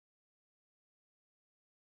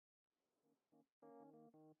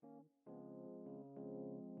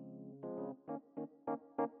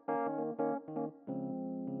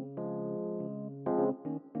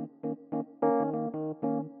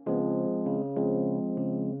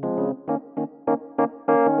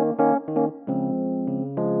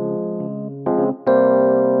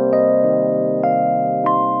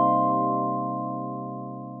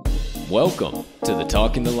Welcome to the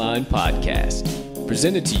Talking the Line podcast,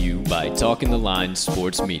 presented to you by Talking the Line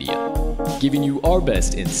Sports Media, giving you our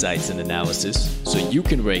best insights and analysis so you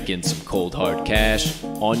can rake in some cold hard cash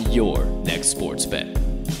on your next sports bet.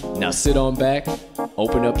 Now sit on back,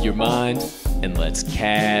 open up your mind, and let's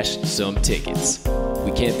cash some tickets.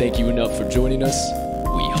 We can't thank you enough for joining us.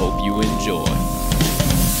 We hope you enjoy.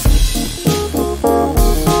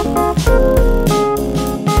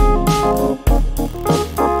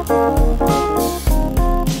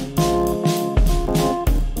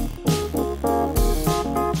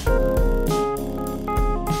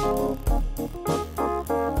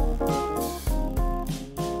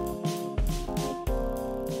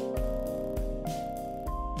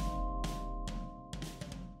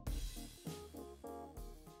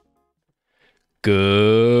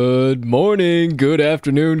 Good morning, good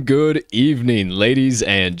afternoon, good evening, ladies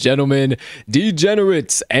and gentlemen,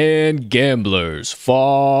 degenerates and gamblers,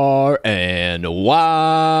 far and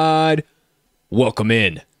wide. Welcome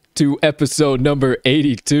in to episode number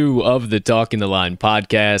 82 of the Talking the Line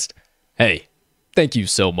podcast. Hey, thank you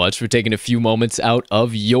so much for taking a few moments out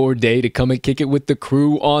of your day to come and kick it with the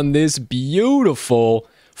crew on this beautiful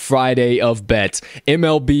Friday of bets.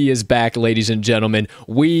 MLB is back, ladies and gentlemen.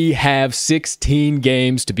 We have 16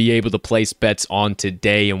 games to be able to place bets on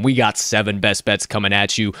today, and we got 7 best bets coming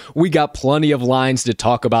at you. We got plenty of lines to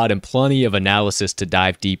talk about and plenty of analysis to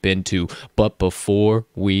dive deep into. But before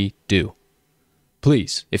we do,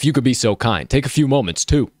 please, if you could be so kind, take a few moments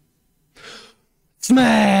to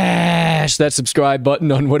smash that subscribe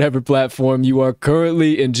button on whatever platform you are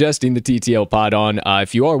currently ingesting the TTL pod on.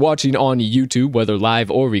 If you are watching on YouTube, whether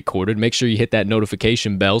live or recorded, make sure you hit that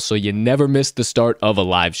notification bell so you never miss the start of a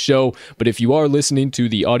live show. But if you are listening to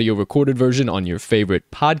the audio recorded version on your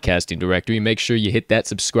favorite podcasting directory, make sure you hit that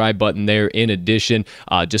subscribe button there. In addition,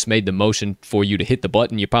 just made the motion for you to hit the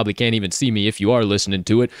button. You probably can't even see me if you are listening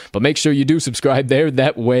to it, but make sure you do subscribe there.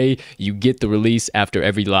 That way you get the release after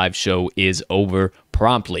every live show is over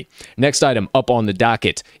promptly. Next item up on the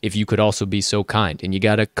docket, if you could also be so kind and you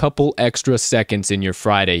got a couple extra seconds in your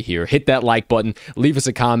Friday here, hit that like button, leave us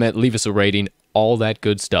a comment, leave us a rating, all that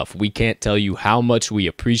good stuff. We can't tell you how much we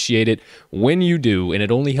appreciate it when you do, and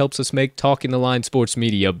it only helps us make Talking the Line Sports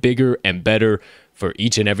Media bigger and better for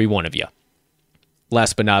each and every one of you.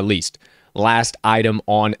 Last but not least, last item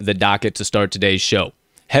on the docket to start today's show.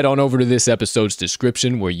 Head on over to this episode's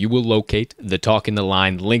description where you will locate the Talking the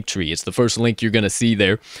Line link tree. It's the first link you're going to see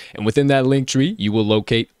there. And within that link tree, you will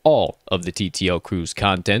locate all of the TTL Crew's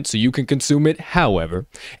content so you can consume it however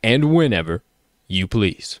and whenever you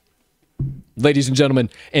please. Ladies and gentlemen,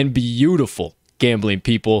 and beautiful gambling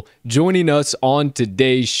people, joining us on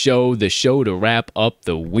today's show, the show to wrap up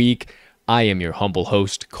the week, I am your humble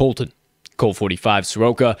host, Colton, Cole45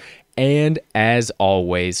 Soroka. And as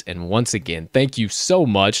always, and once again, thank you so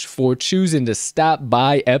much for choosing to stop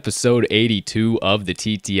by episode 82 of the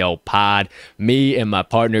TTL pod. Me and my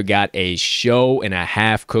partner got a show and a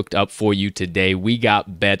half cooked up for you today. We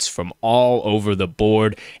got bets from all over the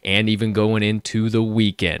board and even going into the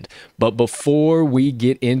weekend. But before we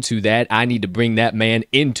get into that, I need to bring that man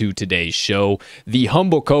into today's show, the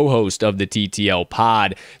humble co-host of the TTL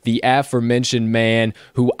pod, the aforementioned man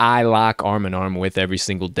who I lock arm in arm with every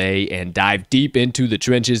single day and dive deep into the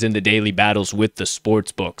trenches in the daily battles with the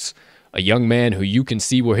sports books. A young man who you can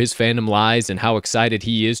see where his fandom lies and how excited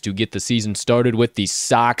he is to get the season started with the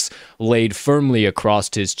socks laid firmly across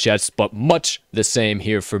his chest, but much the same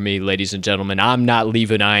here for me, ladies and gentlemen. I'm not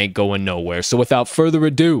leaving, I ain't going nowhere. So without further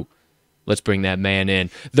ado, let's bring that man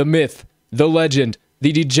in. The myth, the legend,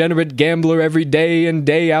 the degenerate gambler every day and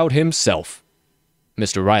day out himself,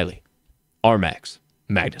 Mr. Riley Armax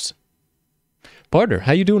Magnuson. Partner,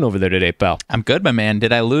 how you doing over there today, pal? I'm good, my man.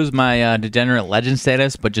 Did I lose my degenerate legend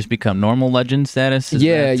status, but just become normal legend status? Is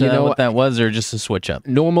yeah, that, you know what that was, or just a switch up?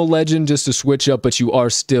 Normal legend, just a switch up, but you are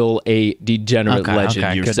still a degenerate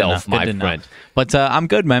legend yourself, my friend. But I'm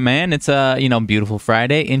good, my man. It's a beautiful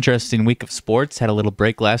Friday, interesting week of sports. Had a little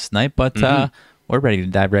break last night, but we're ready to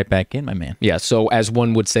dive right back in, my man. Yeah. So as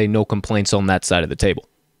one would say, no complaints on that side of the table.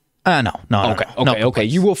 No. Okay.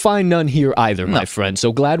 You will find none here either, my friend.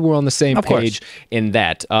 So glad we're on the same page in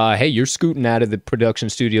that. Hey, you're scooting out of the production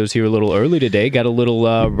studios here a little early today. Got a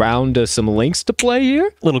little round of some links to play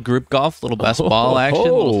here. Little group golf, little best ball action,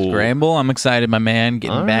 little scramble. I'm excited, my man,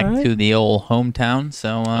 getting back to the old hometown.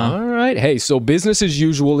 So, all right. Hey, so business as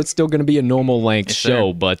usual. It's still going to be a normal length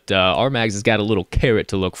show, sir. but our Mags has got a little carrot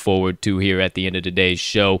to look forward to here at the end of today's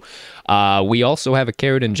show. We also have a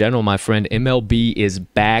carrot in general, my friend. MLB is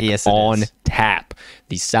back on tap.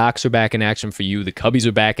 The Sox are back in action for you. The Cubbies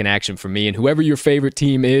are back in action for me. And whoever your favorite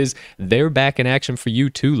team is, they're back in action for you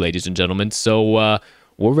too, ladies and gentlemen. So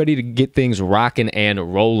we're ready to get things rocking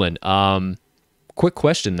and rolling. Quick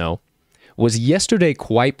question, though. Was yesterday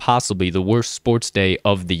quite possibly the worst sports day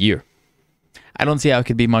of the year? I don't see how it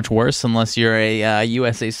could be much worse unless you're a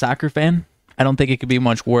USA Soccer fan. I don't think it could be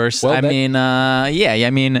much worse. Well,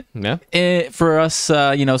 for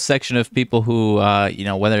us, section of people who,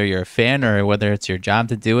 whether you're a fan or whether it's your job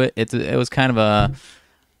to do it, it was kind of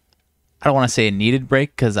I don't want to say a needed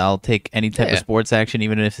break because I'll take any type of sports action,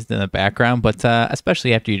 even if it's in the background. But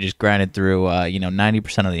especially after you just grinded through,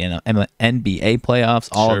 90% of the NBA playoffs,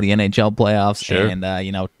 all of the NHL playoffs,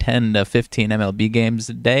 and 10 to 15 MLB games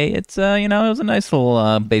a day. It's it was a nice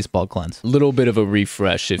little baseball cleanse. Little bit of a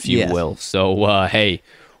refresh, if you will. So hey.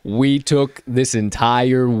 We took this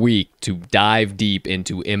entire week to dive deep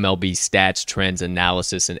into MLB stats, trends,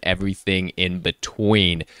 analysis, and everything in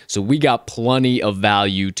between. So we got plenty of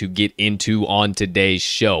value to get into on today's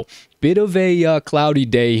show. Bit of a cloudy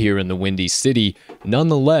day here in the Windy City.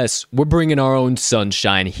 Nonetheless, we're bringing our own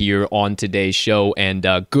sunshine here on today's show and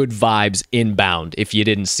good vibes inbound if you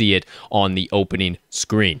didn't see it on the opening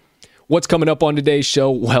screen. What's coming up on today's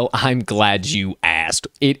show? Well, I'm glad you asked.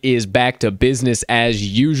 It is back to business as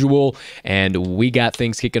usual, and we got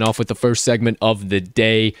things kicking off with the first segment of the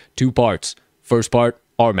day. 2 parts. First part,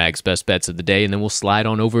 our Mag's best bets of the day, and then we'll slide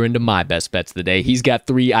on over into my best bets of the day. He's got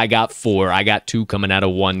 3, I got 4. I got 2 coming out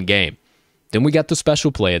of 1 game. Then we got the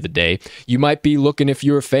special play of the day. You might be looking, if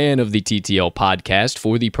you're a fan of the TTL podcast,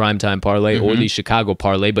 for the Primetime Parlay or the Chicago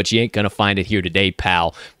Parlay, but you ain't going to find it here today,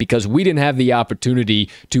 pal, because we didn't have the opportunity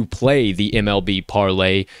to play the MLB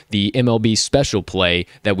Parlay, the MLB special play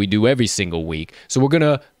that we do every single week. So we're going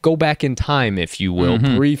to go back in time, if you will,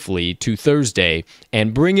 briefly to Thursday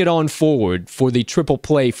and bring it on forward for the Triple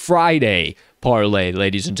Play Friday parlay,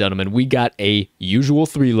 ladies and gentlemen. We got a usual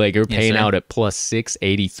 3-legger paying out at plus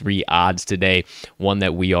 683 odds today. One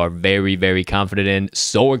that we are very, very confident in.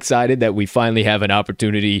 So excited that we finally have an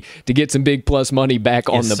opportunity to get some big plus money back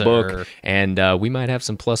on the book. And we might have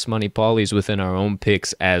some plus money parlays within our own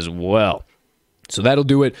picks as well. So that'll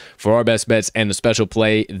do it for our best bets and the special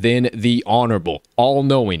play. Then the honorable,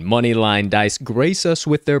 all-knowing Moneyline Dice grace us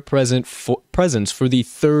with their presence for the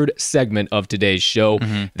third segment of today's show.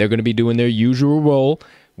 They're going to be doing their usual role.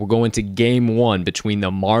 We're going to game 1 between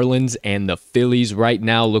the Marlins and the Phillies. Right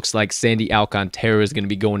now, looks like Sandy Alcantara is going to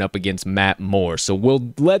be going up against Matt Moore. So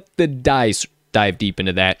we'll let the dice dive deep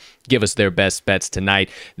into that, give us their best bets tonight.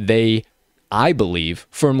 They, I believe,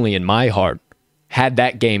 firmly in my heart, had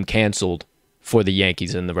that game canceled for the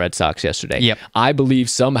Yankees and the Red Sox yesterday. Yep. I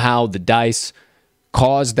believe somehow the dice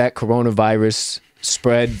caused that coronavirus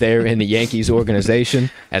spread there in the Yankees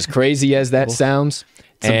organization, as crazy as that sounds.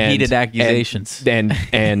 Some heated accusations.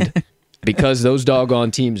 And because those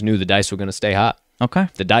doggone teams knew the dice were going to stay hot. Okay.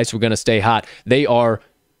 The dice were going to stay hot. They are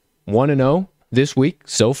 1-0 this week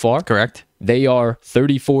so far. Correct. They are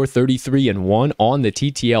 34-33-1 on the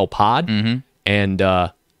TTL pod. And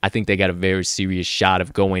I think they got a very serious shot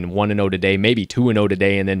of going 1-0 today, maybe 2-0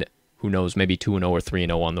 today, and then who knows, maybe 2-0 or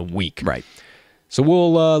 3-0 on the week. Right. So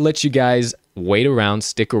we'll let you guys wait around,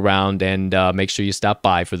 stick around, and make sure you stop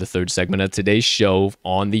by for the third segment of today's show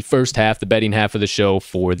on the first half, the betting half of the show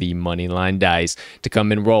for the Moneyline Dice to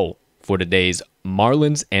come and roll for today's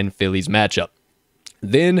Marlins and Phillies matchup.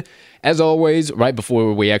 Then, as always, right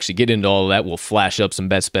before we actually get into all of that, we'll flash up some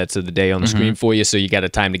best bets of the day on the screen for you, so you got a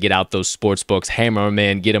time to get out those sports books, hammer them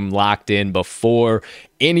in, get them locked in before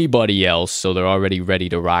anybody else, so they're already ready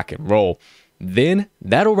to rock and roll. Then,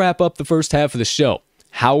 that'll wrap up the first half of the show.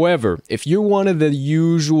 However, if you're one of the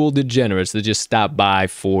usual degenerates that just stop by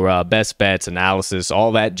for best bets, analysis,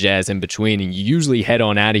 all that jazz in between, and you usually head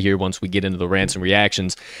on out of here once we get into the rants and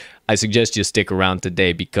reactions, I suggest you stick around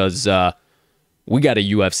today because we got a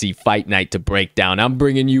UFC fight night to break down. I'm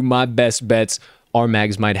bringing you my best bets. Our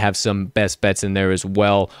Mags might have some best bets in there as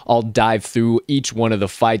well. I'll dive through each one of the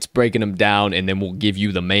fights, breaking them down, and then we'll give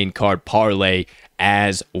you the main card parlay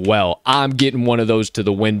as well. I'm getting one of those to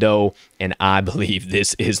the window, and I believe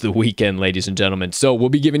this is the weekend, ladies and gentlemen. So we'll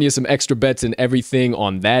be giving you some extra bets and everything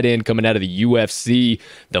on that end coming out of the UFC,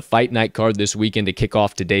 the Fight Night card this weekend to kick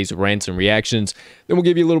off today's rants and reactions. Then we'll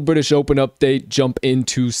give you a little British Open update, jump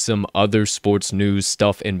into some other sports news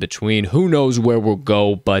stuff in between. Who knows where we'll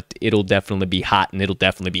go, but it'll definitely be hot and it'll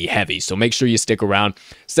definitely be heavy. So make sure you stick around.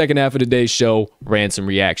 Second half of today's show, rants and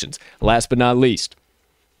reactions. Last but not least,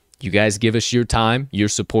 you guys give us your time, your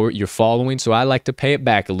support, your following, so I like to pay it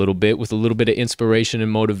back a little bit with a little bit of inspiration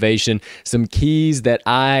and motivation, some keys that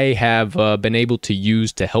I have been able to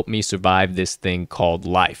use to help me survive this thing called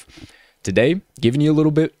life. Today, giving you a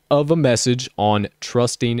little bit of a message on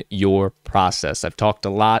trusting your process. I've talked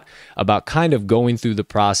a lot about kind of going through the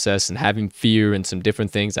process and having fear and some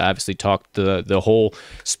different things. I obviously talked the whole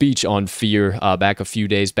speech on fear back a few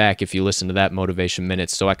days back if you listen to that Motivation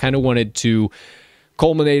Minutes. So I kind of wanted to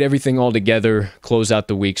culminate everything all together, close out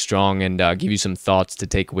the week strong, and give you some thoughts to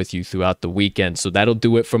take with you throughout the weekend. So that'll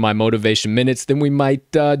do it for my Motivation Minutes. Then we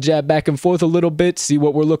might jab back and forth a little bit, see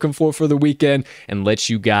what we're looking for the weekend, and let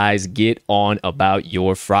you guys get on about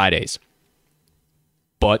your Fridays.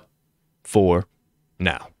 But for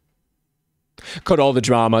now, cut all the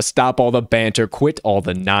drama, stop all the banter, quit all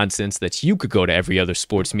the nonsense that you could go to every other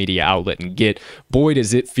sports media outlet and get. Boy,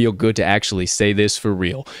 does it feel good to actually say this for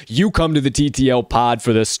real. You come to the TTL pod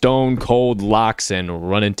for the stone cold locks and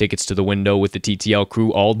running tickets to the window with the TTL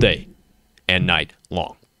crew all day and night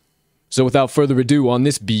long. So without further ado, on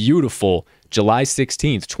this beautiful July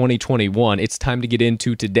 16th, 2021, it's time to get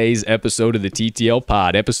into today's episode of the TTL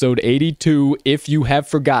pod, episode 82. If you have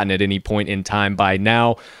forgotten at any point in time by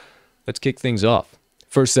now, let's kick things off.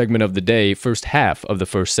 First segment of the day, first half of the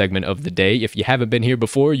first segment of the day. If you haven't been here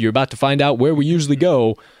before, you're about to find out where we usually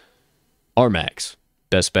go. RMAG's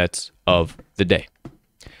best bets of the day.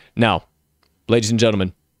 Now, ladies and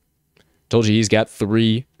gentlemen, told you he's got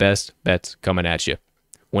 3 best bets coming at you.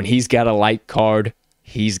 When he's got a light card,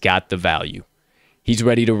 he's got the value. He's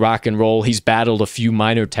ready to rock and roll. He's battled a few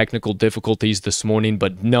minor technical difficulties this morning,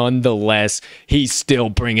 but nonetheless, he's still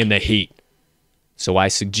bringing the heat. So I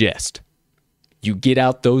suggest you get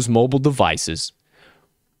out those mobile devices,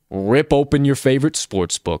 rip open your favorite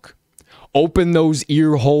sports book, open those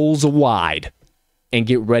ear holes wide, and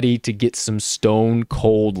get ready to get some stone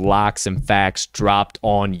cold locks and facts dropped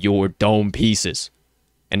on your dome pieces.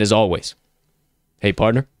 And as always, hey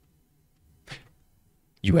partner,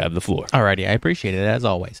 you have the floor. Alrighty, I appreciate it as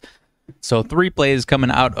always. So 3 plays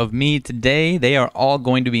coming out of me today. They are all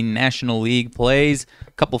going to be National League plays.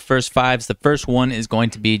 A couple first fives. The first one is going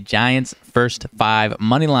to be Giants first 5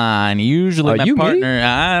 money line. Usually my partner, me?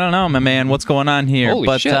 I don't know, my man, what's going on here?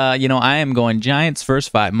 Holy shit. I am going Giants first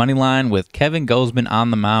 5 money line with Kevin Gausman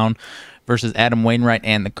on the mound versus Adam Wainwright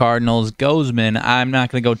and the Cardinals. Gausman, I'm not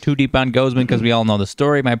going to go too deep on Gausman because we all know the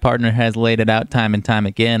story. My partner has laid it out time and time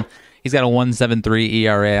again. He's got a 1.73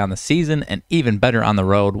 ERA on the season, and even better on the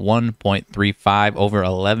road, 1.35 over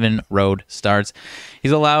 11 road starts.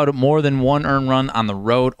 He's allowed more than 1 earned run on the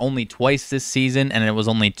road only twice this season, and it was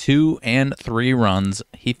only 2 and 3 runs.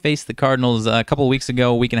 He faced the Cardinals a couple weeks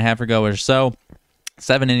ago, a week and a half ago or so.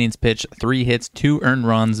 7 innings pitched, 3 hits, 2 earned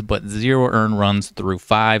runs, but 0 earned runs through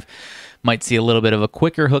 5. Might see a little bit of a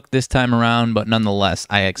quicker hook this time around, but nonetheless,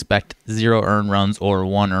 I expect 0 earned runs or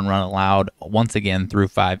 1 earned run allowed once again through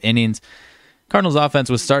 5 innings. Cardinals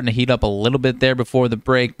offense was starting to heat up a little bit there before the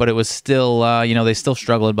break, but it was still, they still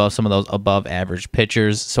struggled above some of those above average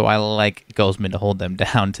pitchers, so I like Gausman to hold them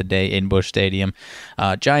down today in Busch Stadium.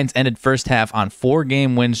 Giants ended first half on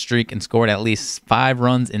 4-game win streak and scored at least 5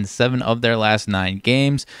 runs in 7 of their last 9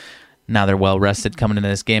 games. Now they're well rested coming into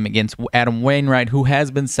this game against Adam Wainwright, who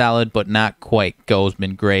has been solid, but not quite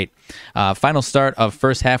Gausman great. Final start of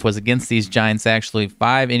first half was against these Giants, actually.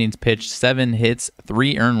 5 innings pitched, 7 hits,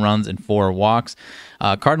 3 earned runs, and 4 walks.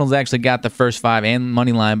 Cardinals actually got the first 5 and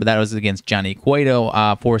money line, but that was against Johnny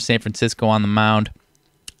Cueto for San Francisco on the mound.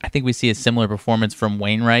 I think we see a similar performance from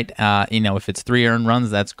Wainwright. If it's 3 earned runs,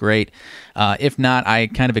 that's great. If not, I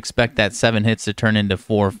kind of expect that 7 hits to turn into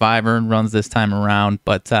 4 or 5 earned runs this time around.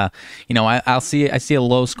 But I see a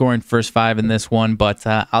low scoring first 5 in this one. But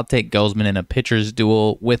I'll take Gausman in a pitcher's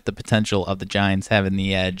duel with the potential of the Giants having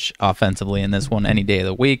the edge offensively in this one any day of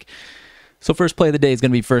the week. So first play of the day is going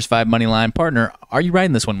to be first 5 money line. Partner, are you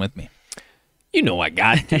riding this one with me? You know I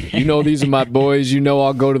got to. You know these are my boys. You know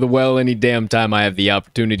I'll go to the well any damn time I have the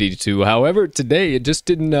opportunity to. However, today it just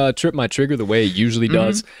didn't trip my trigger the way it usually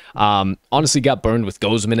does. Honestly, got burned with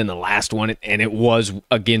Gozman in the last one, and it was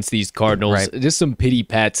against these Cardinals. Right. Just some pity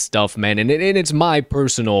pat stuff, man. And it's my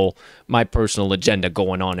personal agenda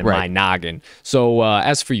going on in my noggin. So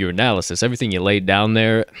as for your analysis, everything you laid down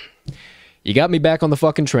there, you got me back on the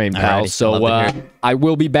fucking train, pal. Alrighty, So I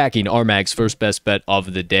will be backing Armag's first best bet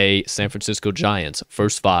of the day, San Francisco Giants,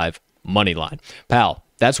 first 5, money line. Pal,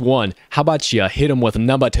 that's 1. How about you hit him with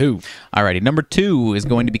number 2? Alrighty, number 2 is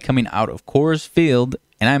going to be coming out of Coors Field,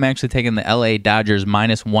 and I'm actually taking the LA Dodgers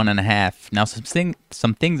minus 1.5. Now,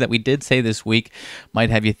 some things that we did say this week might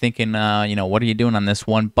have you thinking, what are you doing on this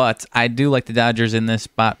one? But I do like the Dodgers in this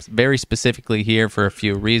spot very specifically here for a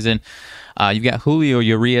few reasons. You've got Julio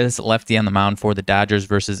Urias, lefty on the mound for the Dodgers,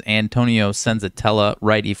 versus Antonio Senzatella,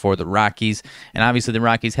 righty for the Rockies. And obviously the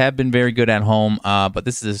Rockies have been very good at home, but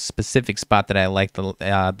this is a specific spot that I like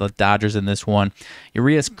the Dodgers in this one.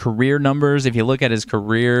 Urias' career numbers, if you look at his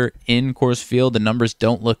career in Coors Field, the numbers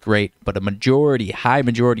don't look great, but high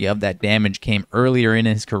majority of that damage came earlier in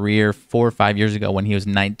his career, 4 or 5 years ago when he was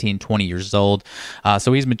 19, 20 years old.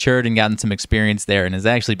 So he's matured and gotten some experience there and has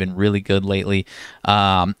actually been really good lately.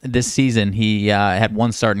 This season, he had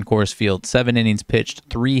 1 start in Coors Field, 7 innings pitched,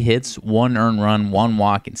 3 hits, 1 earned run, 1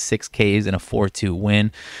 walk, and 6 Ks in a 4-2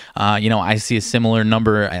 win. I see a similar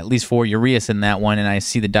number, at least for Urias in that one, and I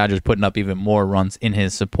see the Dodgers putting up even more runs in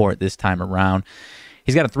his support this time around.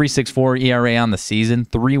 He's got a 3.64 ERA on the season,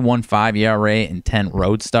 3.15 ERA in 10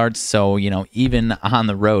 road starts. So, even on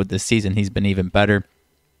the road this season, he's been even better.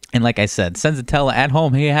 And like I said, Senzatella at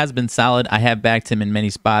home, he has been solid. I have backed him in many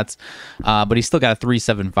spots, but he's still got a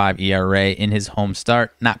 3.75 ERA in his home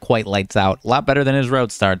start. Not quite lights out. A lot better than his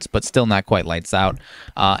road starts, but still not quite lights out.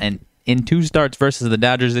 And in 2 starts versus the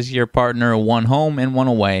Dodgers this year, partner, 1 home and 1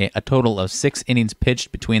 away, a total of 6 innings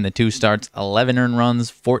pitched between the 2 starts, 11 earned runs,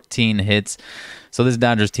 14 hits. So this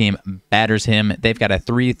Dodgers team batters him. They've got a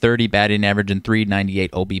 330 batting average and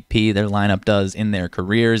 398 OBP. Their lineup does in their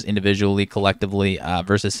careers, individually, collectively,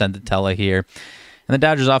 versus Senzatella here. And the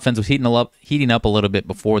Dodgers offense was heating up a little bit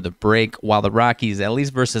before the break, while the Rockies, at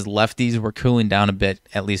least versus lefties, were cooling down a bit,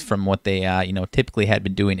 at least from what they typically had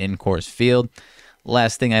been doing in Coors Field.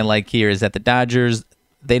 Last thing I like here is that the Dodgers,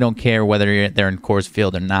 they don't care whether they're in Coors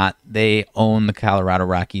Field or not. They own the Colorado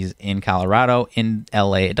Rockies in Colorado, in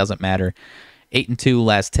LA. It doesn't matter. 8-2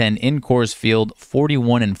 last 10 in Coors Field,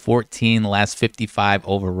 41-14 last 55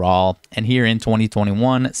 overall. And here in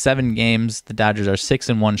 2021, 7 games, the Dodgers are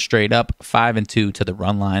 6-1 straight up, 5-2 to the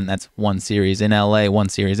run line. That's 1 series in LA, 1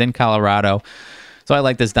 series in Colorado. So I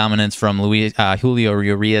like this dominance from Julio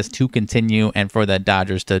Urias to continue, and for the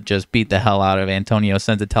Dodgers to just beat the hell out of Antonio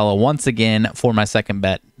Senzatella once again for my second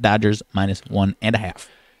bet. Dodgers minus 1.5.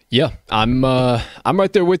 Yeah, I'm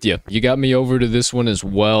right there with you. You got me over to this one as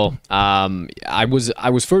well. I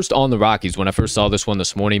was first on the Rockies when I first saw this one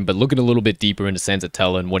this morning, but looking a little bit deeper into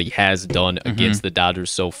Senzatella and what he has done against the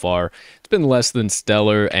Dodgers so far, it's been less than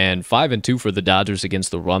stellar, and 5-2 for the Dodgers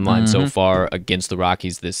against the run line so far against the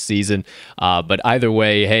Rockies this season. But either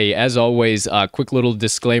way, hey, as always, quick little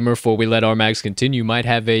disclaimer before we let our Max continue. Might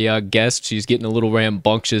have a guest. She's getting a little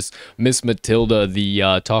rambunctious. Miss Matilda,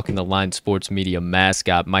 the Talking the Line sports media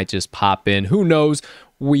mascot, might just pop in. Who knows?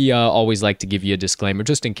 We always like to give you a disclaimer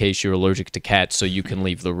just in case you're allergic to cats, so you can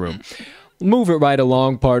leave the room. Move it right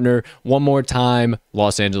along, partner. One more time,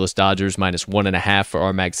 Los Angeles Dodgers minus 1.5 for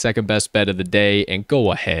Armag's second best bet of the day, and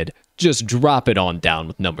go ahead, just drop it on down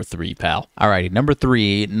with number 3, pal. Alrighty, number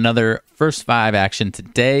 3, another first 5 action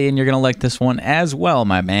today, and you're gonna like this one as well,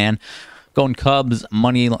 my man. Going Cubs,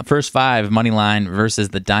 first 5 money line versus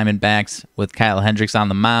the Diamondbacks with Kyle Hendricks on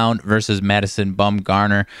the mound versus Madison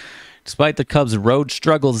Bumgarner. Despite the Cubs' road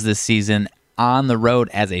struggles this season, on the road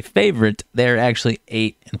as a favorite, they're actually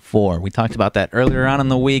 8-4. We talked about that earlier on in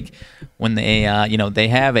the week when they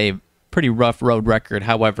have a pretty rough road record.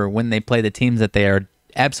 However, when they play the teams that they are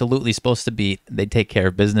absolutely supposed to beat, they take care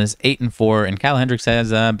of business. 8-4, and Kyle Hendricks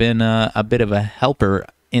has been a bit of a helper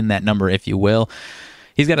in that number, if you will.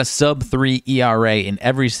 He's got a sub-3 ERA in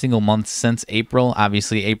every single month since April.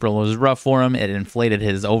 Obviously, April was rough for him. It inflated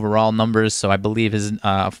his overall numbers, so I believe his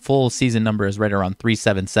full season number is right around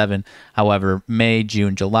 3.77. However, May,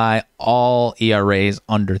 June, July, all ERAs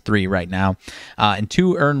under 3 right now. And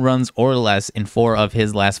 2 earned runs or less in 4 of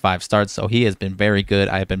his last 5 starts, so he has been very good.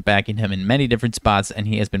 I have been backing him in many different spots, and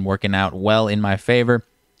he has been working out well in my favor.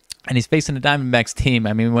 And he's facing a Diamondbacks team.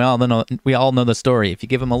 I mean, we all know the story. If you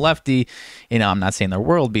give him a lefty, I'm not saying they're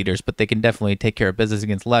world beaters, but they can definitely take care of business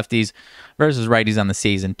against lefties versus righties on the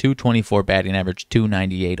season. 224 batting average,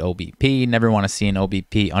 298 OBP. Never want to see an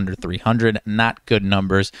OBP under 300. Not good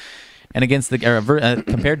numbers. And against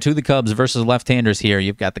compared to the Cubs versus left-handers here,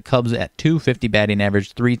 you've got the Cubs at 250 batting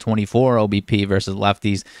average, 324 OBP versus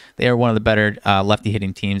lefties. They are one of the better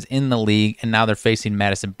lefty-hitting teams in the league, and now they're facing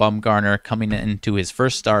Madison Bumgarner coming into his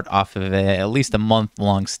first start off of at least a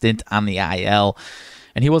month-long stint on the IL,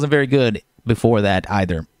 and he wasn't very good before that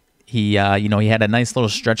either. He had a nice little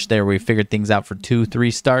stretch there where he figured things out for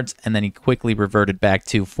 2-3 starts, and then he quickly reverted back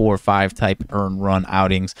to 4 or 5 type earned run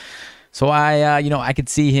outings. So I could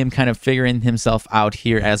see him kind of figuring himself out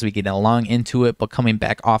here as we get along into it, but coming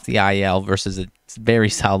back off the IL versus a very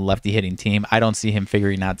solid lefty hitting team, I don't see him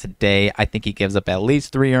figuring out today. I think he gives up at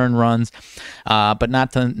least 3 earned runs, but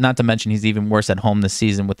not to mention he's even worse at home this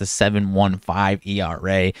season with a 7.15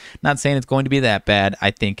 ERA. Not saying it's going to be that bad.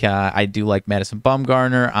 I think I do like Madison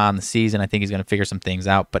Bumgarner on the season. I think he's going to figure some things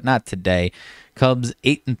out, but not today. Cubs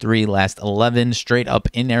 8-3 last 11 straight up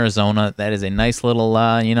in Arizona. That is a nice little,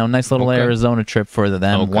 Arizona trip for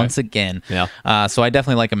them once again. Yeah. So I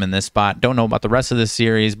definitely like them in this spot. Don't know about the rest of this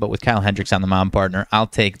series, but with Kyle Hendricks on the mound partner, I'll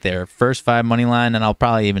take their first 5 money line, and I'll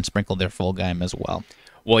probably even sprinkle their full game as well.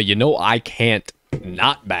 Well, I can't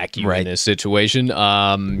not back you in this situation.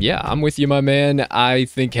 Yeah, I'm with you, my man. I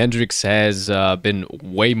think Hendricks has been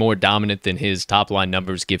way more dominant than his top line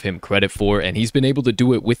numbers give him credit for, and he's been able to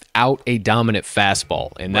do it without a dominant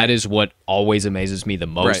fastball, and that is what always amazes me the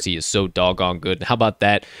most. He is so doggone good. And how about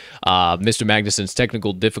that? Mr. Magnuson's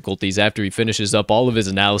technical difficulties after he finishes up all of his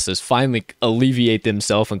analysis finally alleviate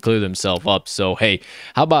themselves and clear themselves up. So, hey,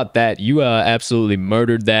 how about that? You absolutely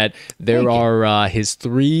murdered that. There are his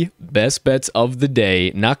 3 best bets of the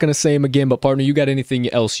day. Not going to say them again, but partner, you got anything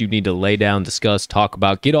else you need to lay down, discuss, talk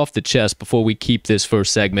about, get off the chest before we keep this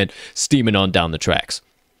first segment steaming on down the tracks?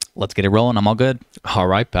 Let's get it rolling. I'm all good. All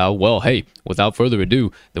right, pal. Well, hey, without further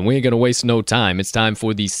ado, then we ain't going to waste no time. It's time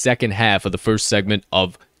for the second half of the first segment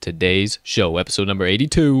of today's show, episode number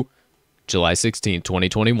 82, July 16th,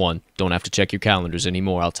 2021. Don't have to check your calendars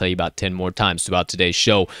anymore. I'll tell you about 10 more times throughout today's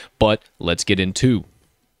show, but let's get into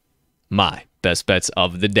my best bets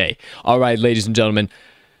of the day. All right, ladies and gentlemen,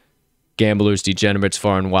 gamblers, degenerates,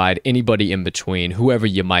 far and wide, anybody in between, whoever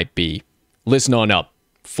you might be, listen on up.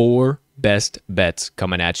 4 best bets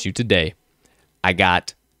coming at you today. I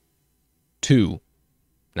got 2,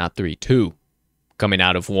 not 3, 2 coming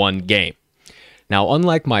out of one game. Now,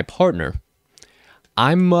 unlike my partner,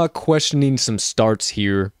 I'm questioning some starts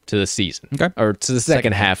here to the season, or to the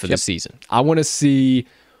second half of the season. I want to see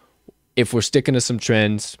if we're sticking to some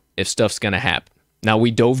trends, if stuff's going to happen. Now,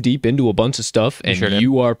 we dove deep into a bunch of stuff, and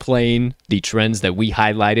you are playing the trends that we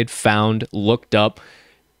highlighted, found, looked up,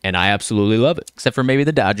 and I absolutely love it. Except for maybe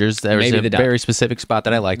the Dodgers. There's a very specific spot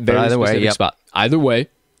that I like. But Either way,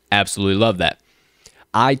 absolutely love that.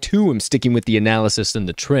 I, too, am sticking with the analysis and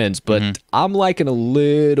the trends, but I'm liking a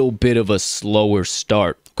little bit of a slower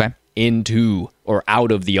start into or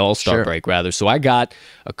out of the All-Star break, rather. So I got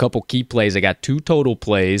a couple key plays. I got 2 total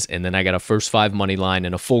plays, and then I got a first 5 money line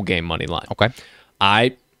and a full game money line.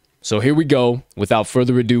 So here we go. Without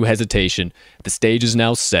further ado, hesitation. The stage is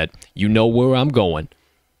now set. You know where I'm going.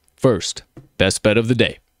 First, best bet of the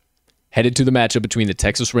day. Headed to the matchup between the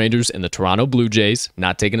Texas Rangers and the Toronto Blue Jays.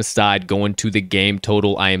 Not taking a side, going to the game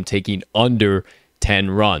total. I am taking under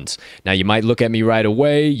 10 runs. Now, you might look at me right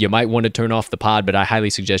away. You might want to turn off the pod, but I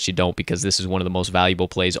highly suggest you don't, because this is one of the most valuable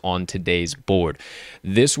plays on today's board.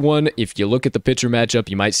 This one, if you look at the pitcher matchup,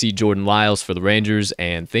 you might see Jordan Lyles for the Rangers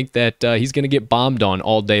and think that he's going to get bombed on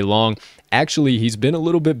all day long. Actually, he's been a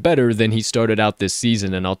little bit better than he started out this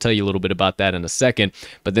season, and I'll tell you a little bit about that in a second.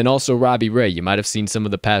 But then also Robbie Ray. You might have seen some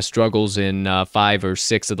of the past struggles in 5 or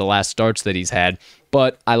 6 of the last starts that he's had,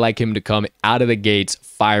 but I like him to come out of the gates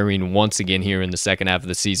firing once again here in the second half of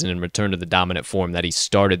the season and return to the dominant form that he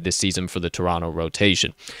started this season for the Toronto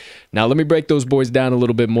rotation. Now, let me break those boys down a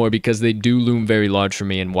little bit more, because they do loom very large for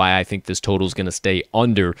me and why I think this total is going to stay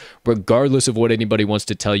under, regardless of what anybody wants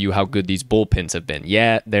to tell you how good these bullpens have been.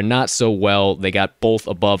 Yeah, they're not so well. They got both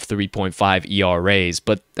above 3.5 ERAs,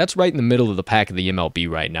 but that's right in the middle of the pack of the MLB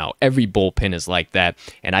right now. Every bullpen is like that,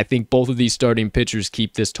 and I think both of these starting pitchers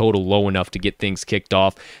keep this total low enough to get things kicked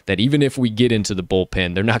off, that even if we get into the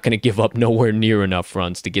bullpen, they're not going to give up nowhere near enough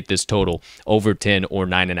runs to get this total over 10 or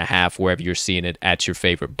 9.5, wherever you're seeing it at your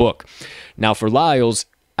favorite book. Now, for Lyles,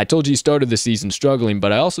 I told you he started the season struggling,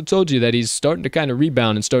 but I also told you that he's starting to kind of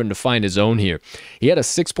rebound and starting to find his own here. He had a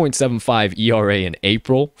 6.75 ERA in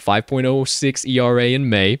April, 5.06 ERA in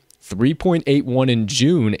May, 3.81 in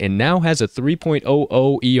June, and now has a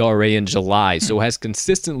 3.00 ERA in July, so has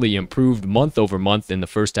consistently improved month over month in the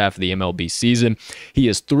first half of the MLB season. He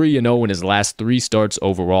is 3-0 in his last 3 starts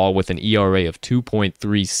overall with an ERA of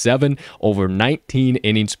 2.37 over 19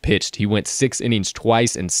 innings pitched. He went 6 innings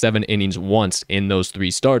twice and 7 innings once in those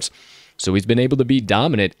 3 starts, so he's been able to be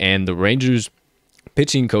dominant, and the Rangers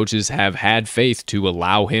pitching coaches have had faith to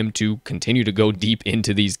allow him to continue to go deep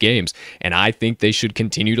into these games. And I think they should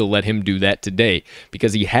continue to let him do that today,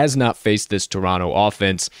 because he has not faced this Toronto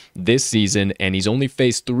offense this season, and he's only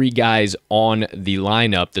faced 3 guys on the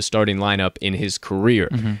lineup, the starting lineup, in his career.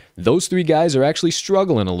 Those 3 guys are actually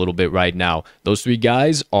struggling a little bit right now. Those 3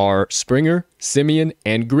 guys are Springer, Semien,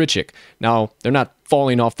 and Grichuk. Now, they're not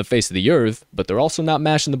falling off the face of the earth, but they're also not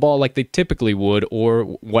mashing the ball like they typically would, or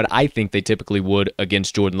what I think they typically would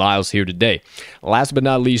against Jordan Lyles here today. Last but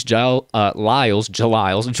not least, Jordan Lyles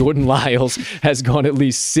has gone at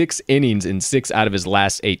least 6 innings in 6 out of his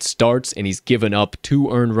last 8 starts, and he's given up 2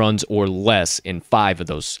 earned runs or less in 5 of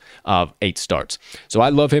those 8 starts. So I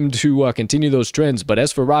love him to continue those trends, but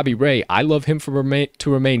as for Robbie Ray, I love him to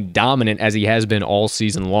remain dominant as he has been all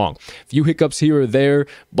season long. A few hiccups here or there,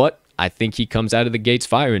 but I think he comes out of the gates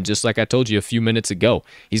firing, just like I told you a few minutes ago.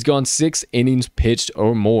 He's gone 6 innings pitched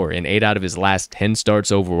or more in 8 out of his last 10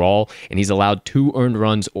 starts overall, and he's allowed 2 earned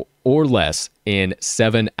runs or less in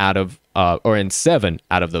 7 out of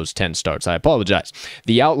those 10 starts. I apologize.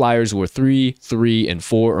 The outliers were 3, 3, and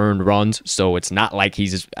 4 earned runs, so it's not like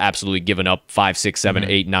he's absolutely given up 5, 6, 7,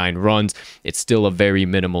 8, 9 runs. It's still a very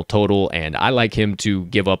minimal total, and I like him to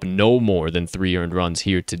give up no more than 3 earned runs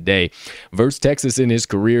here today. Versus Texas in his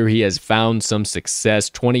career, he has found some success.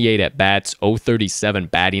 28 at-bats, 037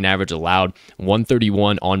 batting average allowed,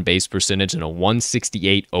 131 on-base percentage, and a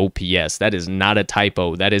 168 OPS. That is not a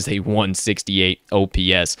typo. That is a 168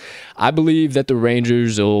 OPS. I believe that the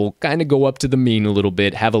Rangers will kind of go up to the mean a little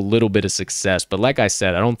bit, have a little bit of success. But like I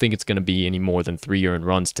said, I don't think it's going to be any more than 3 earned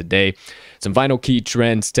runs today. Some final key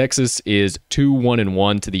trends. Texas is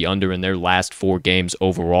 2-1-1 to the under in their last 4 games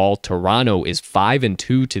overall. Toronto is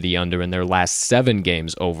 5-2 to the under in their last 7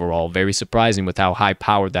 games overall. Very surprising with how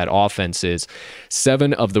high-powered that offense is.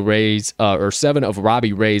 7 of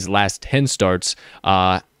Robbie Ray's last 10 starts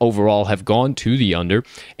overall have gone to the under,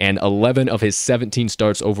 and 11 of his 17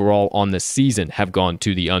 starts overall on the season have gone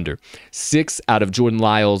to the under. 6 out of Jordan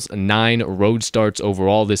Lyles' 9 road starts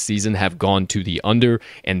overall this season have gone to the under,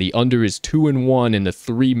 and the under is 2-1 in the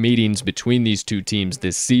 3 meetings between these 2 teams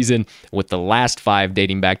this season, with the last 5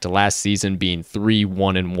 dating back to last season being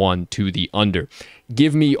 3-1-1 to the under.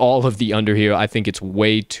 Give me all of the under here. I think it's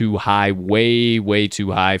way too high, way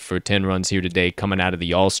too high for 10 runs here today coming out of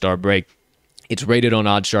the All-Star break. It's rated on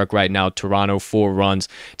OddsShark right now. Toronto 4 runs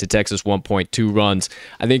to Texas 1.2 runs.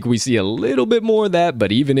 I think we see a little bit more of that, but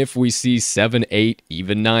even if we see 7, 8,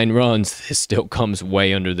 even 9 runs, this still comes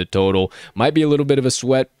way under the total. Might be a little bit of a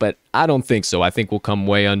sweat, but I don't think so. I think we'll come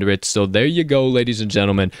way under it. So there you go, ladies and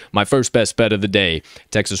gentlemen. My first best bet of the day,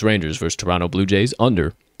 Texas Rangers versus Toronto Blue Jays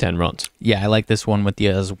under 10 runs. Yeah, I like this one with you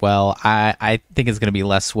as well. I think it's going to be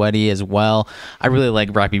less sweaty as well. I really like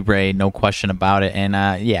Robbie Ray, no question about it. And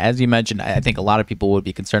yeah, as you mentioned, I think a lot of people would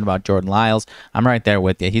be concerned about Jordan Lyles. I'm right there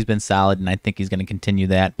with you. He's been solid, and I think he's going to continue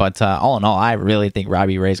that. But all in all, I really think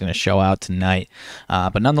Robbie Ray is going to show out tonight.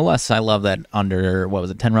 But nonetheless, I love that under, what was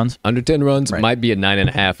it, 10 runs? Under 10 runs, right. Might be a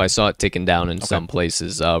 9.5. I saw it ticking down in some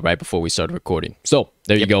places right before we started recording. So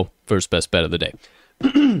there you go. First best bet of the day.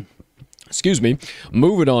 Excuse me.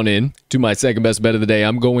 Moving on in to my second best bet of the day,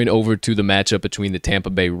 I'm going over to the matchup between the Tampa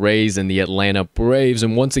Bay Rays and the Atlanta Braves.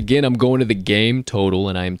 And once again, I'm going to the game total,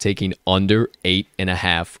 and I am taking under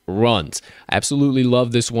 8.5 runs. I absolutely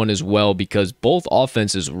love this one as well because both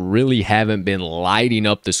offenses really haven't been lighting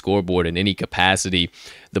up the scoreboard in any capacity.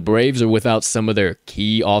 The Braves are without some of their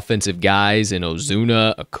key offensive guys in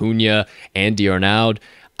Ozuna, Acuna, and D'Arnaud.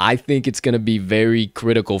 I think it's going to be very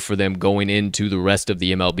critical for them going into the rest of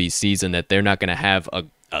the MLB season that they're not going to have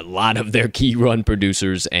a lot of their key run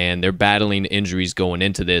producers, and they're battling injuries going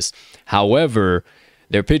into this. However,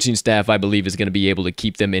 their pitching staff, I believe, is going to be able to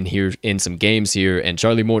keep them in some games here, and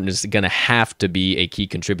Charlie Morton is going to have to be a key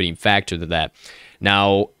contributing factor to that.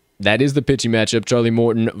 Now, that is the pitching matchup, Charlie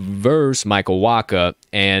Morton versus Michael Wacha,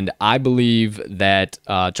 and I believe that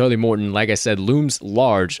Charlie Morton, like I said, looms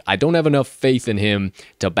large. I don't have enough faith in him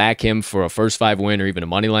to back him for a first 5 win or even a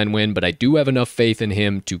moneyline win, but I do have enough faith in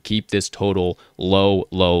him to keep this total low.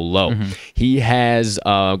 Mm-hmm. He has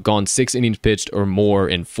gone 6 innings pitched or more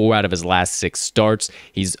in 4 out of his last 6 starts.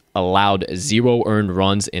 He's allowed 0 earned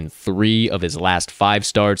runs in 3 of his last 5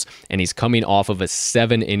 starts, and he's coming off of a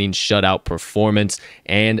 7-inning shutout performance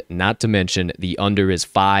and not to mention the under is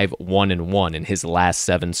 5-1-1 in his last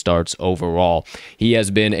 7 starts overall. He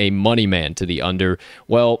has been a money man to the under.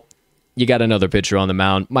 Well, you got another pitcher on the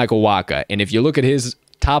mound, Michael Wacha. And if you look at his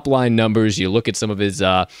top line numbers, you look at some of his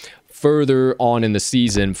further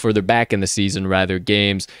back in the season,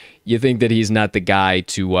 games, you think that he's not the guy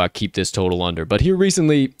to keep this total under. But here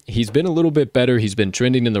recently, he's been a little bit better. He's been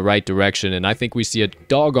trending in the right direction, and I think we see a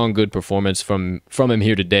doggone good performance from him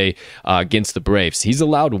here today against the Braves. He's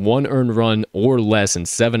allowed 1 earned run or less in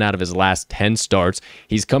 7 out of his last 10 starts.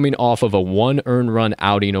 He's coming off of a 1 earned run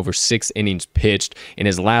outing over 6 innings pitched in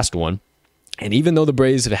his last one. And even though the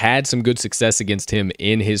Braves have had some good success against him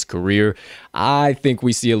in his career, I think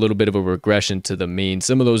we see a little bit of a regression to the mean.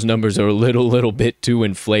 Some of those numbers are a little bit too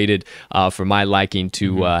inflated for my liking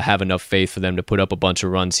to have enough faith for them to put up a bunch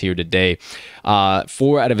of runs here today.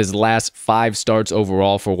 4 out of his last 5 starts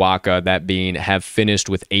overall for Wacha, that being, have finished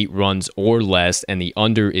with 8 runs or less, and the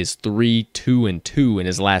under is 3-2-2 in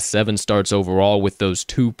his last 7 starts overall, with those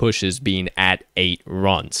 2 pushes being at 8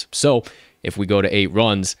 runs. So if we go to 8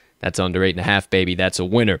 runs, that's under 8.5, baby. That's a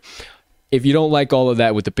winner. If you don't like all of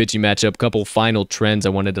that with the pitching matchup, couple final trends I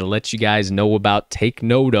wanted to let you guys know about. Take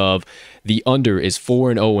note of the under is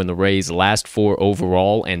 4-0 in the Rays' last 4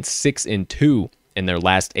 overall and 6-2 in their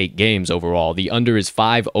last 8 games overall. The under is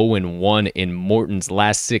 5-0-1 in Morton's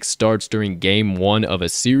last 6 starts during game 1 of a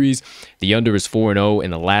series. The under is 4-0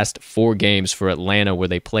 in the last 4 games for Atlanta, where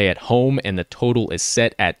they play at home, and the total is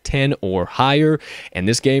set at 10 or higher. And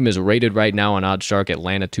this game is rated right now on OddsShark,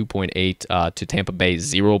 Atlanta 2.8 to Tampa Bay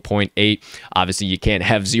 0.8. Obviously, you can't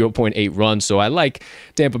have 0.8 runs, so I like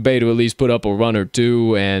Tampa Bay to at least put up a run or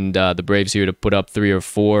 2, and the Braves here to put up 3 or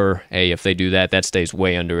 4. Hey, if they do that, that stays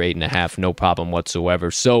way under 8.5, no problem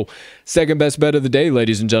whatsoever. So, second best bet of the day,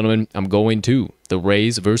 ladies and gentlemen, I'm going to the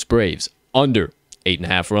Rays versus Braves under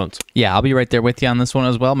 8.5 runs. Yeah, I'll be right there with you on this one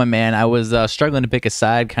as well, my man. I was struggling to pick a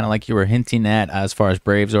side, kind of like you were hinting at, as far as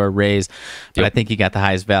Braves or Rays, but I think he got the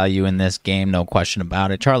highest value in this game, no question about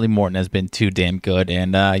it. Charlie Morton has been too damn good,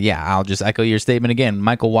 and yeah, I'll just echo your statement again.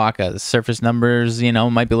 Michael Wacha, the surface numbers,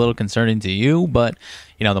 might be a little concerning to you, but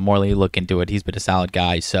the more you look into it, he's been a solid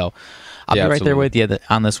guy. So I'll be right there with you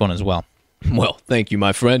on this one as well. Well, thank you,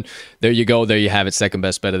 my friend. There you go. There you have it. Second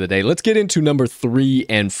best bet of the day. Let's get into number 3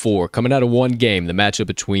 and 4. Coming out of one game, the matchup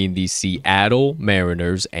between the Seattle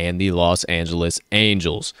Mariners and the Los Angeles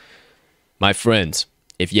Angels. My friends,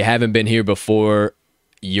 if you haven't been here before,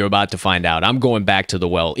 you're about to find out. I'm going back to the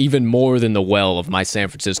well, even more than the well of my San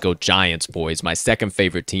Francisco Giants, boys, my second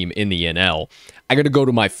favorite team in the NL. I got to go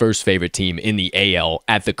to my first favorite team in the AL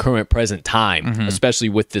at the current present time, especially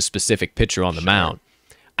with this specific pitcher on the mound.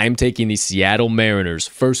 I'm taking the Seattle Mariners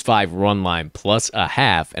first 5 run line plus a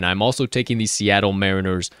half, and I'm also taking the Seattle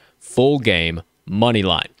Mariners full game money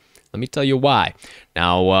line. Let me tell you why.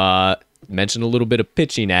 Now, mention a little bit of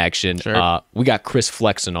pitching action. Sure. We got Chris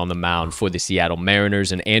Flexen on the mound for the Seattle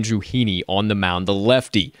Mariners and Andrew Heaney on the mound, the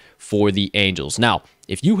lefty, for the Angels. Now,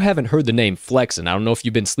 if you haven't heard the name Flexen, I don't know if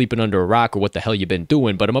you've been sleeping under a rock or what the hell you've been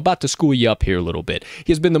doing, but I'm about to school you up here a little bit.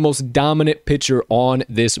 He has been the most dominant pitcher on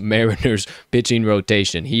this Mariners pitching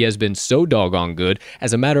rotation. He has been so doggone good.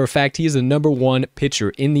 As a matter of fact, he is the number 1 pitcher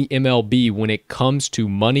in the MLB when it comes to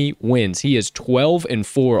money wins. He is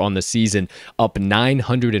 12-4 on the season, up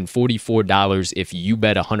 $944 if you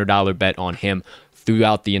bet a $100 bet on him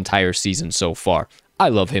throughout the entire season so far. I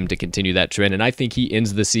love him to continue that trend, and I think he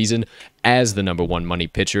ends the season as the number 1 money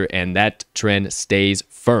pitcher, and that trend stays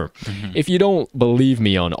firm. If you don't believe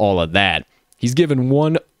me on all of that, he's given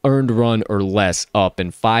 1 earned run or less up in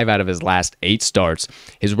 5 out of his last 8 starts.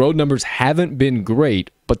 His road numbers haven't been great,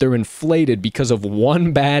 but they're inflated because of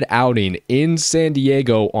 1 bad outing in San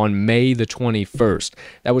Diego on May the 21st.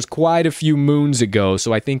 That was quite a few moons ago,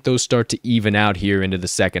 so I think those start to even out here into the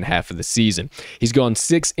second half of the season. He's gone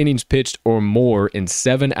 6 innings pitched or more in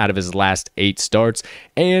 7 out of his last 8 starts,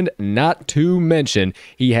 and not to mention,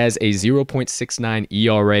 he has a 0.69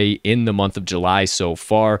 ERA in the month of July so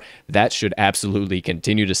far. That should absolutely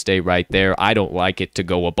continue to stay right there. I don't like it to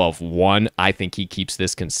go above 1. I think he keeps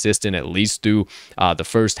this consistent at least through the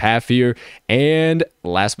first half here. And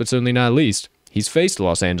last but certainly not least, he's faced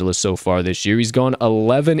Los Angeles so far this year. He's gone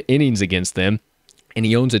 11 innings against them, and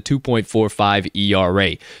he owns a 2.45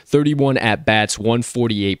 ERA, 31 at-bats,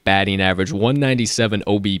 148 batting average, 197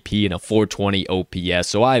 OBP, and a 420 OPS.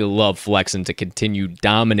 So I love Flexen to continue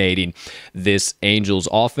dominating this Angels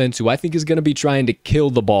offense, who I think is going to be trying to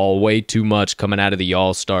kill the ball way too much coming out of the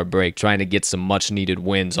All-Star break, trying to get some much-needed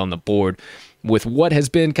wins on the board. with what has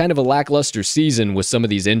been kind of a lackluster season with some of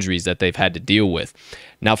these injuries that they've had to deal with.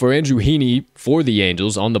 Now, for Andrew Heaney for the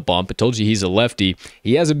Angels on the bump, I told you he's a lefty.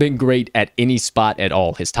 He hasn't been great at any spot at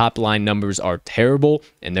all. His top line numbers are terrible,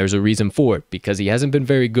 and there's a reason for it, because he hasn't been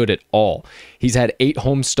very good at all. He's had 8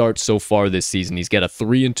 home starts so far this season. He's got a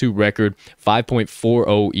 3-2 record,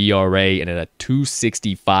 5.40 ERA, and a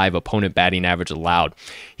 265 opponent batting average allowed.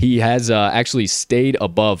 He has actually stayed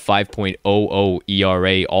above 5.00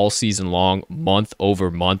 ERA all season long, month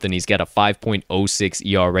over month, and he's got a 5.06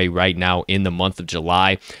 ERA right now in the month of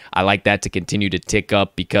July. I like that to continue to tick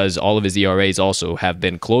up because all of his ERAs also have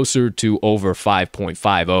been closer to over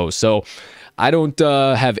 5.50. So I don't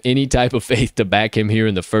have any type of faith to back him here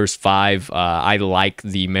in the first 5. I like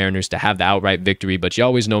the Mariners to have the outright victory, but you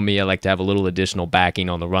always know me. I like to have a little additional backing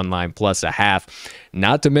on the run line plus a half.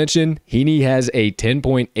 Not to mention, Heaney has a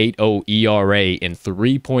 10.80 ERA in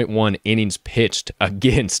 3.1 innings pitched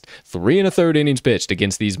against 3 1/3 innings pitched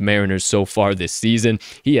against these Mariners so far this season.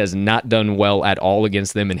 He has not done well at all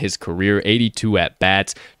against them in his career. 82 at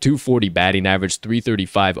bats, 240 batting average,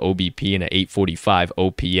 335 OBP, and an 845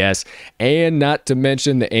 OPS. And not to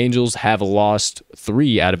mention, the Angels have lost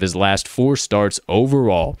 3 out of his last 4 starts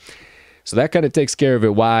overall. So that kind of takes care of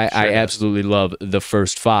it, why I absolutely love the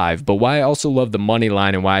first 5, but why I also love the money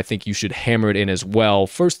line and why I think you should hammer it in as well.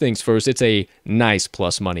 First things first, it's a nice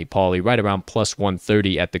plus money, Paulie, right around plus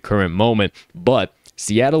 130 at the current moment, but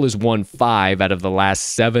Seattle has won 5 out of the last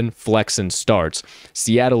 7 Flexen starts.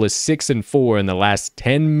 Seattle is 6-4 in the last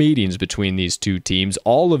 10 meetings between these two teams.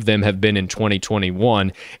 All of them have been in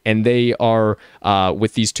 2021, and they are,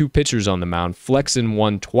 with these 2 pitchers on the mound, Flexen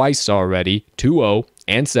won twice already, 2-0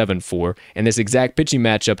 and 7-4, and this exact pitching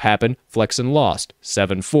matchup happened. Flexen lost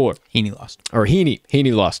 7-4. Heaney lost. Or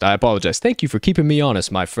Heaney lost. I apologize. Thank you for keeping me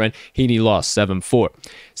honest, my friend. Heaney lost 7-4.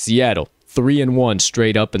 Seattle 3-1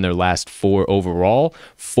 straight up in their last 4 overall,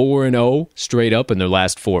 4-0 straight up in their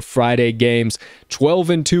last 4 Friday games,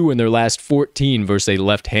 12-2 in their last 14 versus a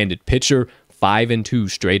left-handed pitcher, 5-2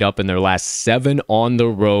 straight up in their last 7 on the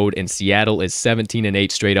road, and Seattle is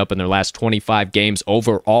 17-8 straight up in their last 25 games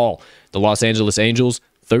overall. The Los Angeles Angels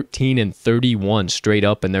 13-31 straight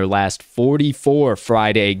up in their last 44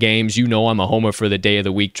 Friday games. You know I'm a homer for the day of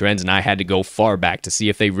the week trends, and I had to go far back to see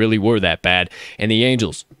if they really were that bad. And the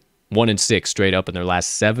Angels 1-6 straight up in their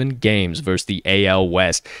last 7 games versus the AL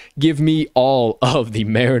West. Give me all of the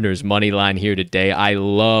Mariners money line here today. I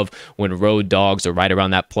love when road dogs are right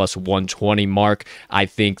around that plus 120 mark. I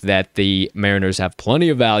think that the Mariners have plenty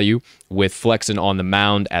of value with Flexen on the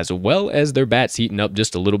mound, as well as their bats heating up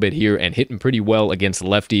just a little bit here and hitting pretty well against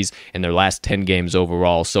lefties in their last 10 games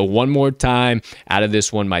overall. So one more time out of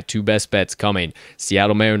this one, my 2 best bets coming.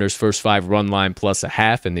 Seattle Mariners first 5 run line plus a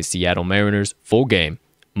half, and the Seattle Mariners full game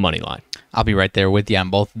money line. I'll be right there with you on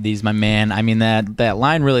both of these, my man. I mean, that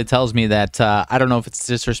line really tells me that I don't know if it's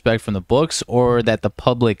disrespect from the books or that the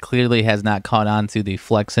public clearly has not caught on to the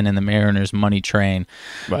Flexen and the Mariners money train,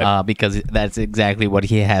 right? Because that's exactly what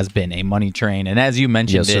he has been, a money train. And as you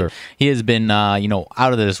mentioned, he has been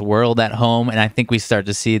out of this world at home, and I think we start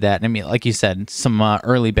to see that. I mean, like you said, some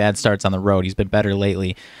early bad starts on the road. He's been better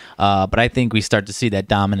lately, but I think we start to see that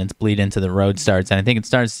dominance bleed into the road starts, and I think it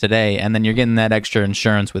starts today. And then you're getting that extra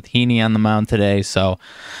insurance with Heaney on the mound today, so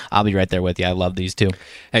I'll be right there with you. I love these 2.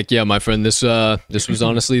 Heck yeah, my friend. This was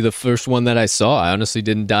honestly the first one that I saw. I honestly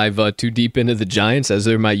didn't dive too deep into the Giants, as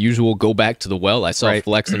they're my usual go back to the well. I saw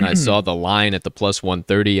Flex, and I saw the line at the plus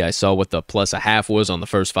 130. I saw what the plus a half was on the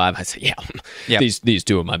first 5. I said, these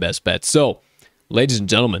 2 are my best bets. So, ladies and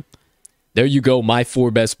gentlemen, there you go, my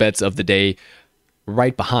 4 best bets of the day,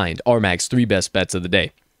 right behind RMAG's 3 best bets of the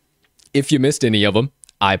day. If you missed any of them,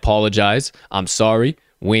 I apologize. I'm sorry.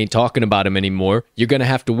 We ain't talking about them anymore. You're going to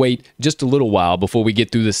have to wait just a little while before we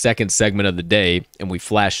get through the second segment of the day and we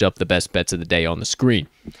flash up the best bets of the day on the screen.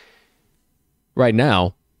 Right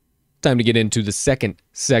now, time to get into the second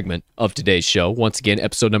segment of today's show. Once again,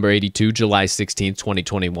 episode number 82, July 16th,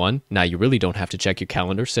 2021. Now, you really don't have to check your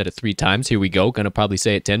calendar. Said it 3 times. Here we go. Going to probably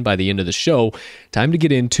say it 10 by the end of the show. Time to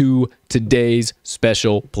get into today's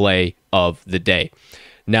special play of the day.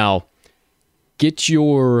 Now, get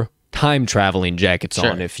your time traveling jackets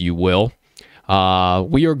on, if you will.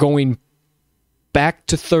 We are going back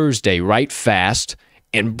to Thursday right fast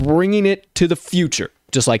and bringing it to the future.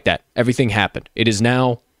 Just like that. Everything happened. It is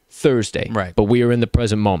now Thursday, right? But we are in the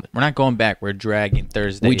present moment. We're not going back. We're dragging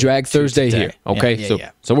Thursday. We drag Thursday here, okay?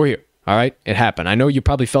 So we're here, all right? It happened. I know you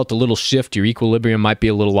probably felt a little shift. Your equilibrium might be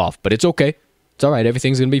a little off, but it's okay. It's all right.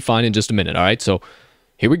 Everything's going to be fine in just a minute, all right? So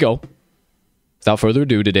here we go. Without further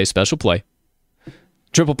ado, today's special play.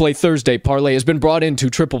 Triple Play Thursday Parlay has been brought into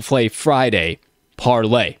Triple Play Friday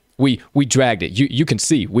Parlay. We dragged it. You can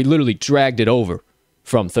see we literally dragged it over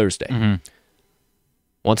from Thursday.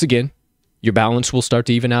 Once again, your balance will start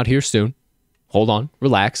to even out here soon. Hold on,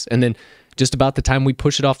 relax, and then just about the time we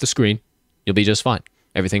push it off the screen, you'll be just fine.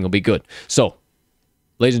 Everything will be good. So,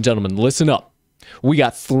 ladies and gentlemen, listen up. We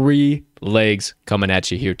got 3 legs coming at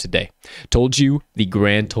you here today. Told you the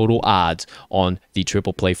grand total odds on the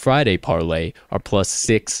Triple Play Friday parlay are plus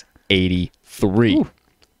 683. Ooh.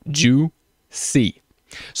 Juicy.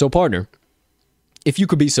 So, partner, if you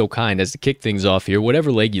could be so kind as to kick things off here,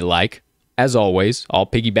 whatever leg you like, as always, I'll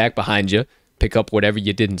piggyback behind you, pick up whatever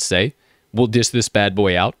you didn't say. We'll dish this bad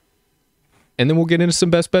boy out, and then we'll get into some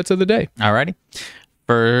best bets of the day. Alrighty.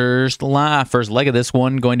 First leg of this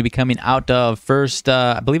one going to be coming out of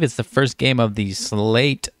I believe it's the first game of the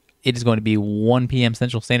slate. It is going to be 1 p.m.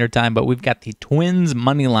 Central Standard Time, but we've got the Twins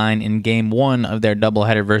money line in game 1 of their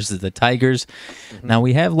doubleheader versus the Tigers. Now,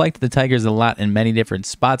 we have liked the Tigers a lot in many different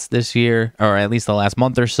spots this year, or at least the last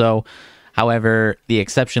month or so. However, the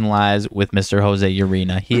exception lies with Mr. Jose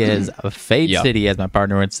Urena. He is a Fade City, as my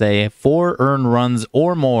partner would say, 4 earned runs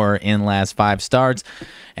or more in last 5 starts.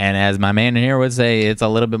 And as my man here would say, it's a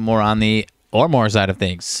little bit more on the or more side of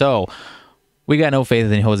things. So we got no faith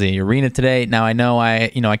in Jose Urena today. Now, I know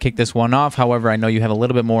I kicked this one off. However, I know you have a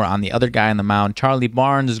little bit more on the other guy on the mound. Charlie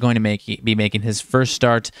Barnes is going to be making his first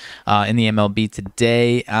start in the MLB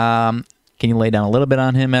today. Can you lay down a little bit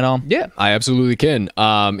on him at all? Yeah, I absolutely can.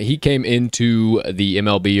 He came into the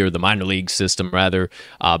MLB, or the minor league system, rather,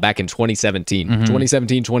 back in 2017.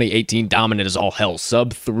 2017, 2018, dominant as all hell.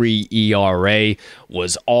 Sub-3 ERA,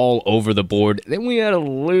 was all over the board. Then we had a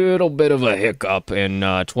little bit of a hiccup in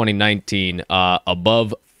 2019,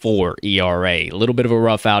 above 4 ERA. A little bit of a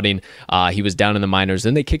rough outing. He was down in the minors.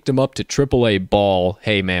 Then they kicked him up to AAA ball.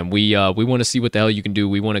 Hey, man, we want to see what the hell you can do.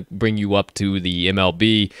 We want to bring you up to the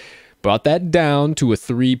MLB. Brought that down to a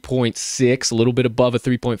 3.6, a little bit above a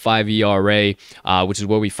 3.5 ERA, which is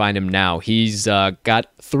where we find him now. He's got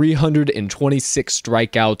 326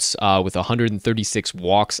 strikeouts with 136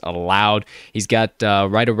 walks allowed. He's got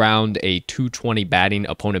right around a 220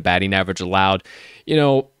 opponent batting average allowed.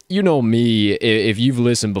 You know me, if you've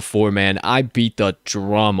listened before, man, I beat the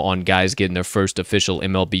drum on guys getting their first official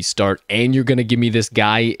MLB start, and you're going to give me this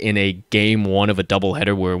guy in a game 1 of a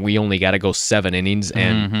doubleheader where we only got to go 7 innings,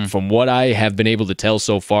 and from what I have been able to tell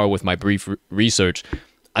so far with my brief research,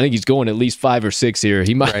 I think he's going at least 5 or 6 here.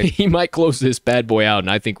 He might close this bad boy out,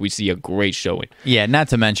 and I think we see a great showing. Yeah, not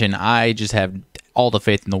to mention, I just have all the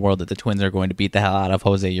faith in the world that the Twins are going to beat the hell out of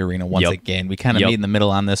Jose Urena once again. We kind of meet in the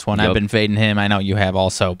middle on this one. I've been fading him. I know you have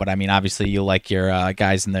also, but I mean, obviously you like your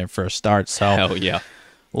guys in their first start. So hell yeah.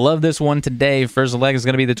 Love this one today. First leg is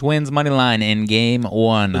going to be the Twins money line in game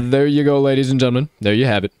 1. There you go, ladies and gentlemen. There you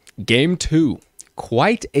have it. Game 2.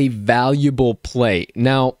 Quite a valuable play.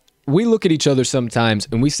 Now, we look at each other sometimes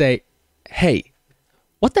and we say, hey,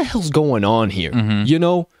 what the hell's going on here?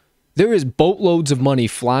 There is boatloads of money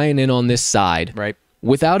flying in on this side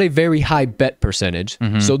without a very high bet percentage.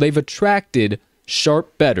 So they've attracted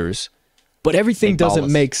sharp bettors, but everything doesn't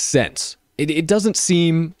make sense. It doesn't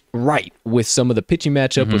seem right with some of the pitching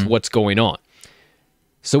matchup with what's going on.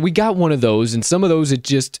 So we got one of those, and some of those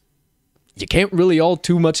you can't really all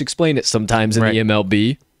too much explain it sometimes in the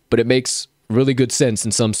MLB, but it makes really good sense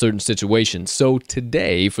in some certain situations. So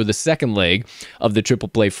today, for the second leg of the Triple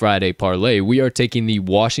Play Friday parlay, we are taking the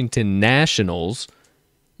Washington Nationals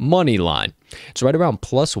money line. It's right around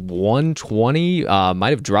plus 120. Might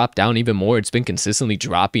have dropped down even more. It's been consistently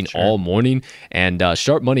dropping all morning, and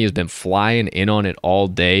sharp money has been flying in on it all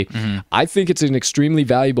day. I think it's an extremely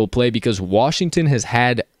valuable play because Washington has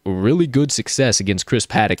had really good success against Chris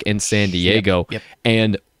Paddack in San Diego,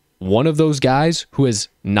 and one of those guys who has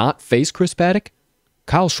not faced Chris Paddack,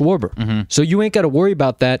 Kyle Schwarber. So you ain't got to worry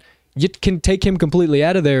about that. You can take him completely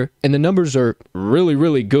out of there, and the numbers are really,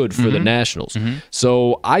 really good for the Nationals.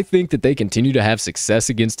 So I think that they continue to have success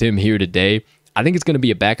against him here today. I think it's going to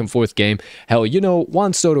be a back-and-forth game. Hell,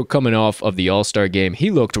 Juan Soto coming off of the All-Star game,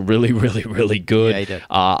 he looked really, really, really good. Yeah, he did.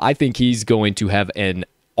 I think he's going to have an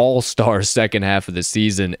all-star second half of the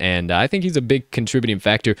season, and I think he's a big contributing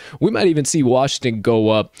factor. We might even see Washington go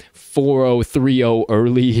up 4-0, 3-0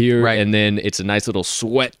 early here, and then it's a nice little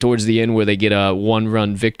sweat towards the end where they get a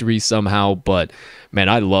one-run victory somehow. But man,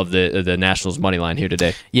 I love the Nationals money line here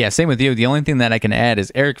today. Yeah, same with you. The only thing that I can add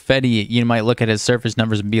is Eric Fedde. You might look at his surface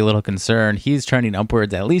numbers and be a little concerned. He's trending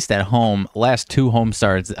upwards, at least at home. Last 2 home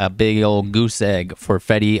starts, a big old goose egg for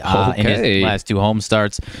Fedde in his last 2 home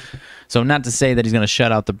starts. So not to say that he's going to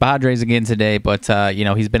shut out the Padres again today, but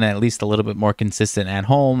he's been at least a little bit more consistent at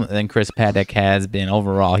home than Chris Paddack has been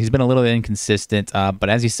overall. He's been a little inconsistent, but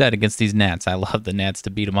as you said, against these Nats, I love the Nats to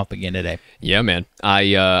beat them up again today. Yeah, man.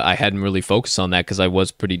 I hadn't really focused on that because I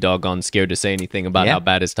was pretty doggone scared to say anything about how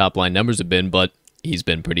bad his top line numbers have been, but he's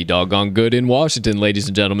been pretty doggone good in Washington, ladies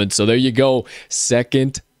and gentlemen. So there you go.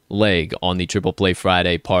 Second leg on the Triple Play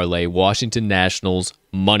Friday parlay, Washington Nationals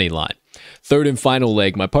money line. Third and final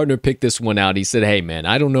leg, my partner picked this one out. He said, hey, man,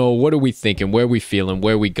 I don't know. What are we thinking? Where are we feeling?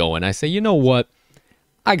 Where are we going? I say, you know what?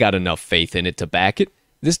 I got enough faith in it to back it.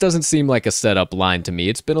 This doesn't seem like a setup line to me.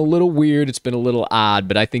 It's been a little weird. It's been a little odd,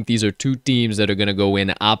 but I think these are two teams that are going to go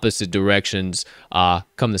in opposite directions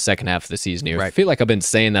come the second half of the season here. Right. I feel like I've been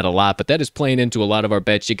saying that a lot, but that is playing into a lot of our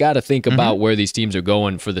bets. You got to think about where these teams are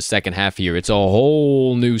going for the second half here. It's a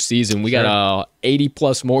whole new season. We got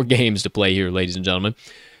 80-plus more games to play here, ladies and gentlemen.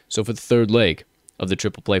 So for the third leg of the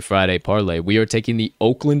Triple Play Friday parlay, we are taking the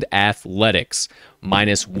Oakland Athletics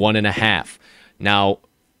 -1.5. Now,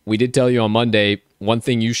 we did tell you on Monday, one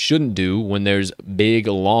thing you shouldn't do when there's big,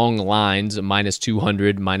 long lines,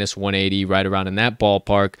 -200, -180, right around in that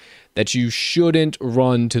ballpark, that you shouldn't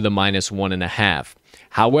run to the -1.5.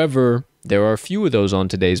 However, there are a few of those on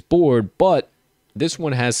today's board, but this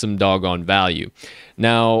one has some doggone value.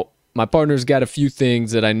 Now, my partner's got a few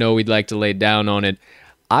things that I know he'd like to lay down on it.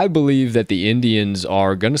 I believe that the Indians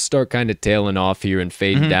are going to start kind of tailing off here and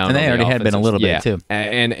fading down. And they already had been a little bit, too.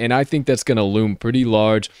 And I think that's going to loom pretty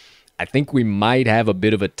large. I think we might have a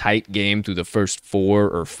bit of a tight game through the first 4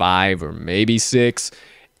 or 5 or maybe 6,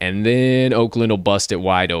 and then Oakland will bust it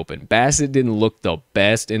wide open. Bassett didn't look the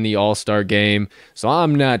best in the All-Star game, so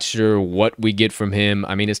I'm not sure what we get from him.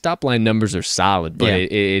 I mean, his top-line numbers are solid, but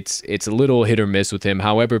it's a little hit or miss with him.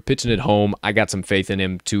 However, pitching at home, I got some faith in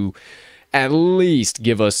him to at least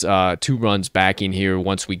give us 2 runs backing here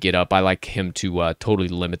once we get up. I like him to totally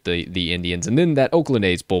limit the Indians. And then that Oakland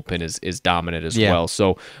A's bullpen is dominant as well.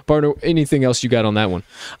 So, partner, anything else you got on that one?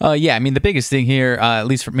 I mean, the biggest thing here, at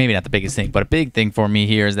least for, maybe not the biggest thing, but a big thing for me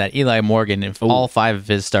here is that Eli Morgan, in all 5 of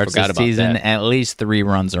his starts this season, at least 3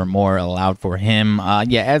 runs or more allowed for him.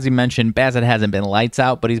 As you mentioned, Bassett hasn't been lights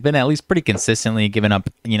out, but he's been at least pretty consistently giving up,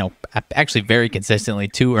 actually very consistently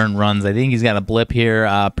 2 earned runs. I think he's got a blip here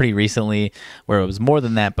pretty recently where it was more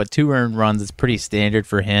than that, but 2 earned runs is pretty standard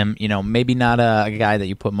for him. Maybe not a guy that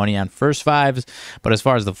you put money on first 5s, but as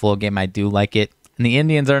far as the full game, I do like it. And the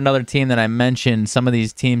Indians are another team that I mentioned. Some of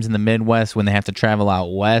these teams in the Midwest, when they have to travel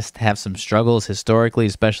out west, have some struggles historically,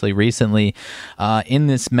 especially recently. In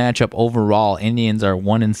this matchup overall, Indians are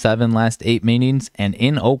 1-7 last 8 meetings, and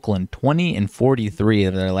in Oakland, 20-43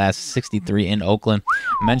 of their last 63 in Oakland.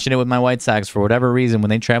 I mentioned it with my White Sox for whatever reason when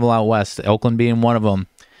they travel out west, Oakland being one of them.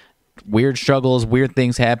 Weird struggles, weird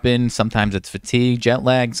things happen. Sometimes it's fatigue, jet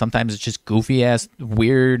lag. Sometimes it's just goofy ass,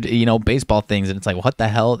 weird, baseball things, and it's like, what the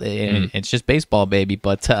hell? It's just baseball, baby.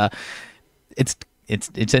 But it's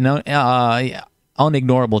an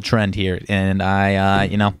unignorable trend here, and I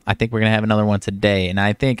think we're gonna have another one today. And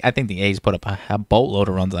I think the A's put up a boatload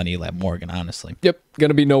of runs on Eli Morgan. Honestly, yep,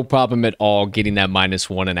 gonna be no problem at all getting that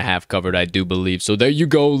 -1.5 covered. I do believe so. There you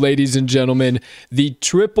go, ladies and gentlemen, the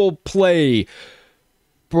Triple Play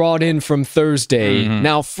brought in from Thursday.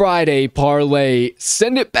 Now Friday parlay.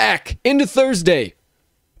 Send it back into Thursday.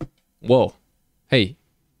 Whoa. Hey,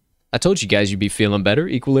 I told you guys you'd be feeling better.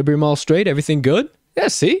 Equilibrium all straight. Everything good? Yeah,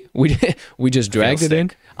 see? We just dragged it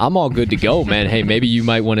in. I'm all good to go, man. Hey, maybe you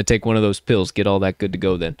might want to take one of those pills. Get all that good to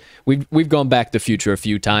go then. We've gone back to the future a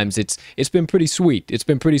few times. It's been pretty sweet. It's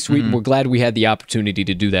been pretty sweet, and we're glad we had the opportunity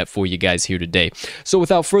to do that for you guys here today. So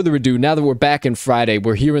without further ado, now that we're back in Friday,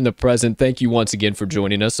 we're here in the present. Thank you once again for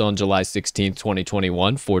joining us on July 16th,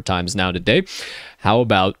 2021, 4 times now today. How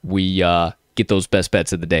about we get those best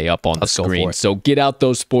bets of the day up on the screen. So get out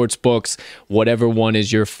those sports books, whatever one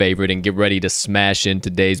is your favorite, and get ready to smash in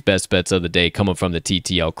today's best bets of the day coming from the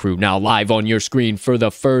TTL crew. Now live on your screen for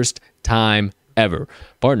the first time ever.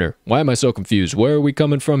 Partner, why am I so confused? Where are we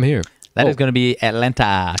coming from here? That is going to be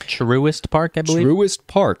Atlanta Truist Park, I believe. Truist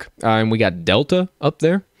Park. And we got Delta up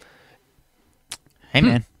there. Hey,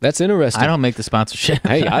 man. That's interesting. I don't make the sponsorship.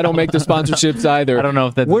 Hey, I don't make the sponsorships either. I don't know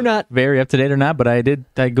if that's very up to date or not, but I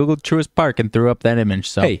Googled Truist Park and threw up that image.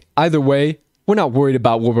 So hey, either way, we're not worried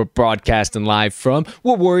about where we're broadcasting live from.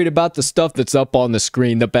 We're worried about the stuff that's up on the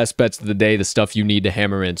screen, the best bets of the day, the stuff you need to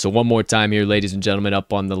hammer in. So one more time here, ladies and gentlemen,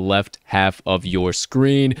 up on the left half of your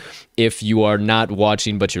screen. If you are not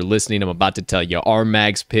watching but you're listening, I'm about to tell you our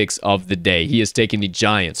Mags picks of the day. He is taking the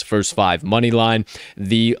Giants first 5 money line,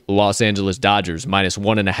 the Los Angeles Dodgers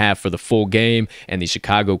 -1.5 for the full game, and the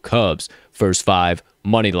Chicago Cubs first 5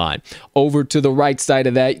 money line. Over to the right side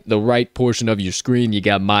of that, the right portion of your screen, you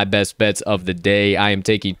got my best bets of the day. I am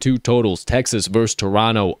taking 2 totals, Texas versus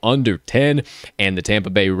Toronto under 10, and the Tampa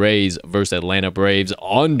Bay Rays versus Atlanta Braves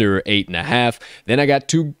under 8.5. Then I got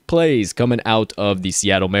 2 plays coming out of the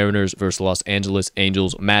Seattle Mariners versus Los Angeles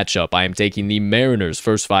Angels matchup. I am taking the Mariners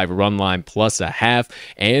first 5 run line plus a half,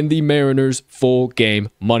 and the Mariners full game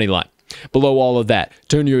money line. Below all of that,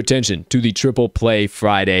 turn your attention to the Triple Play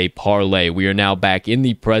Friday parlay. We are now back in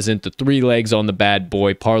the present. The 3 legs on the bad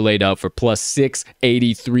boy parlayed up for plus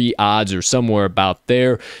 683 odds or somewhere about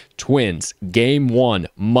there. Twins, game 1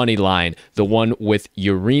 money line, the one with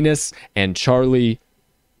Uranus and Charlie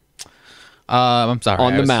I'm sorry.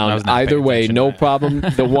 On the mound. Either way, no problem.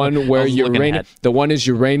 The one where the one is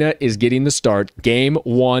Urena is getting the start. Game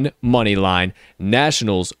 1 money line,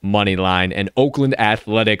 Nationals money line, and Oakland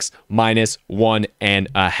Athletics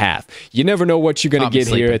 -1.5. You never know what you're going to get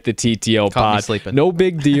here at the TTL pod. No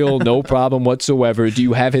big deal, no problem whatsoever. Do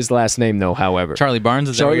you have his last name though? However, Charlie Barnes.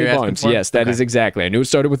 Is Charlie Barnes. Yes, that is exactly. I knew it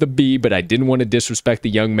started with a B, but I didn't want to disrespect the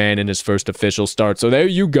young man in his first official start. So there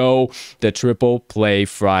you go, the Triple Play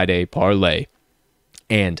Friday parlay.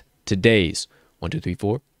 And today's 1, 2, 3,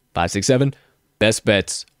 4, 5, 6, 7 best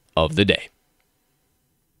bets of the day.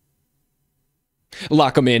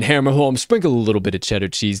 Lock them in, hammer home, sprinkle a little bit of cheddar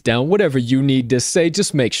cheese down, whatever you need to say.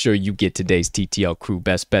 Just make sure you get today's TTL Crew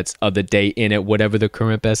best bets of the day in it, whatever the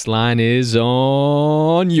current best line is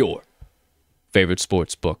on your favorite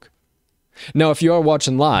sports book. Now, if you are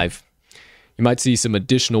watching live, you might see some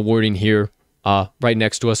additional wording here right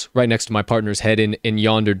next to us, right next to my partner's head in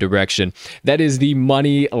yonder direction. That is the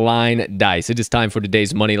money line dice. It is time for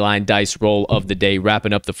today's money line dice roll of the day,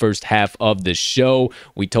 wrapping up the first half of the show.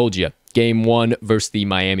 We told you, game 1 versus the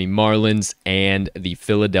Miami Marlins and the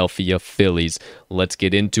Philadelphia Phillies. Let's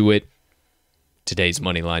get into it. Today's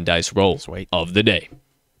money line dice roll of the day.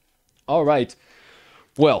 All right.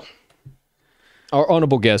 Well, our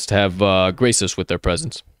honorable guests have graced us with their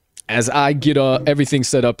presence. As I get everything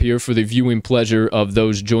set up here for the viewing pleasure of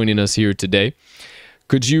those joining us here today,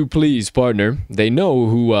 could you please, partner, they know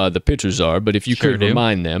who the pitchers are, but if you could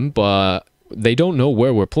remind them, but they don't know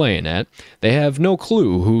where we're playing at. They have no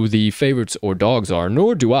clue who the favorites or dogs are,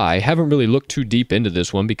 nor do I. Haven't really looked too deep into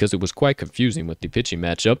this one because it was quite confusing with the pitching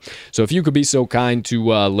matchup. So if you could be so kind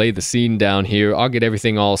to lay the scene down here, I'll get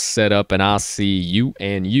everything all set up, and I'll see you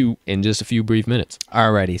and you in just a few brief minutes.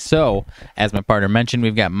 Alrighty, so as my partner mentioned,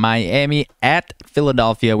 we've got Miami at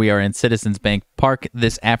Philadelphia. We are in Citizens Bank Park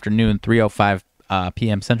this afternoon, 3:05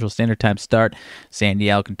 p.m. Central Standard Time start.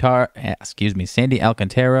 Sandy Alcantara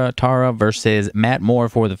versus Matt Moore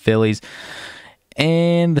for the Phillies.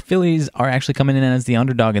 And the Phillies are actually coming in as the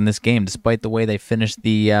underdog in this game, despite the way they finished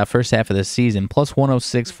the first half of the season. Plus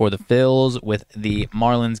 106 for the Phils, with the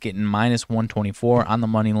Marlins getting minus 124 on the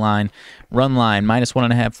money line. Run line, minus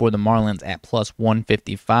 1.5 for the Marlins at plus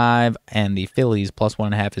 155. And the Phillies, plus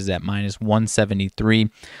 1.5 is at minus 173.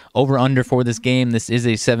 Over-under for this game. This is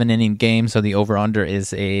a 7-inning game, so the over-under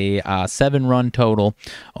is a 7-run total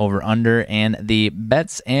over-under. And the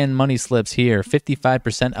bets and money slips here,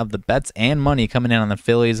 55% of the bets and money coming in on the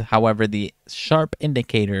Phillies. However, the sharp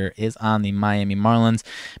indicator is on the Miami Marlins,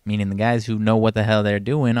 meaning the guys who know what the hell they're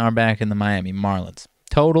doing are back in the Miami Marlins.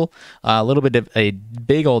 Total, a little bit of a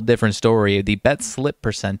big old different story. The bet slip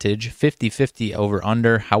percentage, 50-50 over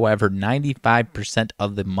under. However, 95%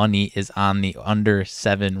 of the money is on the under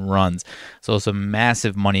 7 runs. So some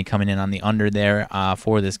massive money coming in on the under there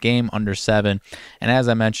for this game, under 7. And as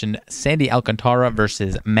I mentioned, Sandy Alcantara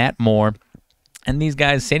versus Matt Moore. And these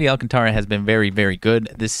guys, Sandy Alcantara has been very, very good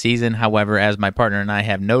this season. However, as my partner and I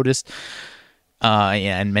have noticed,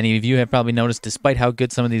 and many of you have probably noticed, despite how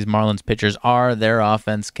good some of these Marlins pitchers are, their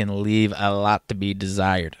offense can leave a lot to be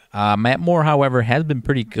desired. Matt Moore, however, has been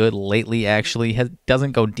pretty good lately, actually.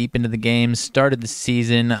 Doesn't go deep into the game. Started the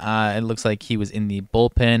season, it looks like he was in the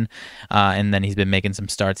bullpen, and then he's been making some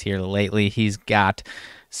starts here lately. He's got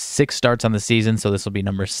 6 starts on the season, so this will be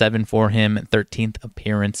number 7 for him, 13th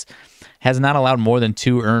appearance. Has not allowed more than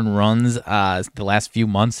 2 earned runs the last few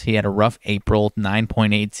months. He had a rough April,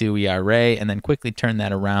 9.82 ERA, and then quickly turned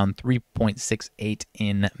that around, 3.68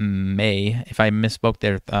 in May. If I misspoke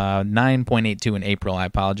there, 9.82 in April, I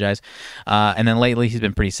apologize. And then lately, he's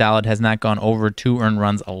been pretty solid, has not gone over 2 earned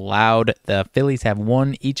runs allowed. The Phillies have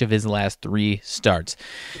won each of his last 3 starts.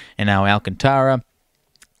 And now Alcantara,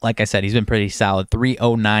 like I said, he's been pretty solid.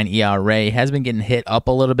 3.09 ERA. Has been getting hit up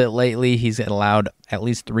a little bit lately. He's allowed at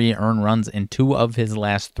least 3 earned runs in 2 of his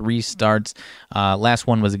last 3 starts. Last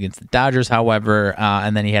one was against the Dodgers, however,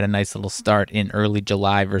 and then he had a nice little start in early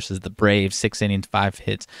July versus the Braves. 6 innings, 5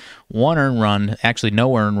 hits, 1 earned run. Actually,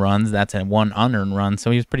 no earned runs. That's a 1 unearned run. So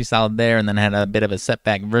he was pretty solid there, and then had a bit of a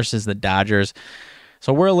setback versus the Dodgers.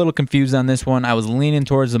 So we're a little confused on this one. I was leaning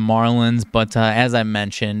towards the Marlins, but as I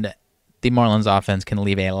mentioned, the Marlins offense can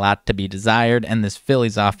leave a lot to be desired, and this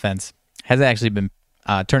Phillies offense has actually been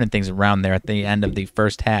turning things around there at the end of the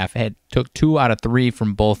first half. It took 2 out of 3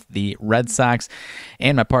 from both the Red Sox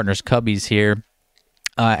and my partner's Cubbies here.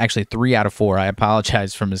 Actually, 3 out of 4. I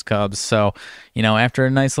apologize from his Cubs. So, after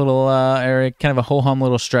a nice little, kind of a ho-hum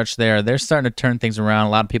little stretch there, they're starting to turn things around. A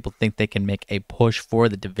lot of people think they can make a push for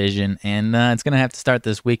the division, and it's going to have to start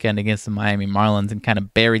this weekend against the Miami Marlins and kind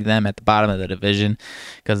of bury them at the bottom of the division.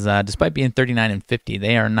 Because despite being 39-50,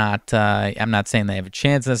 they are not. I'm not saying they have a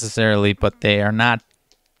chance necessarily, but they are not.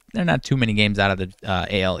 They're not too many games out of the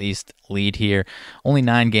AL East lead here. Only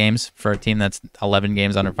 9 games for a team that's 11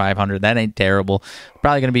 games under 500. That ain't terrible.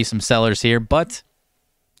 Probably going to be some sellers here, but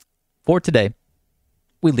for today,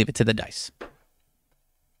 we leave it to the dice.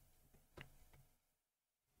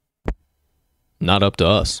 Not up to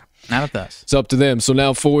us. Not up to us. It's up to them. So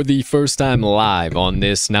now for the first time live on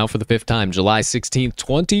this, now for the 5th time, July 16th,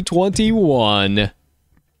 2021.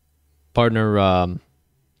 Partner,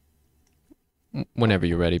 whenever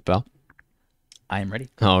you're ready, pal. I am ready.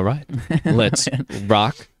 All right. Let's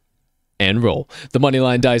rock and roll. The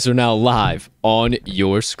Moneyline dice are now live on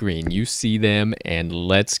your screen. You see them, and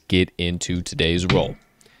let's get into today's roll.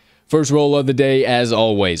 First roll of the day, as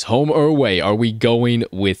always, home or away? Are we going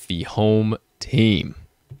with the home team,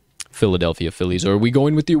 Philadelphia Phillies, or are we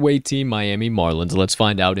going with the away team, Miami Marlins? Let's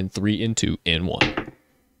find out in 3, in 2, in 1.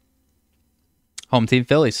 Home team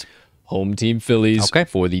Phillies. Home team Phillies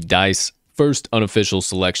for the dice. First unofficial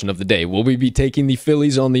selection of the day. Will we be taking the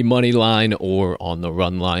Phillies on the money line or on the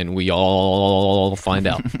run line? We all find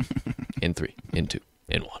out in 3, in 2,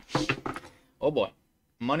 in 1. Oh boy.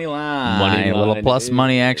 Money line. A little plus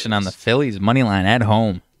money action on the Phillies. Money line at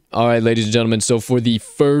home. All right, ladies and gentlemen. So for the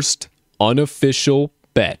first unofficial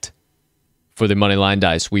bet for the money line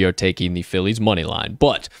dice, we are taking the Phillies money line.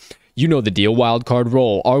 But you know the deal, wild card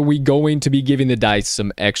roll. Are we going to be giving the dice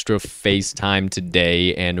some extra face time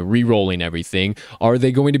today and re-rolling everything? Are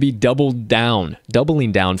they going to be doubling down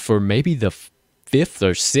for maybe the 5th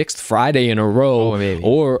or 6th Friday in a row?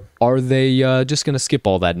 Or are they just going to skip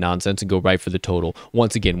all that nonsense and go right for the total?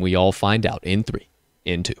 Once again, we all find out in 3,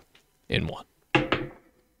 in 2, in 1.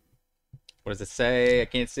 What does it say? I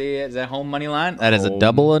can't see it. Is that home money line? That is a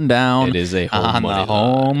double and down. It is a home on money the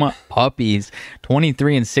home line. Puppies.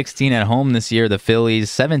 23-16 at home this year. The Phillies.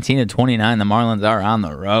 17-29. The Marlins are on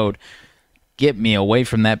the road. Get me away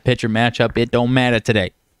from that pitcher matchup. It don't matter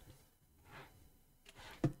today.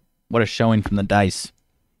 What a showing from the dice.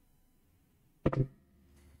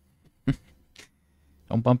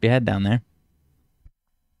 Don't bump your head down there.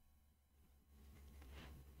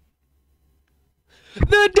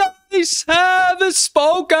 The dice have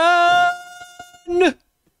spoken.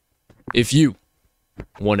 If you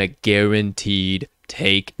want a guaranteed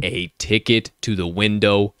take a ticket to the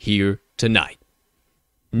window here tonight,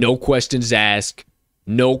 no questions asked,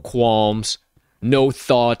 no qualms, no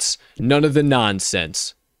thoughts, none of the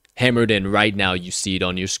nonsense. Hammered in right now, you see it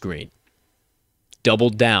on your screen.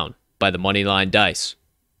 Doubled down by the Moneyline dice.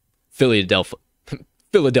 Philadelphia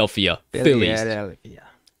Phillies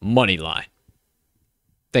Moneyline.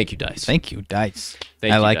 Thank you, Dice. Thank you, Dice.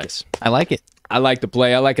 Thank I you, like Dice. it. I like it. I like the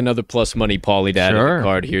play. I like another plus money Paulie to add to the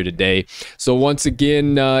card here today. So once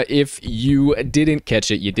again, if you didn't catch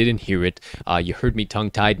it, you didn't hear it, you heard me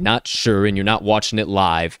tongue-tied, not sure, and you're not watching it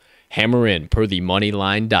live, hammer in per the money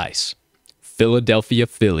line dice. Philadelphia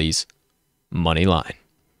Phillies money line.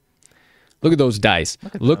 Look at those dice.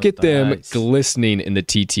 Look at them glistening in the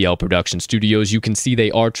TTL production studios. You can see they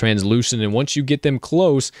are translucent, and once you get them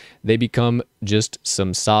close, they become just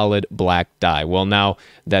some solid black dye. Well, now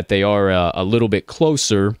that they are a little bit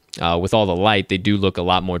closer with all the light, they do look a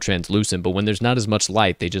lot more translucent, but when there's not as much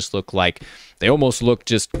light, they just look like, they almost look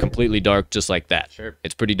just completely dark, just like that. Sure.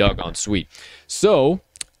 It's pretty doggone sweet. So,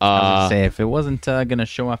 I was gonna say, if it wasn't going to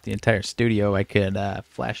show off the entire studio, I could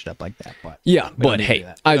flash it up like that. But yeah, but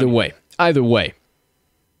hey, either way,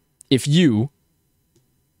 if you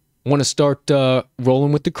want to start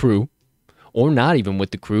rolling with the crew, or not even with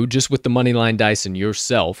the crew, just with the Moneyline dice and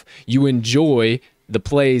yourself, you enjoy the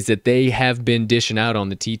plays that they have been dishing out on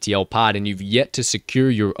the TTL pod and you've yet to secure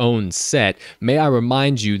your own set, may I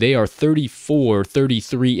remind you, they are 34,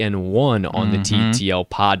 33, and 1 on the TTL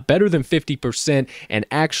pod, better than 50%, and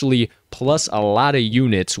actually plus a lot of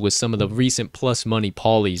units with some of the recent plus money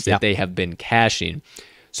polys that they have been cashing.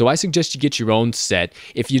 So I suggest you get your own set.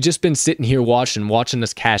 If you've just been sitting here watching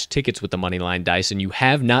us cash tickets with the Moneyline Dice and you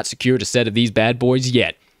have not secured a set of these bad boys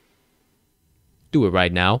yet, do it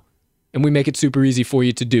right now. And we make it super easy for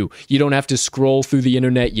you to do. You don't have to scroll through the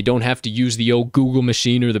internet. You don't have to use the old Google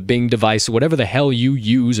machine or the Bing device, or whatever the hell you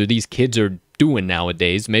use or these kids are doing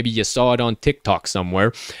nowadays. Maybe you saw it on TikTok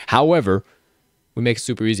somewhere. However, we make it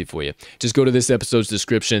super easy for you. Just go to this episode's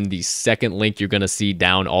description. The second link you're going to see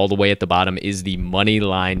down all the way at the bottom is the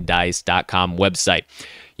moneylinedice.com website.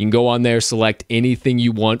 You can go on there, select anything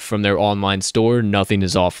you want from their online store. Nothing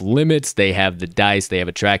is off limits. They have the dice, they have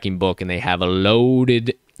a tracking book, and they have a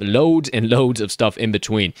loads and loads of stuff in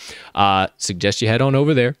between. Suggest you head on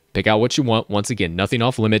over there, pick out what you want. Once again, nothing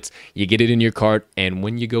off limits. You get it in your cart, and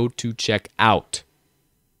when you go to check out,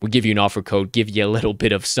 we give you an offer code, give you a little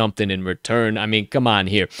bit of something in return. I mean, come on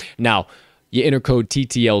here. Now, you enter code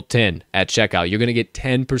TTL10 at checkout. You're going to get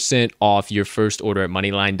 10% off your first order at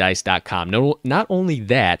moneylinedice.com. No, not only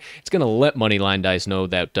that, it's going to let Moneyline Dice know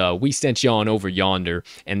that we sent you on over yonder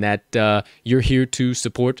and that you're here to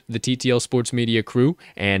support the TTL Sports Media crew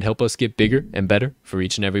and help us get bigger and better for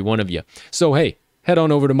each and every one of you. So, hey, head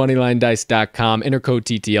on over to moneylinedice.com, enter code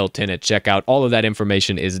TTL10 at checkout. All of that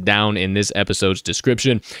information is down in this episode's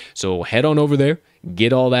description. So head on over there,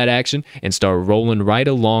 get all that action, and start rolling right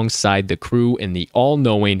alongside the crew in the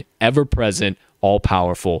all-knowing, ever-present,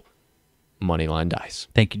 all-powerful Moneyline Dice.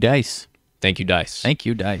 Thank you, Dice. Thank you, Dice. Thank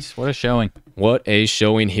you, Dice. What a showing. What a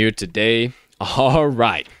showing here today. All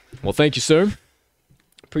right. Well, thank you, sir.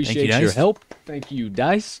 Appreciate your help. Thank you,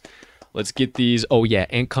 Dice. Let's get these. Oh, yeah,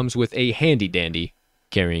 and comes with a handy-dandy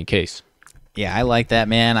carrying case. Yeah, I like that,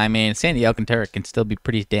 man. I mean, Sandy Alcantara can still be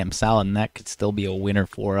pretty damn solid, and that could still be a winner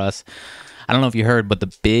for us. I don't know if you heard, but the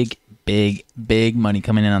big money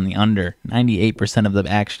coming in on the under. 98% of the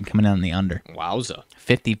action coming in on the under. Wowza.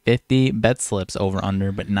 50-50 bet slips over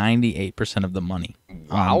under, but 98% of the money.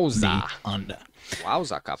 Wowza. Under.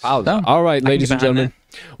 Wowza. So, all right, ladies and gentlemen.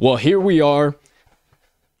 Well, here we are.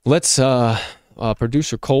 Let's,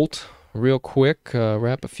 producer Colt, real quick,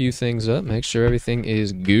 wrap a few things up, make sure everything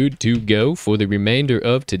is good to go for the remainder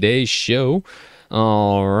of today's show.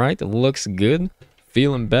 All right, looks good.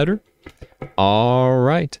 Feeling better. All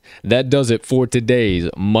right, that does it for today's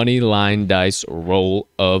Moneyline Dice roll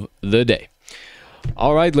of the day.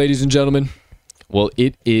 All right, ladies and gentlemen, well,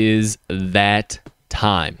 it is that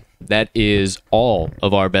time. That is all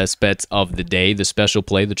of our best bets of the day. The special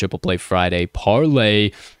play, the Triple Play Friday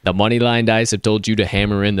parlay. The Moneyline Dice have told you to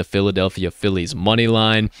hammer in the Philadelphia Phillies money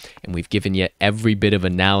line, and we've given you every bit of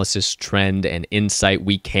analysis, trend, and insight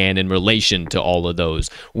we can in relation to all of those.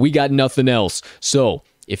 We got nothing else. So,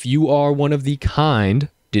 if you are one of the kind,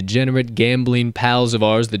 degenerate gambling pals of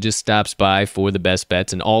ours that just stops by for the best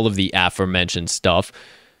bets and all of the aforementioned stuff,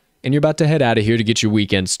 and you're about to head out of here to get your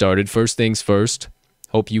weekend started, first things first,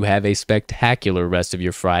 hope you have a spectacular rest of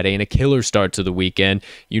your Friday and a killer start to the weekend.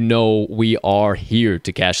 You know we are here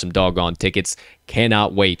to cash some doggone tickets.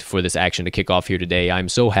 Cannot wait for this action to kick off here today. I'm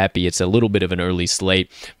so happy it's a little bit of an early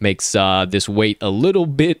slate. Makes this wait a little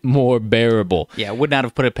bit more bearable. Yeah, I would not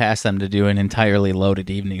have put it past them to do an entirely loaded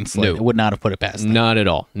evening slate. No. I would not have put it past them. Not at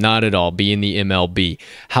all. Not at all, being the MLB.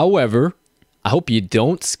 However, I hope you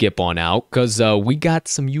don't skip on out because we got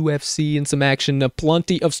some UFC and some action,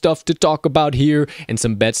 plenty of stuff to talk about here and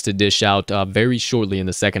some bets to dish out very shortly in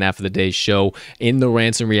the second half of the day's show in the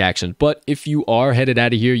rants and reactions. But if you are headed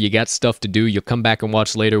out of here, you got stuff to do, you'll come back and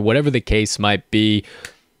watch later, whatever the case might be.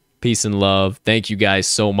 Peace and love. Thank you guys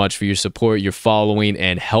so much for your support, your following,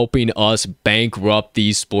 and helping us bankrupt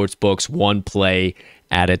these sports books one play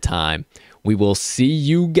at a time. We will see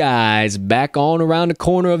you guys back on around the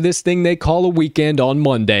corner of this thing they call a weekend on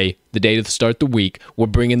Monday, the day to start the week. We're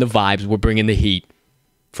bringing the vibes. We're bringing the heat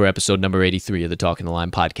for episode number 83 of the Talking the Line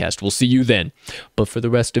podcast. We'll see you then. But for the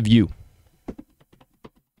rest of you,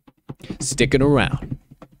 sticking around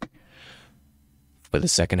for the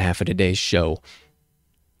second half of today's show,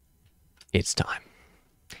 it's time.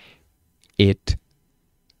 It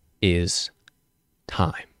is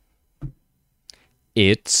time.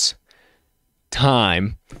 It's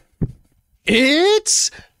time. It's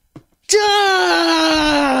time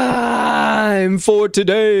for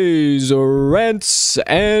today's rants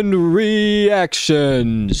and reactions.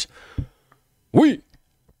 We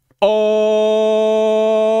are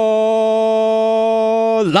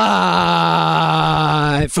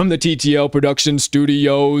live from the TTL Production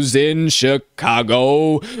Studios in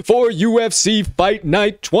Chicago for UFC Fight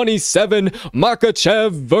Night 27,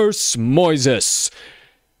 Makhachev vs. Moises.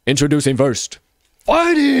 Introducing first,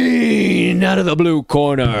 fighting out of the blue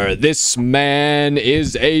corner, this man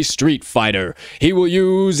is a street fighter. He will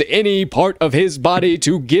use any part of his body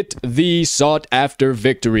to get the sought-after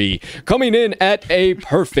victory. Coming in at a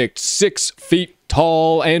perfect 6 feet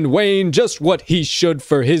tall and weighing just what he should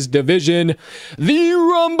for his division, the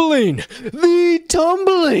rumbling, the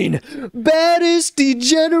tumbling, baddest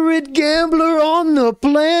degenerate gambler on the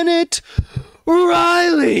planet,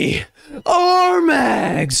 Riley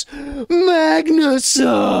Armags Magnuson.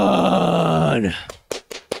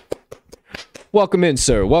 Welcome in,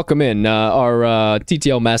 sir. Welcome in. Our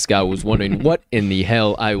TTL mascot was wondering what in the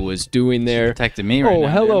hell I was doing there. Protecting me right now. Oh,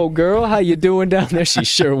 hello, girl. How you doing down there? She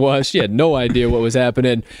sure was. She had no idea what was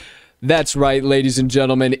happening. That's right, ladies and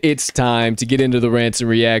gentlemen. It's time to get into the rants and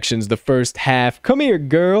reactions, the first half. Come here,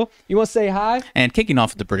 girl. You want to say hi? And kicking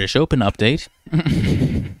off the British Open update.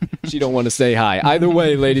 She don't want to say hi. Either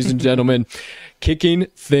way, ladies and gentlemen, kicking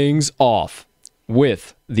things off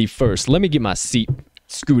with the first. Let me get my seat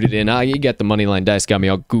scooted in. You got the Moneyline dice, got me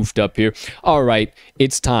all goofed up here. All right,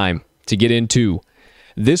 it's time to get into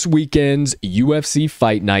this weekend's UFC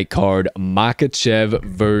Fight Night card, Makhachev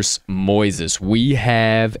vs. Moises. We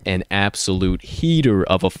have an absolute heater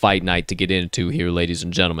of a fight night to get into here, ladies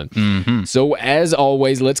and gentlemen. So as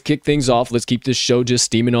always, let's kick things off. Let's keep this show just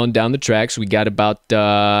steaming on down the tracks. We got about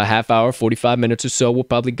half hour, 45 minutes or so. We'll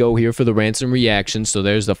probably go here for the rants and reactions. So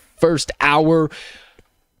there's the first hour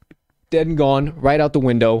dead and gone, right out the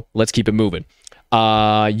window. Let's keep it moving.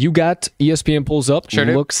 You got ESPN pulls up. Sure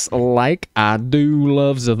do. Looks like I do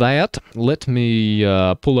loves that. Let me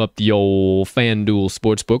pull up the old FanDuel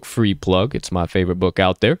Sportsbook free plug. It's my favorite book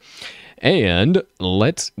out there. And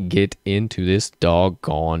let's get into this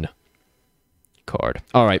doggone card.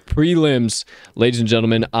 All right, prelims, ladies and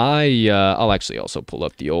gentlemen. I'll actually also pull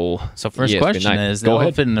up the old. So first ESPN question night. is, the Go ahead.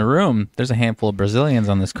 elephant in the room. There's a handful of Brazilians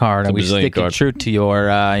on this card. Are we Brazilian sticking card. true to your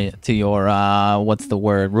what's the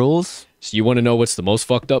word, rules? So you want to know what's the most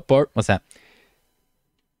fucked up part? What's that?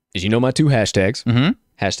 Is you know my two hashtags. Mm-hmm.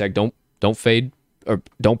 Hashtag don't fade or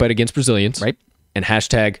don't bet against Brazilians. Right. And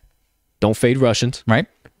hashtag don't fade Russians. Right.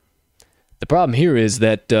 The problem here is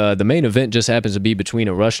that the main event just happens to be between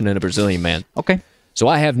a Russian and a Brazilian man. Okay. So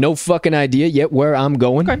I have no fucking idea yet where I'm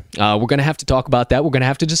going. Okay. We're going to have to talk about that. We're going to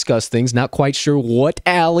have to discuss things. Not quite sure what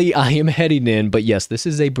alley I am heading in. But yes, this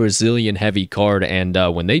is a Brazilian heavy card. And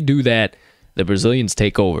when they do that, the Brazilians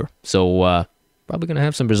take over. So probably going to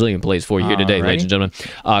have some Brazilian plays for you here today, ladies and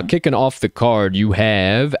gentlemen. Kicking off the card, you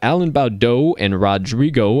have Alan Baudot and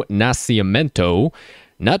Rodrigo Nascimento.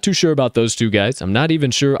 Not too sure about those two guys. I'm not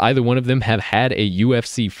even sure either one of them have had a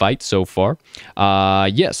UFC fight so far.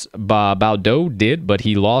 Yes, Baudot did, but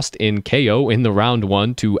he lost in KO in the round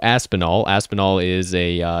 1 to Aspinall. Aspinall is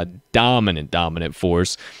a dominant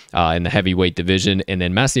force in the heavyweight division. And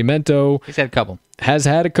then Nascimento He's had a couple. has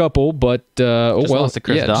had a couple, but lost to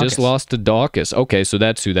Chris Daukaus. just lost to Daukaus. Okay, so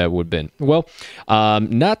that's who that would have been. Well,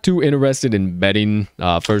 not too interested in betting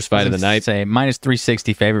first fight of the night. Say minus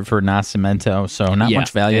 360 favorite for Nascimento, so not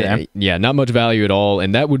much value there. Yeah, not much value at all,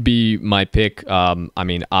 and that would be my pick. I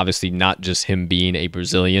mean, obviously not just him being a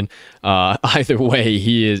Brazilian. Either way,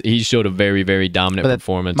 he showed a very dominant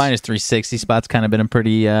performance. Minus 360 spot's kind of been a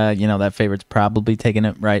pretty, that favorite's probably taking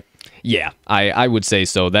it right. Yeah, I would say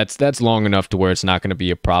so. That's long enough to where it's not going to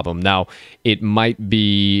be a problem. Now, it might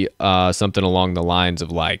be something along the lines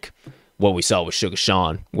of like what we saw with Sugar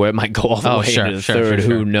Sean, where it might go all the way into the third.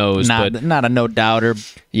 Who knows? Not a no doubter.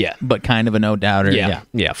 Yeah, but kind of a no doubter.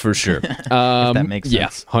 Yeah, for sure. If that makes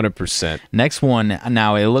sense. Yeah, 100%. Next one.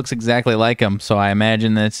 Now it looks exactly like him, so I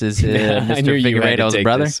imagine this is Mr. Figueiredo's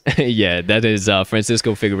brother. Yeah, that is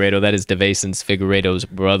Francisco Figueiredo. That is Devayson's Figueiredo's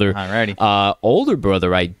brother. Alrighty. Older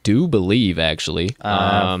brother, I do believe, actually.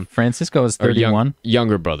 Francisco is 31.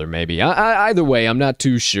 Younger brother, maybe. Either way, I'm not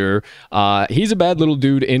too sure. He's a bad little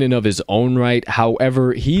dude in and of his own right.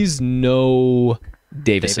 However, he's no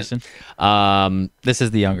Davison. This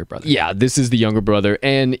is the younger brother. Yeah, this is the younger brother.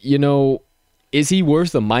 And, is he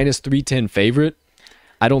worth a minus 310 favorite?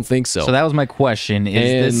 I don't think so. So that was my question.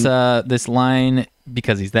 Is this line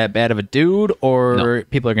because he's that bad of a dude, or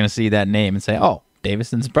people are going to see that name and say, oh,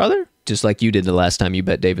 Davison's brother? Just like you did the last time you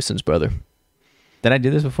bet Davison's brother. Did I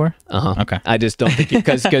do this before? Okay. I just don't think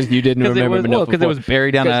because you didn't remember enough. Because it was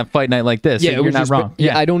buried on a fight night like this. Yeah, so you're not wrong.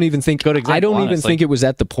 Yeah, I don't even think. I don't even think it was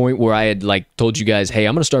at the point where I had told you guys, hey,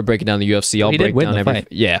 I'm going to start breaking down the UFC. I'll break down every.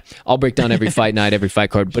 Yeah, I'll break down every fight night, every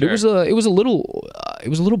fight card. But it was a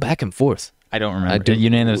little back and forth. I don't remember.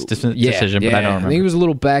 Unanimous decision, but I don't remember. I think it was a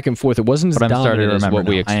little back and forth. It wasn't as dominant as what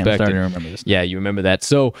we expected. I am starting to remember this. Yeah, you remember that.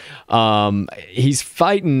 So he's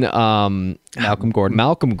fighting Malcolm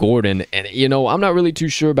Gordon. And, you know, I'm not really too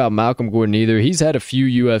sure about Malcolm Gordon either. He's had a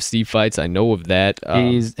few UFC fights. I know of that.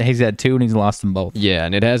 He's had 2, and he's lost them both. Yeah,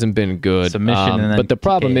 and it hasn't been good. Submission. And then but the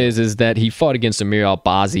problem is that he fought against Amir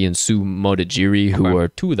Albazi and Sue Motajiri, who are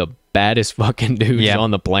two of the baddest fucking dudes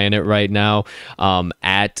on the planet right now.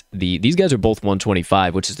 These guys are both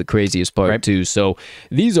 125, which is the craziest part too. So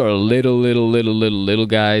these are little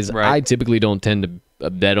guys. I typically don't tend to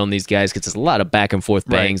bet on these guys because there's a lot of back and forth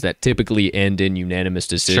bangs that typically end in unanimous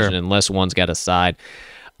decision unless one's got a side.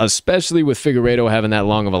 Especially with Figueiredo having that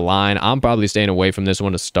long of a line, I'm probably staying away from this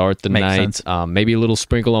one to start the night. Maybe a little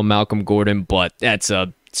sprinkle on Malcolm Gordon, but that's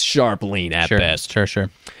a sharp lean at best. Sure.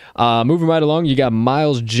 Moving right along, you got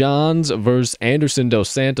Miles Johns versus Anderson Dos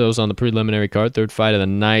Santos on the preliminary card, third fight of the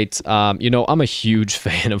night. You know, I'm a huge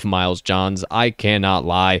fan of Miles Johns. I cannot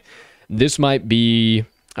lie. This might be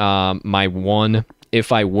my one.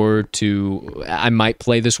 If I were to, I might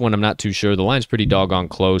play this one. I'm not too sure. The line's pretty doggone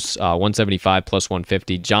close. 175 plus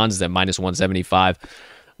 150. Johns is at minus 175.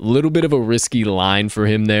 Little bit of a risky line for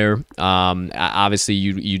him there. Obviously,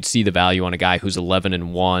 you'd see the value on a guy who's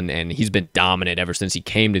 11-1, and he's been dominant ever since he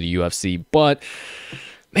came to the UFC. But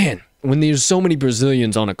man, when there's so many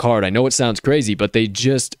Brazilians on a card, I know it sounds crazy, but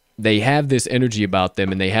they have this energy about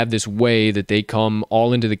them, and they have this way that they come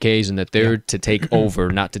all into the cage and that they're to take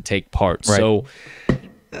over, not to take part. So.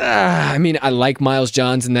 I mean, I like Miles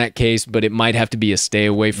Johns in that case, but it might have to be a stay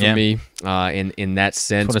away from me in that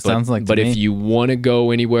sense. That's what it sounds like. But if you want to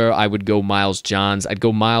go anywhere, I would go Miles Johns. I'd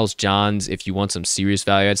go Miles Johns if you want some serious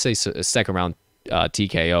value. I'd say a second round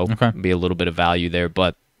TKO be a little bit of value there,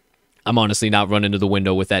 but I'm honestly not running to the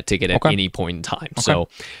window with that ticket at any point in time. So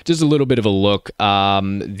just a little bit of a look.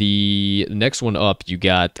 The next one up, you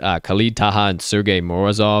got Khalid Taha and Sergey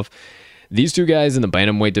Morozov. These two guys in the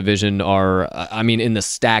bantamweight division are, I mean, in the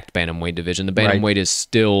stacked bantamweight division. The bantamweight is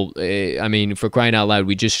still, I mean, for crying out loud,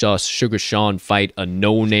 we just saw Sugar Sean fight a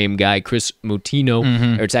no-name guy, Chris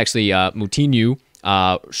Moutinho. Or it's actually Moutinho.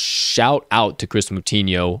 Shout out to Chris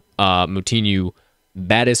Moutinho. Moutinho,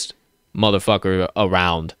 baddest motherfucker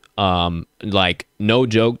around. Like, no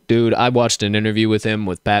joke, dude. I watched an interview with him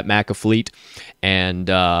with Pat McAfee, and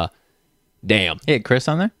damn. He had Chris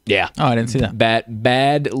on there? Yeah. Oh, I didn't see that.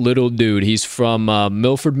 Bad little dude. He's from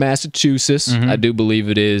Milford, Massachusetts, I do believe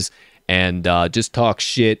it is, and just talk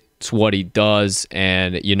shit. It's what he does,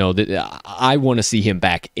 and, you know, I want to see him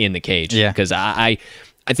back in the cage. Yeah. Because I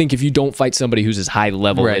think if you don't fight somebody who's as high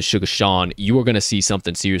level as Sugar Sean, you are going to see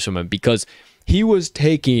something serious from him, because he was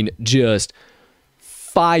taking just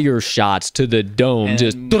fire shots to the dome,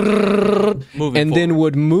 and then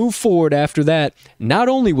would move forward after that. Not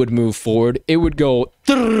only would move forward, it would go,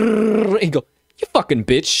 and go, you fucking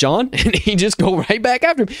bitch, Sean. And he'd just go right back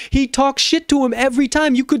after him. He talks shit to him every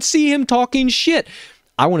time. You could see him talking shit.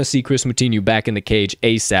 I want to see Chris Moutinho back in the cage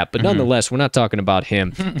ASAP, but nonetheless, we're not talking about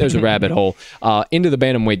him. There's a rabbit hole. Into the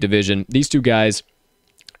bantamweight division, these two guys,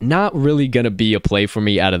 not really going to be a play for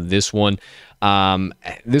me out of this one.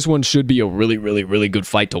 This one should be a really, really, really good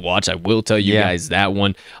fight to watch. I will tell you guys that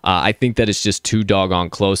one. I think that it's just too doggone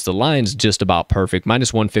close. The line's just about perfect.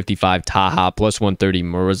 Minus 155 Taha, plus 130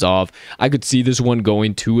 Morozov. I could see this one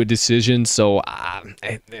going to a decision. So,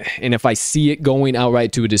 and if I see it going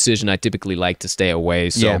outright to a decision, I typically like to stay away.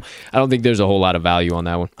 So I don't think there's a whole lot of value on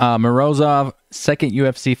that one. Morozov, second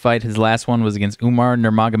UFC fight. His last one was against Umar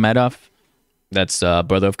Nurmagomedov. That's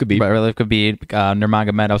brother of Khabib.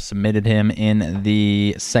 Nurmagomedov submitted him in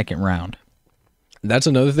the second round. That's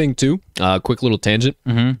another thing, too. Quick little tangent.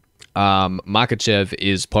 Makhachev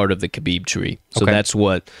is part of the Khabib tree. So that's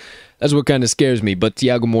what kind of scares me. But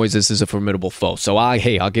Thiago Moises is a formidable foe. So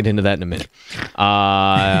I'll get into that in a minute.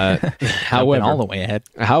 However, all the way ahead.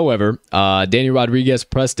 However, Danny Rodriguez,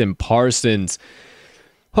 Preston Parsons.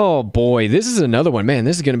 Oh boy, this is another one. Man,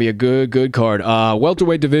 this is going to be a good card.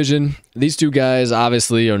 Welterweight division. These two guys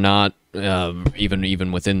obviously are not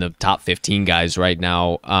even within the top 15 guys right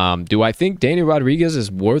now. Do I think Danny Rodriguez is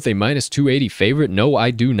worth a minus 280 favorite? No, I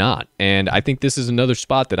do not. And I think this is another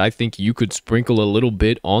spot that I think you could sprinkle a little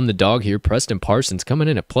bit on the dog here. Preston Parsons coming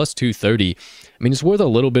in at plus 230. I mean, it's worth a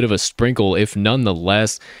little bit of a sprinkle, if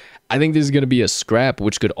nonetheless. I think this is going to be a scrap,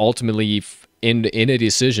 which could ultimately in a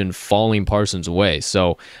decision falling Parsons' way.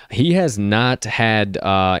 So he has not had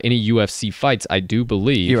any UFC fights, I do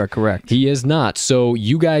believe. You are correct. He is not. So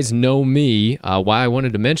you guys know me. Why I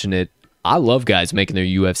wanted to mention it. I love guys making their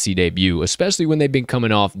UFC debut, especially when they've been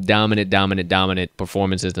coming off dominant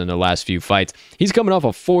performances in their last few fights. He's coming off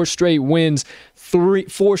of 4 straight wins,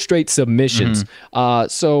 4 straight submissions.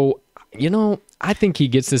 So, I think he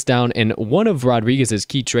gets this down. And one of Rodriguez's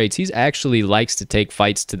key traits, he's actually likes to take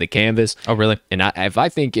fights to the canvas. Oh, really? And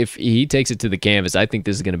if he takes it to the canvas, I think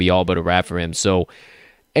this is going to be all but a wrap for him. So,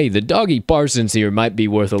 hey, the doggy Parsons here might be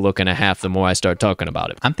worth a look and a half the more I start talking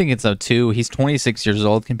about it. I'm thinking so too. He's 26 years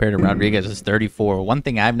old compared to Rodriguez is 34. One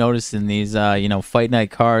thing I've noticed in these, fight night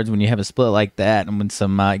cards, when you have a split like that, and when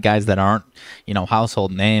some guys that aren't,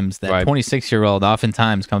 household names, that 26-year-old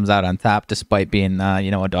oftentimes comes out on top despite being,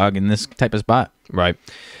 a dog in this type of spot. Right.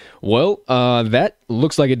 Well, that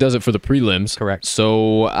looks like it does it for the prelims. Correct.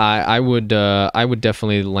 So I would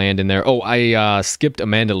definitely land in there. Oh, I skipped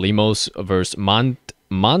Amanda Lemos versus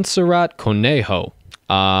Montserrat Conejo.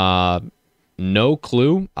 No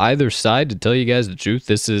clue either side, to tell you guys the truth.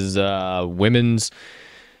 This is women's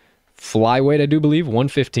flyweight, I do believe,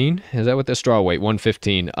 115. Is that what the strawweight?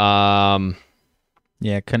 115.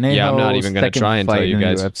 Yeah, Conejo. Yeah, I'm not even going to try and tell you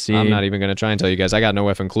guys. UFC. I'm not even going to try and tell you guys. I got no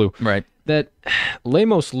effing clue. Right. That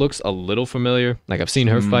Lemos looks a little familiar. Like I've seen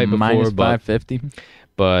her fight before, minus but 550.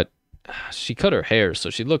 But she cut her hair, so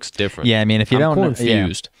she looks different. Yeah, I mean, if you I'm don't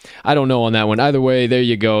confused. I don't know on that one. Either way, there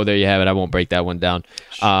you go. There you have it. I won't break that one down.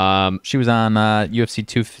 She was on UFC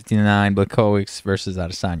 259, Blachowicz versus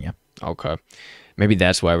Adesanya. Okay. Maybe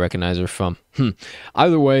that's where I recognize her from.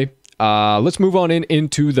 Either way, let's move on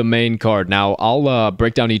into the main card. Now, I'll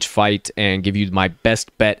break down each fight and give you my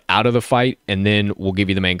best bet out of the fight, and then we'll give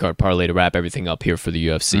you the main card parlay to wrap everything up here for the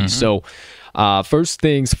UFC. So, first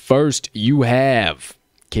things first, you have,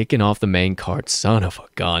 kicking off the main card, son of a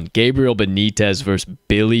gun, Gabriel Benitez versus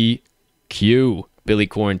Billy Q. Billy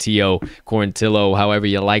Quarantillo, however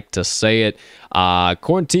you like to say it.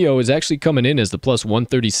 Quarantillo is actually coming in as the plus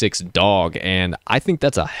 136 dog, and I think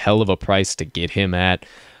that's a hell of a price to get him at.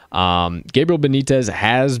 Gabriel Benitez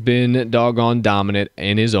has been doggone dominant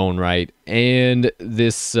in his own right, and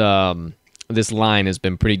this line has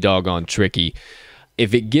been pretty doggone tricky.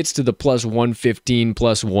 If it gets to the plus 115,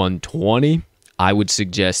 plus 120, I would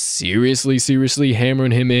suggest seriously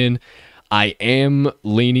hammering him in. I am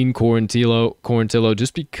leaning Quarantillo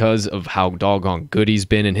just because of how doggone good he's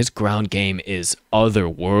been, and his ground game is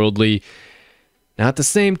otherworldly. Now, at the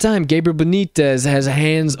same time, Gabriel Benitez has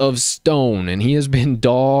hands of stone, and he has been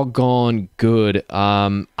doggone good.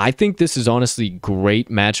 I think this is honestly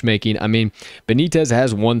great matchmaking. I mean, Benitez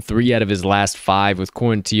has won 3 out of his last 5, with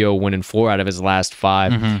Quarantillo winning 4 out of his last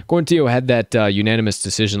 5. Quarantillo had that unanimous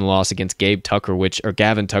decision loss against Gavin Tucker, which,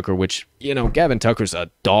 Gavin Tucker's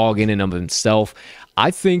a dog in and of himself.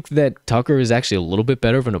 I think that Tucker is actually a little bit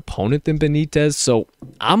better of an opponent than Benitez, so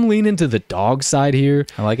I'm leaning to the dog side here.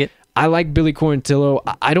 I like it. I like Billy Quarantillo.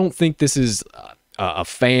 I don't think this is a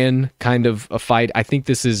fan kind of a fight. I think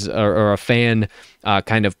this is or a fan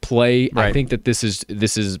kind of play. Right. I think that this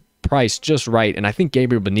is priced just right, and I think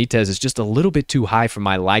Gabriel Benitez is just a little bit too high for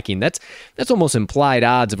my liking. That's almost implied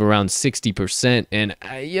odds of around 60%, and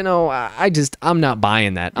I'm not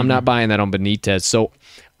buying that. I'm not buying that on Benitez. So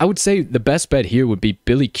I would say the best bet here would be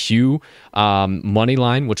Billy Q money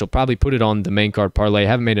line, which will probably put it on the main card parlay. I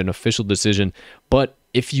haven't made an official decision, but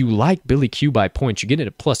if you like Billy Q by points, you get it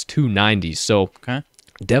at plus 290. So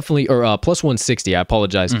definitely, or plus 160. I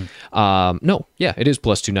apologize. It is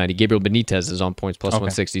plus 290. Gabriel Benitez is on points plus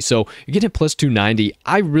 160. So you get it plus 290.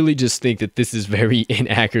 I really just think that this is very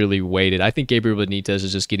inaccurately weighted. I think Gabriel Benitez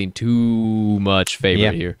is just getting too much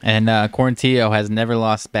favor here. And Quarantillo has never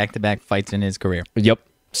lost back-to-back fights in his career. Yep.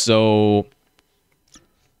 So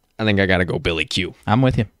I think I got to go Billy Q. I'm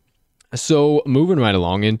with you. So moving right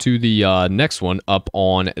along into the next one up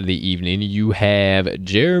on the evening, you have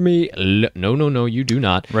Jeremy. No, you do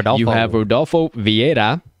not. Rodolfo. You have Rodolfo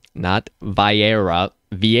Vieira, not Vieira.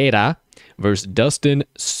 Vieira versus Dustin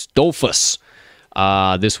Stolfus.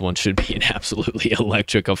 This one should be an absolutely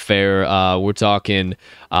electric affair. We're talking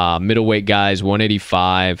middleweight guys,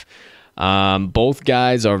 185. Both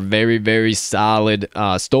guys are very, very solid.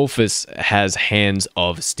 Stolfus has hands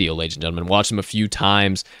of steel, ladies and gentlemen. Watched him a few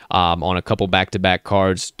times on a couple back-to-back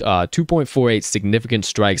cards. 2.48 significant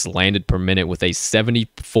strikes landed per minute with a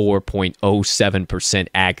 74.07%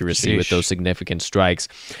 accuracy with those significant strikes.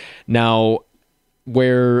 Now,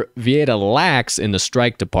 where Vieira lacks in the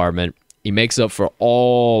strike department, he makes up for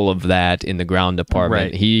all of that in the ground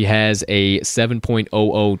department. Right. He has a 7.00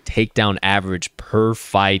 takedown average per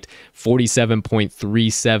fight,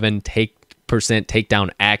 47.37%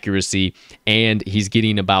 takedown accuracy, and he's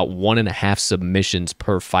getting about 1.5 submissions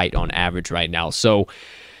per fight on average right now. So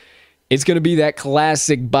It's going to be that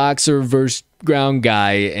classic boxer versus ground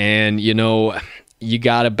guy, and you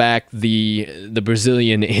got to back the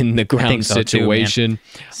Brazilian in the ground situation.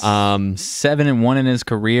 Too, 7-1 in his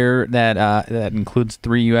career. That includes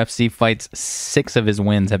 3 UFC fights. 6 of his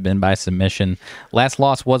wins have been by submission. Last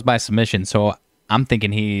loss was by submission, so I'm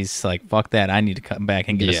thinking he's like, fuck that. I need to come back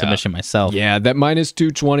and get a submission myself. Yeah, that minus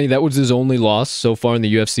 220, that was his only loss so far in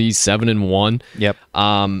the UFC, 7-1. Yep.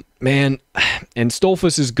 Man, and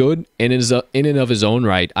Stolfus is good in and of his own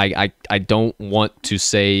right. I don't want to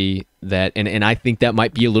say that, and I think that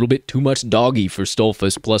might be a little bit too much doggy for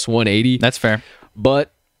Stolfus, plus 180. That's fair.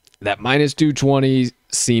 But that minus 220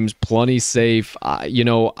 seems plenty safe.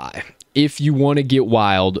 If you want to get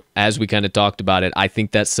wild, as we kind of talked about it, I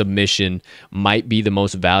think that submission might be the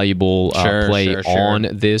most valuable play on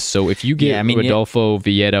this. So if you get Rodolfo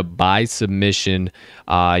Vieira by submission,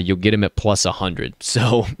 you'll get him at plus 100.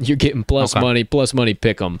 So you're getting plus money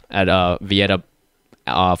pick him at Vieira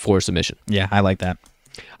for submission. Yeah, I like that.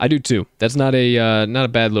 I do too. That's not a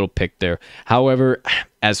bad little pick there. However,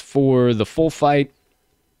 as for the full fight,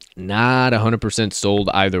 not 100% sold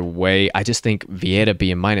either way. I just think Vieira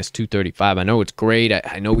being minus 235. I know it's great.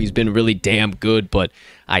 I know he's been really damn good, but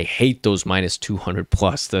I hate those minus 200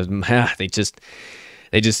 plus. They just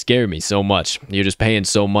scare me so much. You're just paying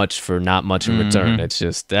so much for not much in return. It's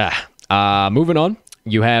just moving on.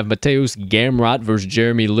 You have Mateusz Gamrot versus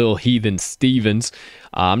Jeremy Lil Heathen Stevens.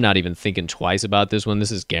 I'm not even thinking twice about this one.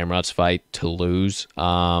 This is Gamrot's fight to lose.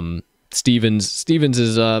 Stevens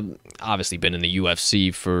has obviously been in the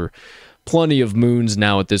UFC for plenty of moons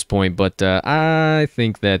now at this point, but I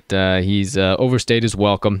think that he's overstayed his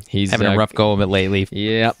welcome. He's having a rough go of it lately.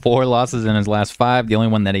 Yeah. 4 losses in his last 5. The only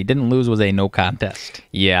one that he didn't lose was a no contest.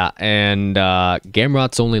 Yeah, and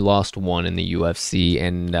Gamrot's only lost 1 in the UFC,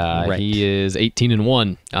 and he is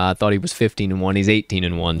 18-1. I thought he was 15-1. He's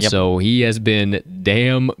 18-1. Yep. So he has been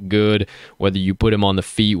damn good. Whether you put him on the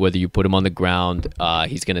feet, whether you put him on the ground,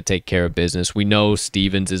 he's going to take care of business. We know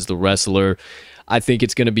Stevens is the wrestler. I think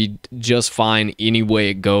it's going to be just fine any way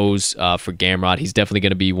it goes for Gamrot. He's definitely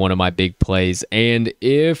going to be one of my big plays. And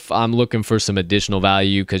if I'm looking for some additional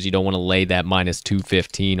value, because you don't want to lay that minus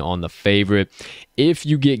 215 on the favorite, if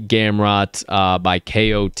you get Gamrot by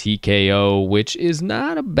KO TKO, which is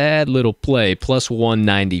not a bad little play, plus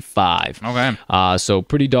 195. Okay. So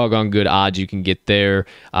pretty doggone good odds you can get there.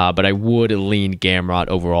 But I would lean Gamrot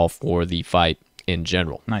overall for the fight in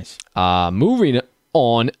general. Nice. Moving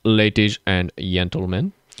on, ladies and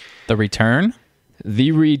gentlemen. The return?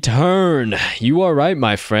 The return. You are right,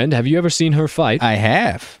 my friend. Have you ever seen her fight? I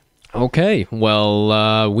have. Okay,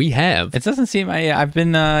 well, we have. It doesn't seem... I've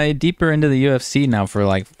been deeper into the UFC now for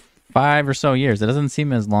like 5 or so years. It doesn't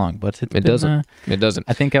seem as long, but it doesn't. It doesn't.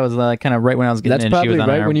 I think I was kind of right when I was getting in. That's probably she was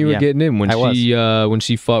right when you were getting in, when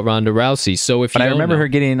she fought Ronda Rousey. So if but you I remember know, her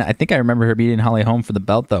getting... I think I remember her beating Holly Holm for the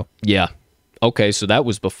belt, though. Yeah. Okay, so that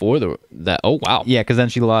was before that. Oh, wow. Yeah, because then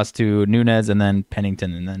she lost to Nunes and then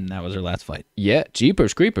Pennington, and then that was her last fight. Yeah,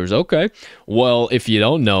 Jeepers Creepers. Okay. Well, if you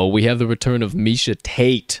don't know, we have the return of Miesha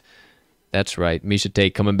Tate. That's right. Miesha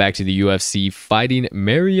Tate coming back to the UFC, fighting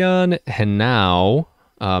Marion Henao.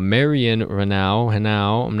 Marion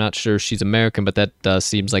Henao. I'm not sure she's American, but that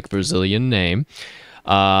seems like a Brazilian name.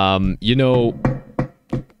 Man,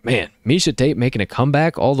 Miesha Tate making a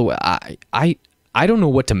comeback all the way. I don't know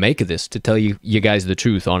what to make of this, to tell you guys the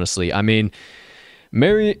truth, honestly. I mean,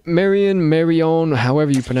 Marion,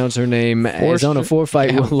 however you pronounce her name, is on a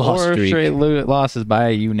 4-fight loss streak. 4 straight losses by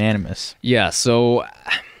unanimous. Yeah, so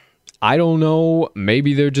I don't know.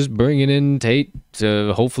 Maybe they're just bringing in Tate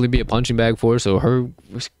to hopefully be a punching bag for her so her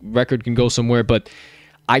record can go somewhere. But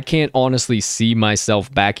I can't honestly see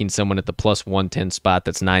myself backing someone at the plus 110 spot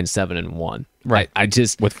that's 9-7-1. Right. I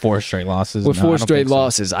just... With 4 straight losses? With 4 straight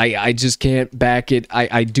losses. I just can't back it.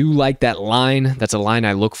 I do like that line. That's a line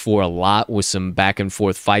I look for a lot with some back and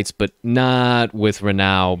forth fights, but not with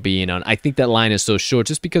Renau being on. I think that line is so short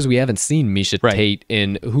just because we haven't seen Miesha Tate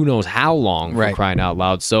in who knows how long, for crying out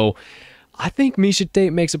loud. So I think Miesha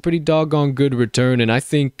Tate makes a pretty doggone good return, and I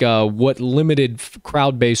think what limited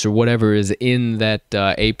crowd base or whatever is in that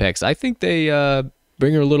Apex, I think they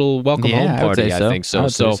bring her a little welcome home party. I think so.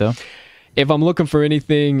 So if I'm looking for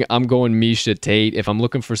anything, I'm going Miesha Tate. If I'm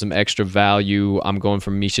looking for some extra value, I'm going for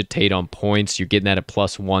Miesha Tate on points. You're getting that at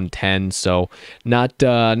plus 110, so not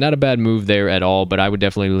a bad move there at all. But I would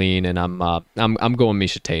definitely lean, and I'm going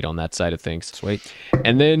Miesha Tate on that side of things. Sweet.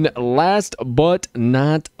 And then last but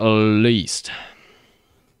not least,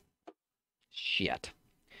 shit.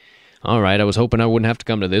 All right, I was hoping I wouldn't have to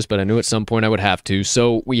come to this, but I knew at some point I would have to.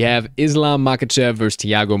 So we have Islam Makhachev versus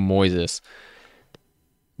Thiago Moises.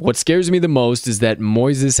 What scares me the most is that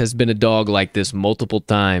Moises has been a dog like this multiple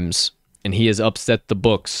times, and he has upset the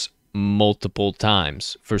books multiple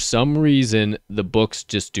times. For some reason, the books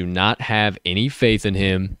just do not have any faith in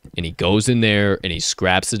him, and he goes in there and he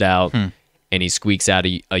scraps it out, and he squeaks out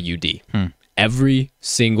a UD. Every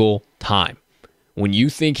single time. When you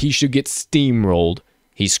think he should get steamrolled,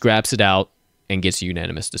 he scraps it out and gets a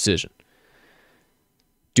unanimous decision.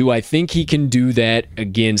 Do I think he can do that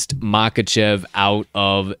against Makhachev out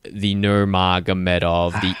of the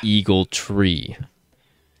Nurmagomedov, the Eagle Tree?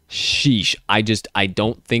 Sheesh. I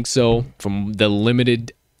don't think so. From the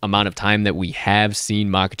limited amount of time that we have seen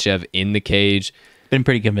Makhachev in the cage. Been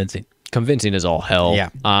pretty convincing. Convincing as all hell. Yeah.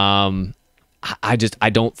 I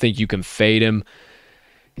don't think you can fade him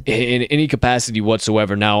in any capacity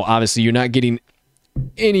whatsoever. Now, obviously, you're not getting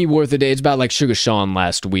any worth a day. It's about like Sugar Sean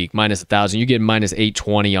last week, minus 1,000. You get minus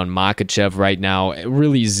 820 on Makhachev right now.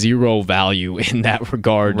 Really zero value in that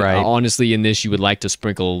regard. Right. Honestly, in this, you would like to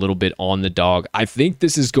sprinkle a little bit on the dog. I think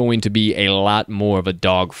this is going to be a lot more of a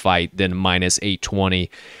dog fight than minus 820.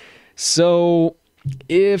 So,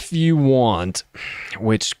 if you want,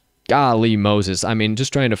 which, golly Moses, I mean,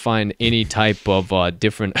 just trying to find any type of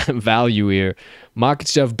different value here.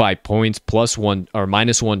 Makhachev by points, +1 or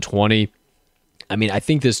minus 120. I mean, I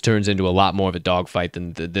think this turns into a lot more of a dogfight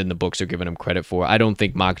than the books are giving him credit for. I don't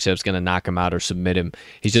think Makhachev's going to knock him out or submit him.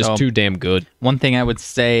 He's just too damn good. One thing I would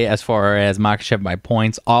say as far as Makhachev by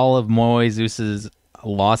points, all of Moises'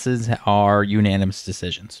 losses are unanimous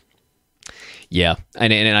decisions. Yeah,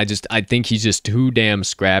 and I think he's just too damn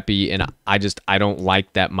scrappy, and I don't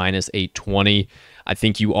like that minus 820. I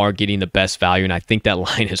think you are getting the best value, and I think that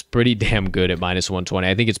line is pretty damn good at minus 120.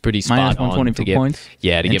 I think it's pretty spot on to get points?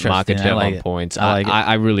 Yeah, to get Makhachev on points.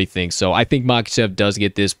 I really think so. I think Makhachev does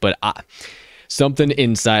get this, but something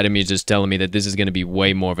inside of me is just telling me that this is going to be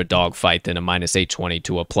way more of a dogfight than a minus 820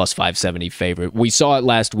 to a plus 570 favorite. We saw it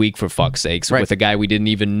last week, for fuck's sakes, with a guy we didn't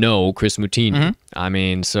even know, Chris Moutinho. I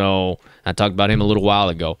mean, so I talked about him a little while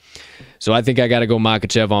ago. So I think I got to go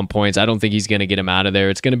Makhachev on points. I don't think he's going to get him out of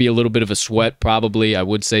there. It's going to be a little bit of a sweat, probably. I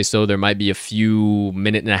would say so. There might be a few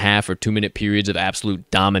minute-and-a-half or 2-minute periods of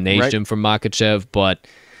absolute domination from Makhachev, but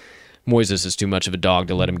Moises is too much of a dog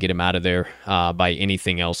to let him get him out of there by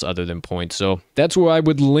anything else other than points. So that's where I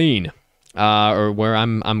would lean, or where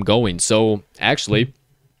I'm going. So actually,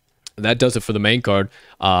 that does it for the main card.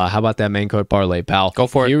 How about that main card parlay, pal? Go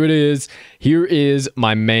for it. Here it is. Here is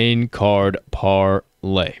my main card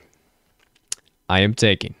parlay. I am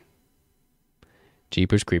taking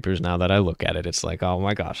Jeepers Creepers. Now that I look at it, it's like, oh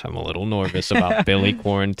my gosh, I'm a little nervous about Billy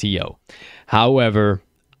Quarantillo. However,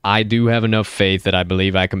 I do have enough faith that I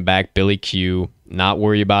believe I can back Billy Q, not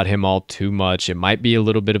worry about him all too much. It might be a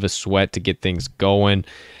little bit of a sweat to get things going.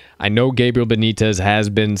 I know Gabriel Benitez has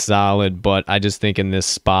been solid, but I just think in this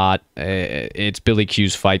spot, it's Billy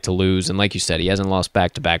Q's fight to lose. And like you said, he hasn't lost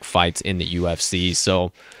back-to-back fights in the UFC,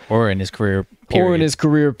 so... Or in his career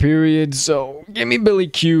period. So give me Billy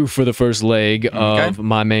Q for the first leg of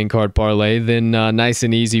my main card parlay. Then nice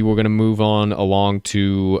and easy, we're going to move on along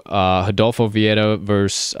to Rodolfo Vieira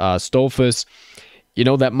versus Stolfus. You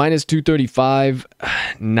know, that minus 235,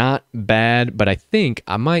 not bad, but I think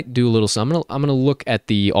I might do a little something. I'm gonna look at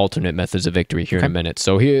the alternate methods of victory here in a minute.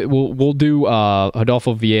 So here we'll do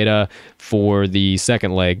Rodolfo Vieira for the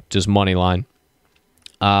second leg, just money line.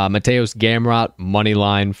 Mateus Gamrot, money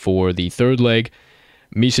line for the third leg.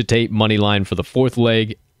 Misha Tate, money line for the fourth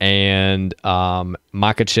leg. And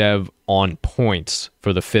Makhachev on points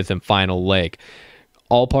for the fifth and final leg.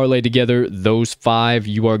 All parlayed together, those five,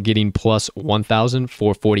 you are getting plus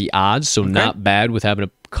 1,440 odds. So not bad with having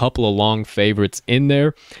a couple of long favorites in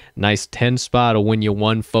there. Nice 10 spot will win you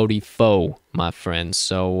 144, my friends.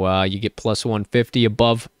 So you get plus 150,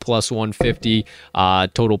 above plus 150.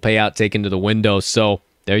 Total payout taken to the window. So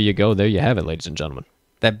there you go. There you have it, ladies and gentlemen.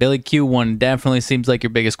 That Billy Q one definitely seems like your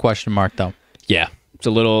biggest question mark, though. Yeah. It's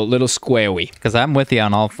a little squarey. Because I'm with you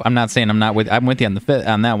on all. I'm not saying I'm not with. I'm with you on the fit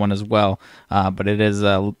on that one as well. But it is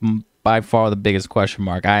by far the biggest question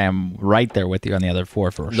mark. I am right there with you on the other four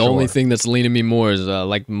for sure. The only thing that's leaning me more is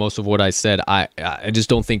like most of what I said. I just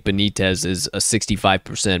don't think Benitez is a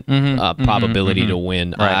 65% probability to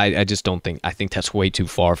win. Right. I just don't think. I think that's way too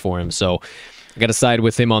far for him. So I got to side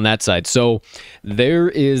with him on that side. So there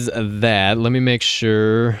is that. Let me make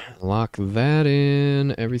sure. Lock that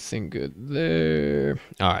in. Everything good there.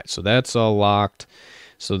 All right. So that's all locked.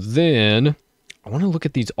 So then I want to look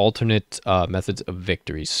at these alternate methods of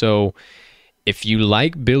victory. So if you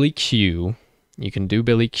like Billy Q, you can do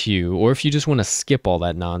Billy Q. Or if you just want to skip all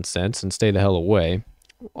that nonsense and stay the hell away,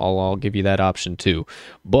 I'll give you that option too.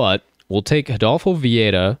 But we'll take Rodolfo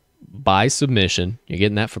Vieira by submission. You're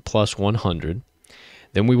getting that for plus 100.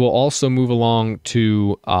 Then we will also move along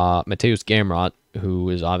to Mateusz Gamrot, who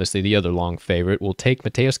is obviously the other long favorite. We'll take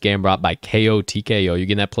Mateusz Gamrot by KO TKO. You're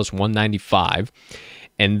getting that plus 195.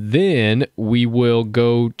 And then we will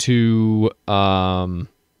go to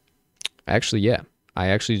actually, yeah. I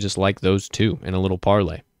actually just like those two in a little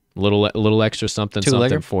parlay. A little extra something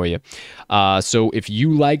for you. So if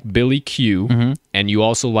you like Billy Q and you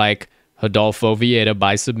also like Rodolfo Vieira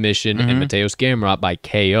by submission and Mateusz Gamrot by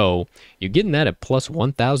KO, you're getting that at plus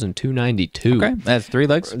 1,292. Okay, that's 3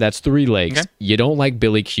 legs. That's 3 legs. Okay. You don't like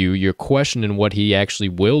Billy Q. You're questioning what he actually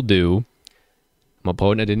will do. My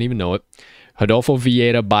opponent, I didn't even know it. Rodolfo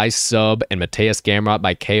Vieira by sub and Mateusz Gamrot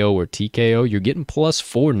by KO or TKO, you're getting plus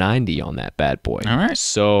 490 on that bad boy. All right.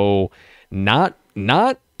 So not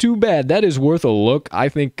too bad. That is worth a look. I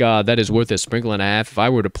think that is worth a sprinkle and a half. If I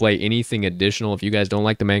were to play anything additional, if you guys don't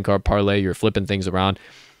like the main card parlay, you're flipping things around,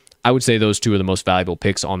 I would say those two are the most valuable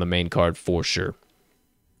picks on the main card for sure.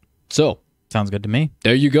 So, sounds good to me.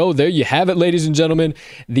 There you go. There you have it, ladies and gentlemen.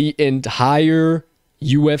 The entire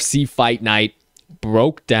UFC fight night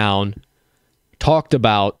broke down, talked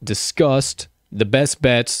about, discussed the best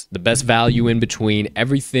bets, the best value in between,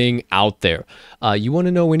 everything out there. You want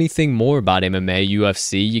to know anything more about MMA,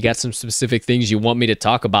 UFC? You got some specific things you want me to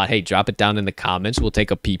talk about? Hey, drop it down in the comments. We'll take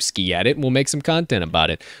a peep ski at it, and we'll make some content about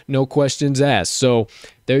it. No questions asked. So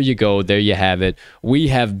there you go. There you have it. We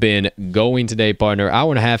have been going today, partner. Hour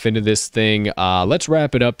and a half into this thing. Let's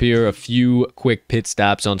wrap it up here. A few quick pit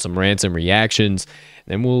stops on some rants and reactions.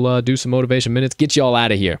 Then we'll do some motivation minutes. Get y'all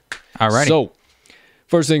out of here. All right. So,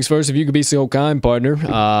 first things first, if you could be so kind, partner.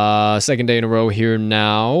 Second day in a row here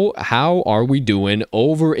now. How are we doing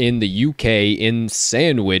over in the UK in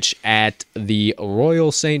Sandwich at the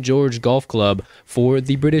Royal St. George Golf Club for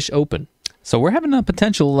the British Open? So we're having a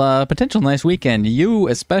potential nice weekend. You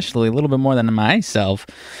especially, a little bit more than myself.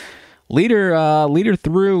 Leader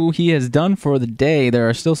through, he has done for the day. There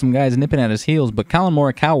are still some guys nipping at his heels, but Colin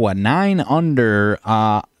Morikawa, 9 under,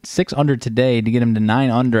 6 under today to get him to 9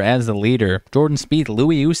 under as the leader. Jordan Spieth,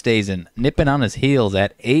 Louis Oosthuizen nipping on his heels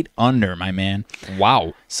at 8 under, my man.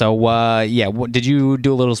 Wow. So, yeah, did you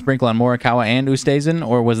do a little sprinkle on Morikawa and Oosthuizen,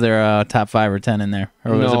 or was there a top 5 or 10 in there?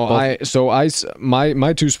 Or was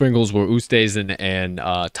my two sprinkles were Oosthuizen and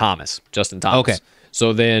Justin Thomas. Okay.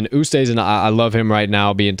 So then Oosthuizen, I love him right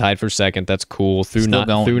now, being tied for second. That's cool. Through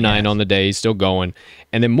 9 on the day, he's still going.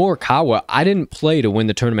 And then Morikawa, I didn't play to win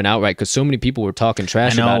the tournament outright because so many people were talking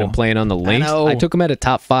trash about him playing on the links. I took him at a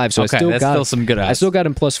top 5, so I still got some good odds. I still got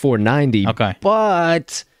him plus 490. Okay,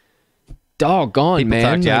 but doggone, people man!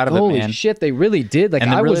 Talked you out of holy it, man. Shit, they really did. Like,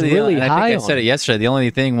 I was really high. I think I said it yesterday. The only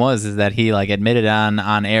thing is that he admitted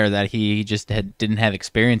on air that he just didn't have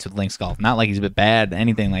experience with links golf. Not like he's a bit bad,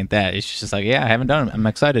 anything like that. It's just like, yeah, I haven't done it. I'm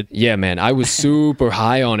excited. Yeah, man, I was super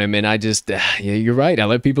high on him, and I just, yeah, you're right. I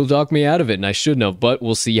let people talk me out of it, and I shouldn't have. But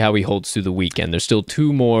we'll see how he holds through the weekend. There's still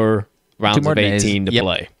 2 more rounds of 18 to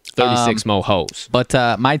play. 36 mo hoes. But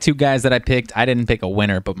my 2 guys that I picked, I didn't pick a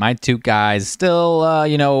winner, but my 2 guys still,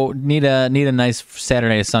 need a nice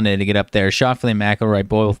Saturday to Sunday to get up there. Schauffele and McIlroy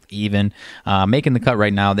both even. Making the cut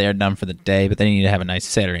right now. They're done for the day, but they need to have a nice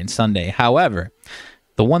Saturday and Sunday. However,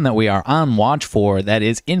 the one that we are on watch for that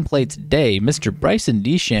is in play today, Mr. Bryson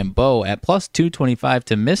DeChambeau at plus 225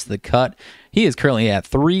 to miss the cut. He is currently at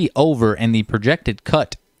 3 over, and the projected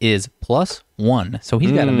cut is plus 1. So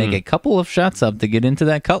he's got to make a couple of shots up to get into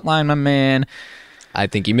that cut line, my man. I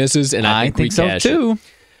think he misses, and I think we so cash too. It.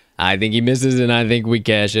 I think he misses, and I think we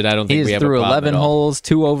cash it. I don't think we have a problem. He's through 11 holes,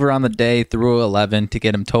 2 over on the day, through 11 to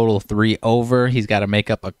get him total 3 over. He's got to make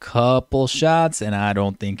up a couple shots, and I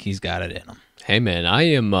don't think he's got it in him. Hey, man, I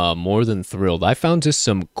am more than thrilled. I found just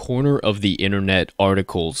some corner of the internet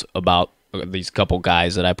articles about these couple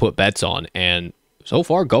guys that I put bets on, and so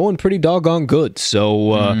far going pretty doggone good.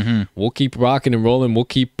 So we'll keep rocking and rolling. We'll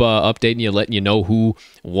keep updating you, letting you know who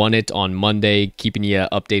won it on Monday, keeping you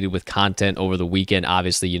updated with content over the weekend.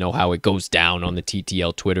 Obviously, you know how it goes down on the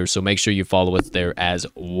TTL Twitter, so make sure you follow us there as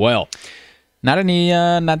well.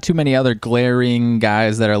 Not too many other glaring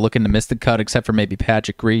guys that are looking to miss the cut, except for maybe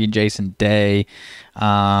Patrick Reed, Jason Day.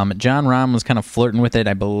 John Rahm was kind of flirting with it.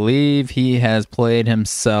 I believe he has played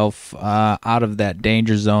himself out of that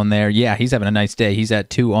danger zone there. Yeah, he's having a nice day. He's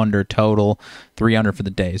at 2 under total, 3 under for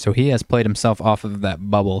the day. So he has played himself off of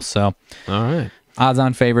that bubble. So, all right,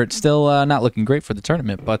 odds-on favorite. Still not looking great for the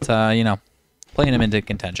tournament, but playing him into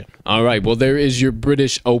contention. All right. Well, there is your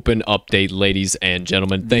British Open update, ladies and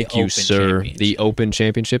gentlemen. Thank you, sir. The Open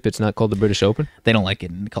Championship. It's not called the British Open? They don't like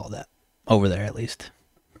getting called that. Over there, at least.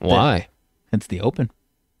 Why? It's the Open.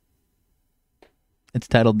 It's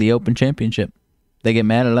titled the Open Championship. They get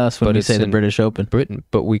mad at us when But we it's say the in British Open. Britain,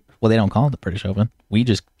 but we Well, they don't call it the British Open. We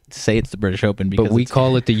just say it's the British Open because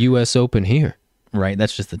call it the U.S. Open here. right.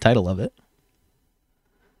 That's just the title of it.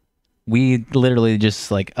 We literally just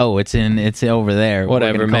like, oh, it's over there. We're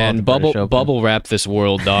Whatever, gonna call it man. the British Open. Bubble wrap this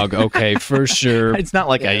world, dog. Okay, for sure. It's not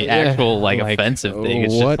like an actual like offensive thing.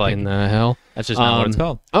 It's what just like in the hell? that's just not what it's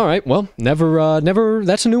called. All right, well, never.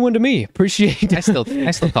 That's a new one to me. Appreciate I still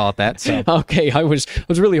call it that. So Okay, I was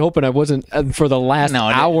really hoping I wasn't for the last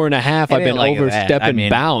hour and a half. I've been overstepping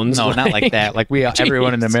bounds. No, not like that. Like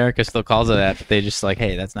everyone in America still calls it that. But they just like,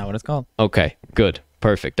 hey, that's not what it's called. Okay, good,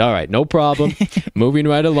 perfect. All right, no problem. Moving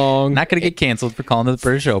right along. Not gonna get canceled for calling it the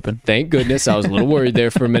British Open. Thank goodness. I was a little worried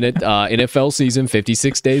there for a minute. NFL season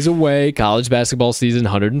 56 days away. College basketball season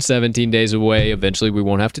 117 days away. Eventually, we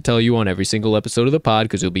won't have to tell you on every single episode of the pod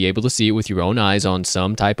because you'll be able to see it with your own eyes on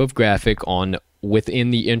some type of graphic within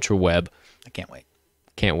the interweb. I can't wait.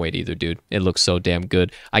 Can't wait either, dude. It looks so damn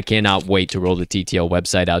good. I cannot wait to roll the TTL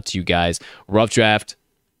website out to you guys. Rough draft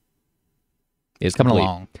is Coming complete.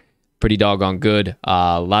 along. Pretty doggone good.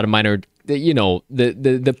 A lot of minor,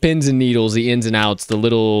 the pins and needles, the ins and outs,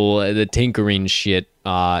 the tinkering shit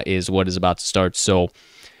is what is about to start. So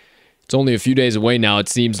it's only a few days away now, it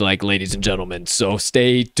seems like, ladies and gentlemen. So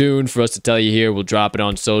stay tuned for us to tell you here. We'll drop it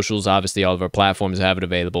on socials. Obviously, all of our platforms have it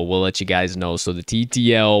available. We'll let you guys know. So the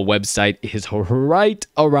TTL website is right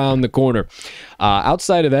around the corner.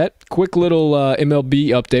 Outside of that, quick little MLB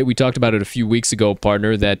update. We talked about it a few weeks ago,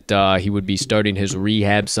 partner, that he would be starting his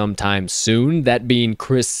rehab sometime soon, that being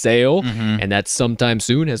Chris Sale. And that sometime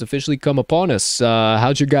soon has officially come upon us.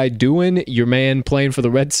 How's your guy doing? Your man playing for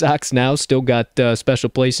the Red Sox now, still got a special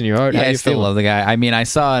place in your heart. Yeah, How I you still feeling? love the guy. I mean, I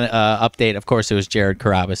saw an update. Of course, it was Jared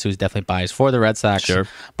Carrabis, who's definitely biased for the Red Sox. Sure.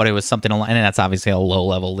 But it was something, and that's obviously a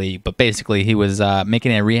low-level league. But basically, he was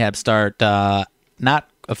making a rehab start, not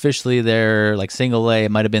officially their like single A.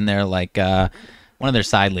 It might have been their like one of their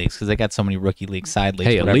side leagues because they got so many rookie league side leagues.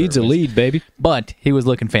 Hey, a whatever lead's it a was. lead, baby. But he was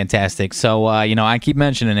looking fantastic. So, I keep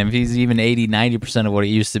mentioning him. If he's even 80, 90% of what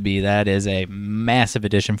he used to be, that is a massive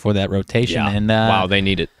addition for that rotation. Yeah. And wow, they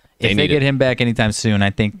need it. if they get him back anytime soon,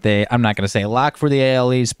 I think I'm not going to say lock for the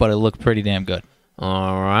AL East, but it looked pretty damn good.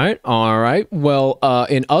 All right. Well,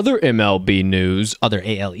 in other MLB news, Other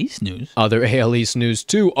AL East news. other AL East news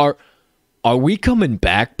too, are we coming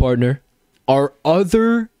back, partner? Are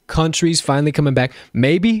other countries finally coming back?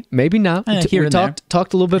 Maybe not. Here We and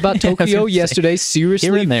talked a little bit about I was Tokyo gonna say, yesterday. Seriously,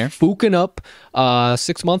 here and there. fooking up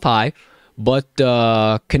 6-month high. But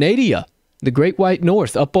Canada, the Great White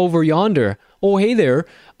North, up over yonder. Oh, hey there.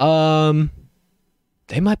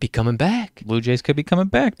 They might be coming back. Blue Jays could be coming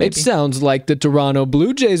back, baby. It sounds like the Toronto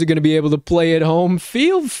Blue Jays are going to be able to play at home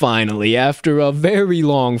field finally after a very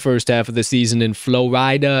long first half of the season in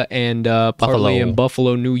Florida and partly in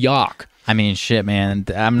Buffalo, New York. I mean, shit, man.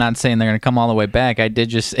 I'm not saying they're going to come all the way back. I did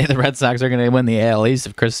just say the Red Sox are going to win the AL East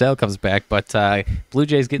if Chris Sale comes back, but Blue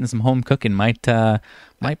Jays getting some home cooking might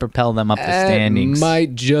propel them up the standings.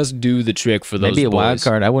 Might just do the trick for those Maybe a boys. wild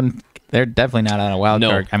card. I wouldn't. They're definitely not on a wild No,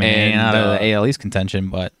 card. I mean, and, not out of the AL East contention,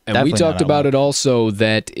 but And we talked about it also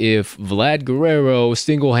that if Vlad Guerrero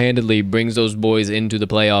single-handedly brings those boys into the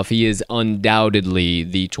playoff, he is undoubtedly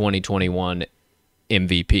the 2021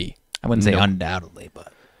 MVP. I wouldn't say undoubtedly, but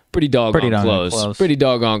Pretty doggone close. close. Pretty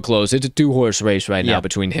doggone close. It's a two-horse race right now Yeah.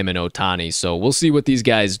 between him and Ohtani, so we'll see what these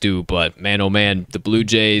guys do. But man, oh man, the Blue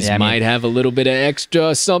Jays Yeah, I mean, might have a little bit of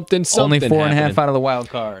extra something. only 4.5 happening. out of the wild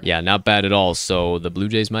card. Yeah, not bad at all. So the Blue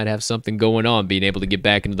Jays might have something going on, being able to get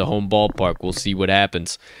back into the home ballpark. We'll see what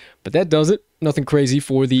happens. But that does it. Nothing crazy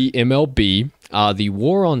for the MLB. The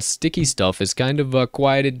war on sticky stuff has kind of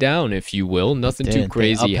quieted down, if you will. Nothing too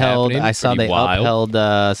crazy happening. I saw Pretty they wild.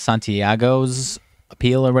 upheld Santiago's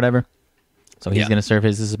appeal or whatever. So he's Yeah. going to serve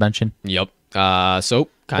his suspension. Yep. So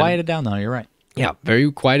kind Quieted down, though. You're right. Yeah, very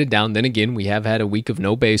quieted down. Then again, we have had a week of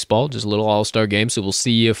no baseball, just a little all-star game. So we'll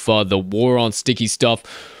see if the war on sticky stuff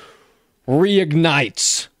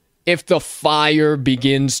reignites, if the fire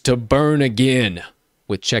begins to burn again,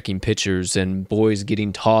 with checking pitchers and boys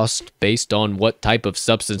getting tossed based on what type of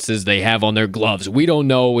substances they have on their gloves. We don't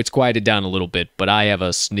know. It's quieted down a little bit, but I have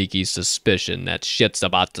a sneaky suspicion that shit's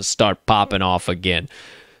about to start popping off again.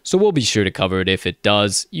 So we'll be sure to cover it if it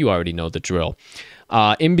does. You already know the drill.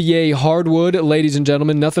 NBA hardwood, ladies and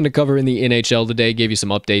gentlemen, nothing to cover in the NHL today. Gave you some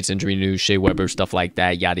updates, injury news, Shea Weber, stuff like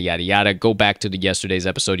that, yada, yada, yada. Go back to yesterday's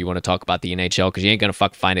episode. You want to talk about the NHL because you ain't going to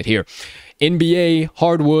fucking find it here. NBA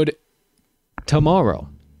hardwood tomorrow.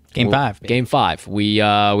 Game 5. Game 5. We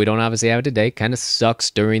don't obviously have it today. Kind of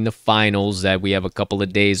sucks during the finals that we have a couple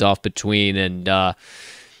of days off between, and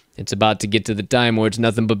It's about to get to the time where it's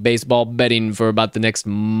nothing but baseball betting for about the next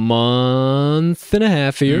month and a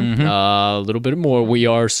half here. A little bit more. We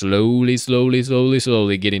are slowly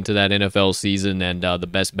getting to that NFL season and the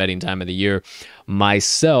best betting time of the year.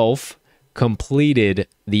 Myself completed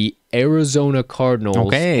the Arizona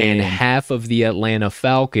Cardinals and half of the Atlanta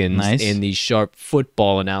Falcons in the Sharp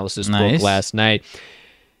Football Analysis book last night.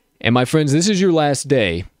 And my friends, this is your last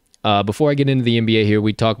day. Before I get into the NBA here,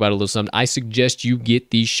 we talk about a little something. I suggest you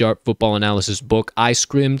get the Sharp Football Analysis book. I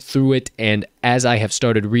skimmed through it, and as I have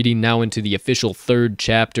started reading now into the official third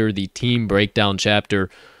chapter, the team breakdown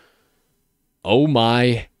chapter, oh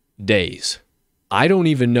my days. I don't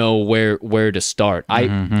even know where to start.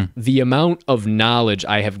 The amount of knowledge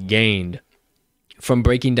I have gained from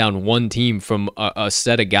breaking down one team from a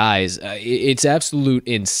set of guys, it's absolute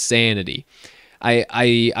insanity.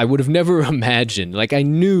 I would have never imagined. Like, I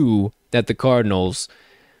knew that the Cardinals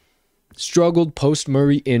struggled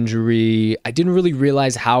post-Murray injury. I didn't really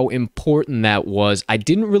realize how important that was. I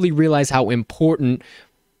didn't really realize how important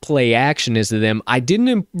play action is to them. I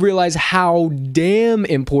didn't realize how damn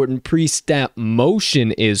important pre-snap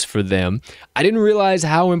motion is for them. I didn't realize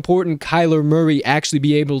how important Kyler Murray actually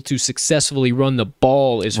be able to successfully run the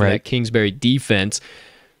ball is for that Kingsbury defense.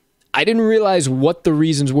 I didn't realize what the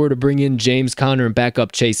reasons were to bring in James Conner and back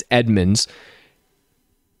up Chase Edmonds.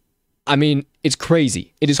 I mean, it's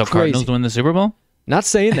crazy. It is crazy. Cardinals win the Super Bowl? Not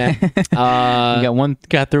saying that. You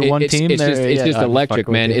got through one team. It's just electric,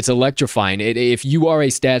 man. It's electrifying. If you are a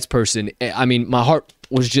stats person, I mean, my heart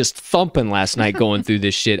was just thumping last night going through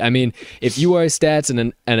this shit. I mean, if you are a stats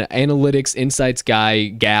and an analytics, insights guy,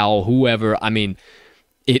 gal, whoever, I mean,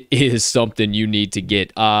 it is something you need to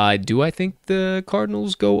get. Do I think the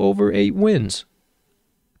Cardinals go over 8 wins?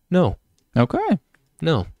 No. Okay.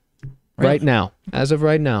 No. Really? Right now. As of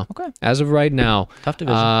right now. Okay. As of right now. Tough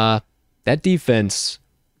division. That defense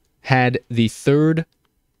had the third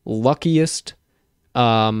luckiest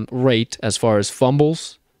rate as far as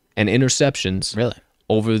fumbles and interceptions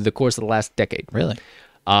over the course of the last decade. Really?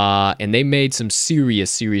 And they made some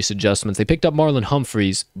serious adjustments. They picked up Marlon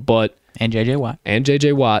Humphreys, but... And J.J.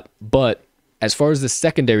 Watt. But as far as the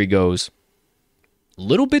secondary goes,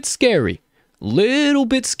 little bit scary.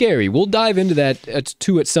 We'll dive into that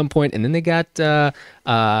too at some point. And then they got Zaven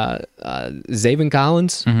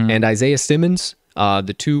Collins and Isaiah Simmons,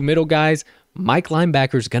 the two middle guys. Mike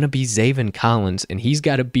linebacker's going to be Zaven Collins, and he's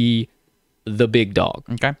got to be the big dog.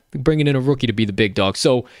 Okay. Bringing in a rookie to be the big dog.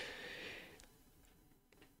 So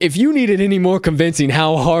if you needed any more convincing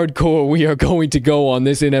how hardcore we are going to go on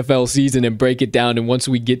this NFL season and break it down, and once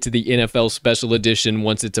we get to the NFL Special Edition,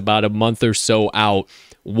 once it's about a month or so out,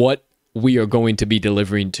 what we are going to be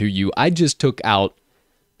delivering to you, I just took out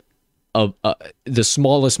the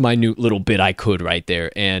smallest minute little bit I could right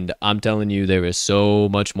there. And I'm telling you, there is so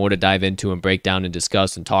much more to dive into and break down and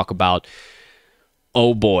discuss and talk about.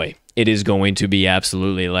 Oh boy, it is going to be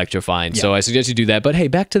absolutely electrifying. Yeah. So I suggest you do that. But hey,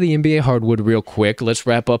 back to the NBA hardwood real quick. Let's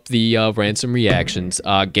wrap up the ransom reactions.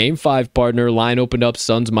 Game 5, partner. Line opened up.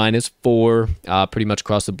 Suns -4. Pretty much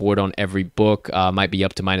across the board on every book. Might be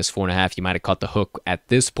up to -4.5. You might have caught the hook at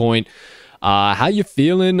this point. How you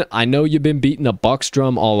feeling? I know you've been beating the Bucks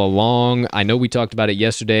drum all along. I know we talked about it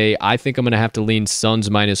yesterday. I think I'm going to have to lean Suns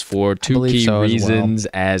 -4. Two key reasons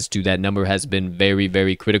as to that number has been very,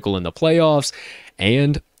 very critical in the playoffs.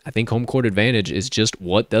 And I think home court advantage is just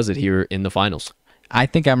what does it here in the finals. I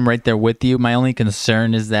think I'm right there with you. My only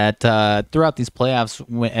concern is that throughout these playoffs,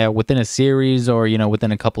 within a series or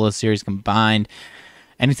within a couple of series combined,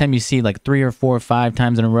 anytime you see like 3 or 4 or 5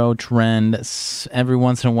 times in a row trend, every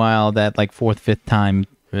once in a while that like 4th, 5th time,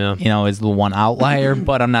 is the one outlier.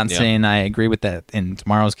 But I'm not saying I agree with that in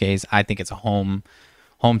tomorrow's case. I think it's a home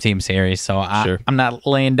team series. So I'm not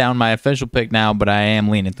laying down my official pick now, but I am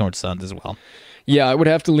leaning towards Suns as well. Yeah, I would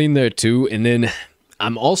have to lean there too. And then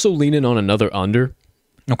I'm also leaning on another under.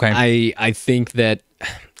 Okay. I think that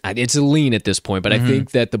it's a lean at this point, but I think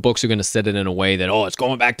that the books are going to set it in a way that, it's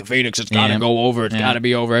going back to Phoenix. It's got to go over. It's got to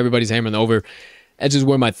be over. Everybody's hammering the over. That's just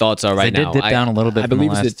where my thoughts are right now. They did dip down a little bit. I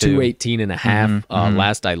believe it's at 218.5.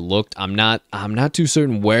 Last I looked. I'm not too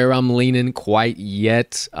certain where I'm leaning quite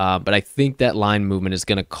yet, but I think that line movement is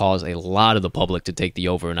going to cause a lot of the public to take the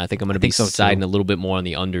over, and I think I'm going to be siding a little bit more on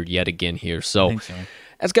the under yet again here. So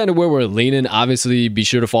that's kind of where we're leaning. Obviously, be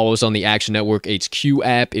sure to follow us on the Action Network HQ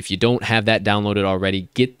app. If you don't have that downloaded already,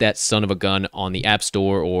 get that son of a gun on the App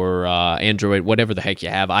Store or Android, whatever the heck you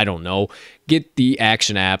have. I don't know. Get the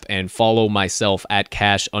Action app and follow myself at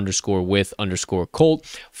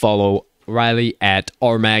cash_with_Colt. Follow Riley at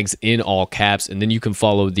RMags in all caps. And then you can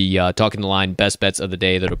follow the Talking the Line best bets of the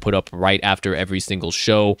day that are put up right after every single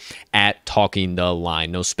show at Talking the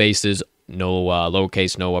Line. No spaces, no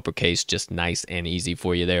lowercase, no uppercase, just nice and easy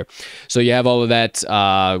for you there. So you have all of that.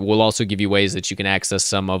 We'll also give you ways that you can access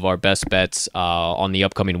some of our best bets on the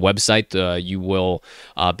upcoming website. You will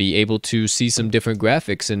be able to see some different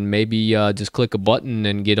graphics and maybe just click a button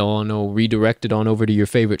and get on or redirected on over to your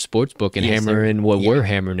favorite sports book and hammer in what we're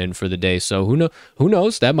hammering in for the day. So who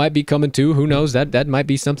knows? That might be coming too. Who knows? That might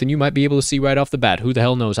be something you might be able to see right off the bat. Who the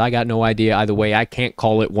hell knows? I got no idea either way. I can't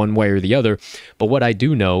call it one way or the other. But what I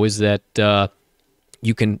do know is that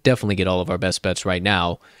you can definitely get all of our best bets right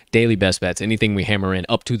now, daily best bets, anything we hammer in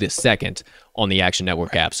up to this second on the Action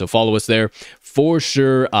Network app. So follow us there for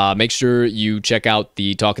sure. Make sure you check out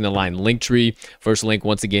the Talking the Line link tree. First link,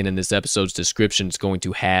 once again, in this episode's description, is going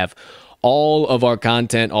to have all of our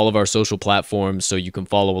content, all of our social platforms, so you can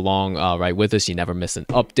follow along right with us. You never miss an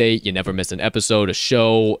update. You never miss an episode, a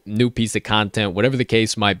show, new piece of content, whatever the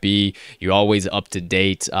case might be. You're always up to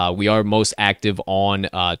date. We are most active on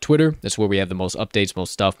Twitter. That's where we have the most updates,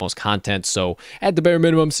 most stuff, most content. So at the bare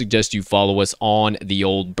minimum, suggest you follow us on the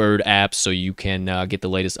old Bird app so you can get the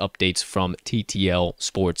latest updates from TTL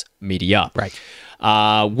Sports Media. Right.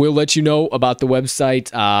 We'll let you know about the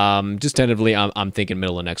website. Just tentatively, I'm thinking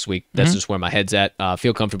middle of next week. That's just where my head's at.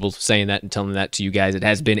 Feel comfortable saying that and telling that to you guys. It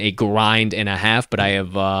has been a grind and a half, but I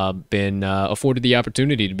have been afforded the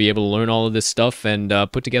opportunity to be able to learn all of this stuff and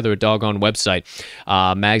put together a doggone website.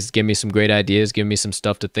 Mags gave me some great ideas, give me some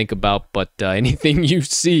stuff to think about, but anything you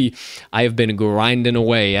see, I have been grinding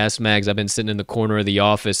away. Ask Mags, I've been sitting in the corner of the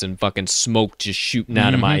office and fucking smoke just shooting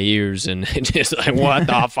out of my ears and just like, what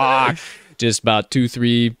the fuck? Just about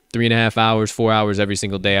 3.5 hours, 4 hours every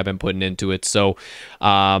single day I've been putting into it. So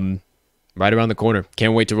right around the corner.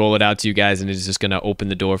 Can't wait to roll it out to you guys, and it's just going to open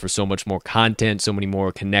the door for so much more content, so many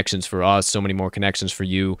more connections for us, so many more connections for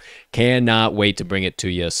you. Cannot wait to bring it to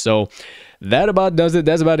you. So that about does it.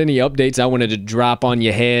 That's about any updates I wanted to drop on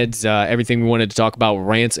your heads. Everything we wanted to talk about,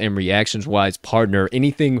 rants and reactions-wise, partner,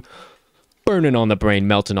 anything burning on the brain,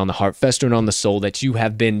 melting on the heart, festering on the soul that you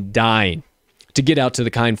have been dying to get out to the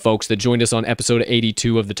kind folks that joined us on episode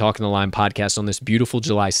 82 of the Talking the Line podcast on this beautiful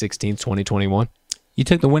July 16th, 2021. You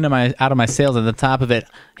took the wind out of my sails at the top of it,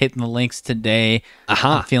 hitting the links today.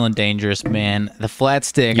 I'm feeling dangerous, man. The flat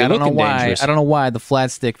stick. I don't know why. Dangerous. I don't know why the flat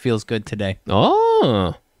stick feels good today.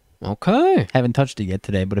 Oh, okay. Haven't touched it yet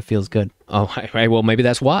today, but it feels good. Oh, right. Well, maybe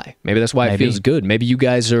that's why. Maybe that's why it feels good. Maybe you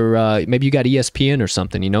guys are. Maybe you got ESPN or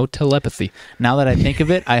something. You know, telepathy. Now that I think of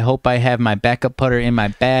it, I hope I have my backup putter in my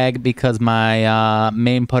bag because my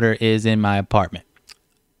main putter is in my apartment.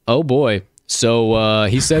 Oh boy. So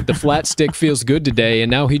he said the flat stick feels good today,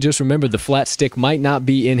 and now he just remembered the flat stick might not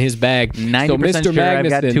be in his bag. 90% so Mr. sure Magnuson,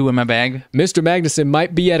 I've got two in my bag. Mr. Magnuson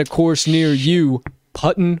might be at a course near you,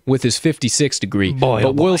 putting with his 56 degree.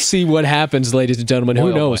 But we'll see what happens, ladies and gentlemen.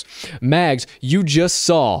 Who knows? Mags, you just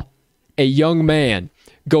saw a young man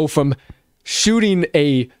go from shooting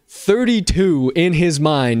a 32 in his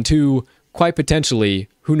mind to quite potentially,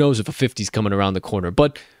 who knows if a 50's coming around the corner.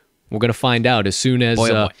 But we're going to find out as soon as,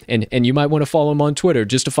 and you might want to follow him on Twitter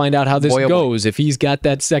just to find out how this goes, if he's got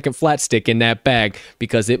that second flat stick in that bag,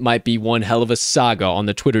 because it might be one hell of a saga on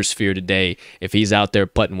the Twitter sphere today if he's out there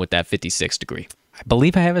putting with that 56 degree. I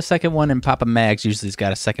believe I have a second one, and Papa Mags usually has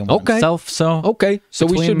got a second one himself. So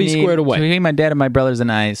we should be squared away. Between my dad and my brothers and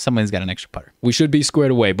I, someone's got an extra putter. We should be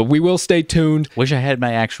squared away, but we will stay tuned. Wish I had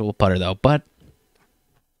my actual putter, though, but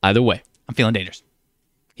either way, I'm feeling dangerous.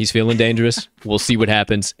 He's feeling dangerous. We'll see what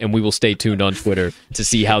happens, and we will stay tuned on Twitter to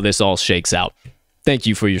see how this all shakes out. Thank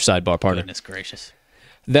you for your sidebar, partner. Goodness gracious.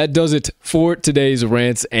 That does it for today's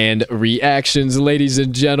rants and reactions, ladies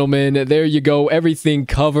and gentlemen. There you go. Everything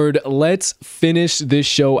covered. Let's finish this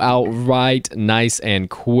show out right, nice and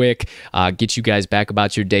quick. Get you guys back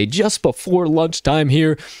about your day just before lunchtime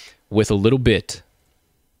here with a little bit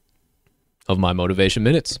of my motivation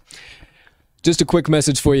minutes. Just a quick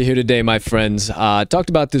message for you here today, my friends.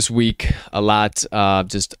 Talked about this week a lot,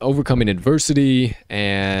 just overcoming adversity,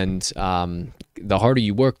 and the harder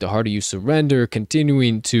you work, the harder you surrender,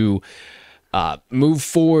 continuing to move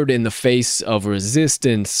forward in the face of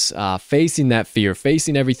resistance, facing that fear,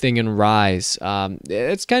 facing everything and rise.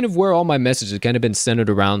 It's kind of where all my messages have kind of been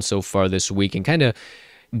centered around so far this week, and kind of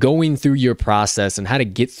going through your process and how to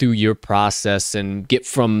get through your process and get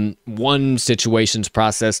from one situation's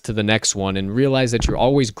process to the next one, and realize that you're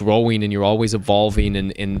always growing and you're always evolving,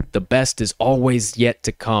 and the best is always yet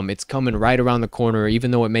to come. It's coming right around the corner,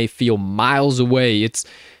 even though it may feel miles away. It's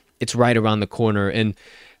right around the corner. And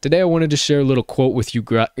Today, I wanted to share a little quote with you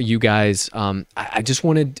guys. I just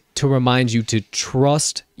wanted to remind you to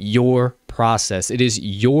trust your process. It is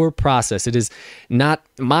your process. It is not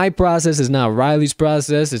my process. It's not Riley's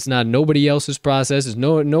process. It's not nobody else's process. It's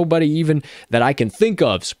nobody even that I can think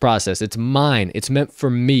of's process. It's mine. It's meant for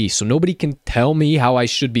me. So nobody can tell me how I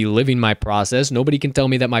should be living my process. Nobody can tell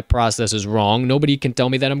me that my process is wrong. Nobody can tell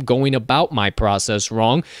me that I'm going about my process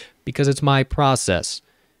wrong because it's my process.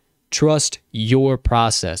 Trust your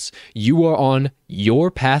process. You are on your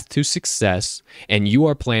path to success, and you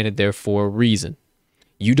are planted there for a reason.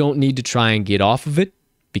 You don't need to try and get off of it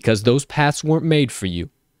because those paths weren't made for you.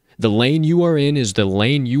 The lane you are in is the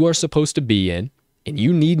lane you are supposed to be in, and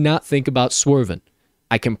you need not think about swerving.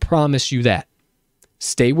 I can promise you that.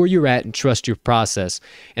 Stay where you're at and trust your process.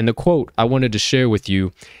 And the quote I wanted to share with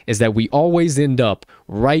you is that we always end up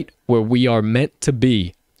right where we are meant to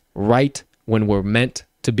be, right when we're meant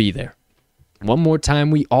to be there. One more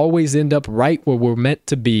time, we always end up right where we're meant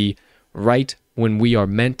to be, right when we are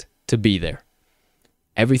meant to be there.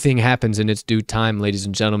 Everything happens in its due time, ladies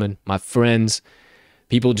and gentlemen, my friends,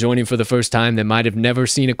 people joining for the first time that might have never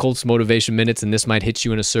seen a Colts Motivation Minutes, and this might hit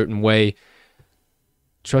you in a certain way.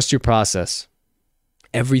 Trust your process.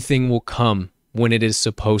 Everything will come when it is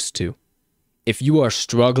supposed to. If you are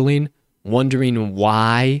struggling, wondering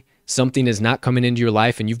why something is not coming into your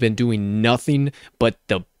life and you've been doing nothing but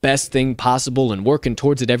the best thing possible and working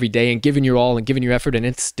towards it every day and giving your all and giving your effort and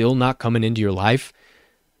it's still not coming into your life,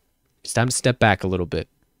 it's time to step back a little bit.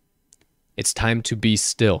 It's time to be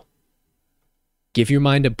still. Give your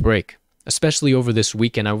mind a break, especially over this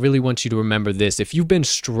weekend. I really want you to remember this. If you've been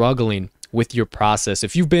struggling with your process,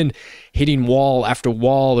 if you've been hitting wall after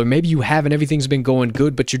wall, or maybe you haven't, everything's been going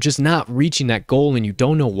good, but you're just not reaching that goal and you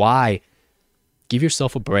don't know why, give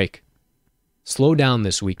yourself a break. Slow down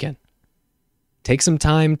this weekend. Take some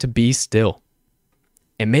time to be still.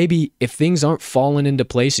 And maybe if things aren't falling into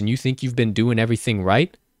place and you think you've been doing everything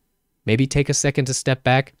right, maybe take a second to step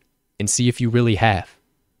back and see if you really have.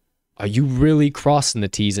 Are you really crossing the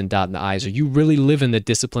T's and dotting the I's? Are you really living the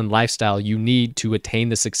disciplined lifestyle you need to attain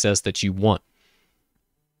the success that you want?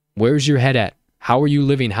 Where's your head at? How are you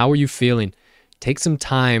living? How are you feeling? Take some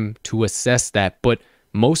time to assess that. But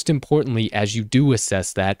most importantly, as you do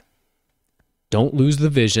assess that, don't lose the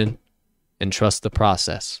vision and trust the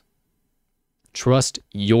process. Trust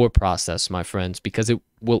your process, my friends, because it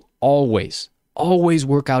will always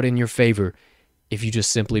work out in your favor if you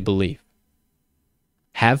just simply believe.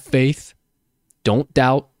 Have faith, don't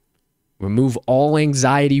doubt, remove all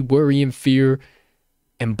anxiety, worry, and fear,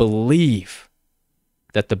 and believe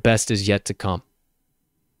that the best is yet to come.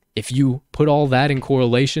 If you put all that in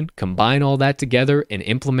correlation, combine all that together, and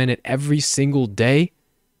implement it every single day,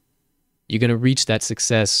 you're going to reach that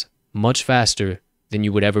success much faster than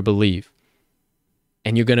you would ever believe.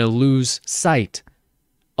 And you're going to lose sight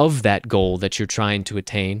of that goal that you're trying to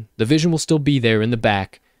attain. The vision will still be there in the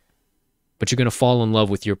back, but you're going to fall in love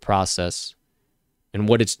with your process and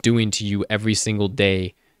what it's doing to you every single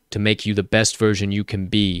day to make you the best version you can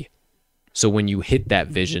be. So when you hit that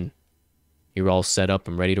vision, you're all set up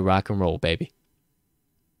and ready to rock and roll, baby.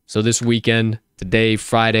 So this weekend, today,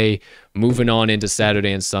 Friday, moving on into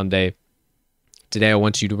Saturday and Sunday, today I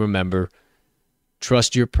want you to remember,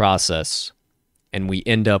 trust your process, and we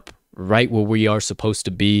end up right where we are supposed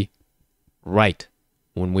to be, right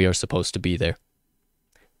when we are supposed to be there.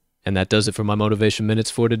 And that does it for my Motivation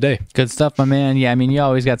Minutes for today. Good stuff, my man. Yeah, I mean, you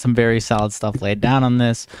always got some very solid stuff laid down on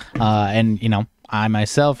this. And, you know, I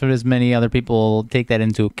myself, and as many other people, take that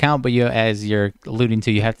into account. But you, as you're alluding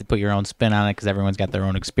to, you have to put your own spin on it because everyone's got their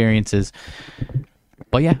own experiences.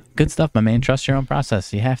 But yeah, good stuff, my man. Trust your own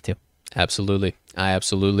process. You have to. Absolutely. I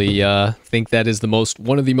absolutely think that is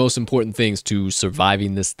one of the most important things to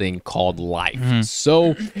surviving this thing called life. Mm-hmm.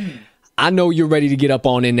 So I know you're ready to get up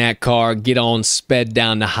on in that car, get on sped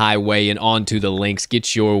down the highway and onto the links,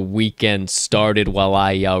 get your weekend started while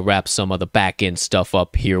I wrap some of the back end stuff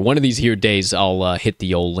up here. One of these here days, I'll hit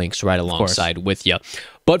the old links right alongside with you.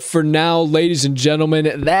 But for now, ladies and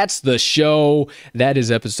gentlemen, that's the show. That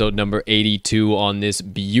is episode number 82 on this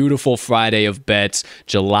beautiful Friday of Bets,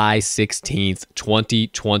 July 16th,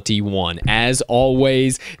 2021. As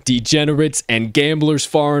always, degenerates and gamblers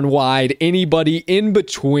far and wide, anybody in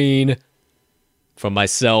between, from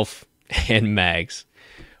myself and Mags,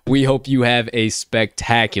 we hope you have a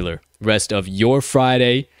spectacular rest of your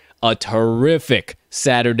Friday, a terrific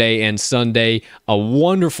Saturday and Sunday, a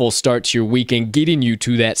wonderful start to your weekend, getting you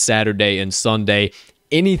to that Saturday and Sunday.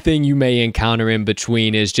 Anything you may encounter in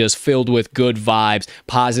between is just filled with good vibes,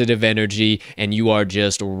 positive energy, and you are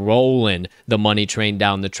just rolling the money train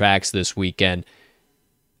down the tracks this weekend.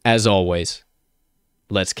 As always,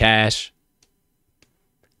 let's cash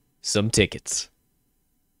some tickets.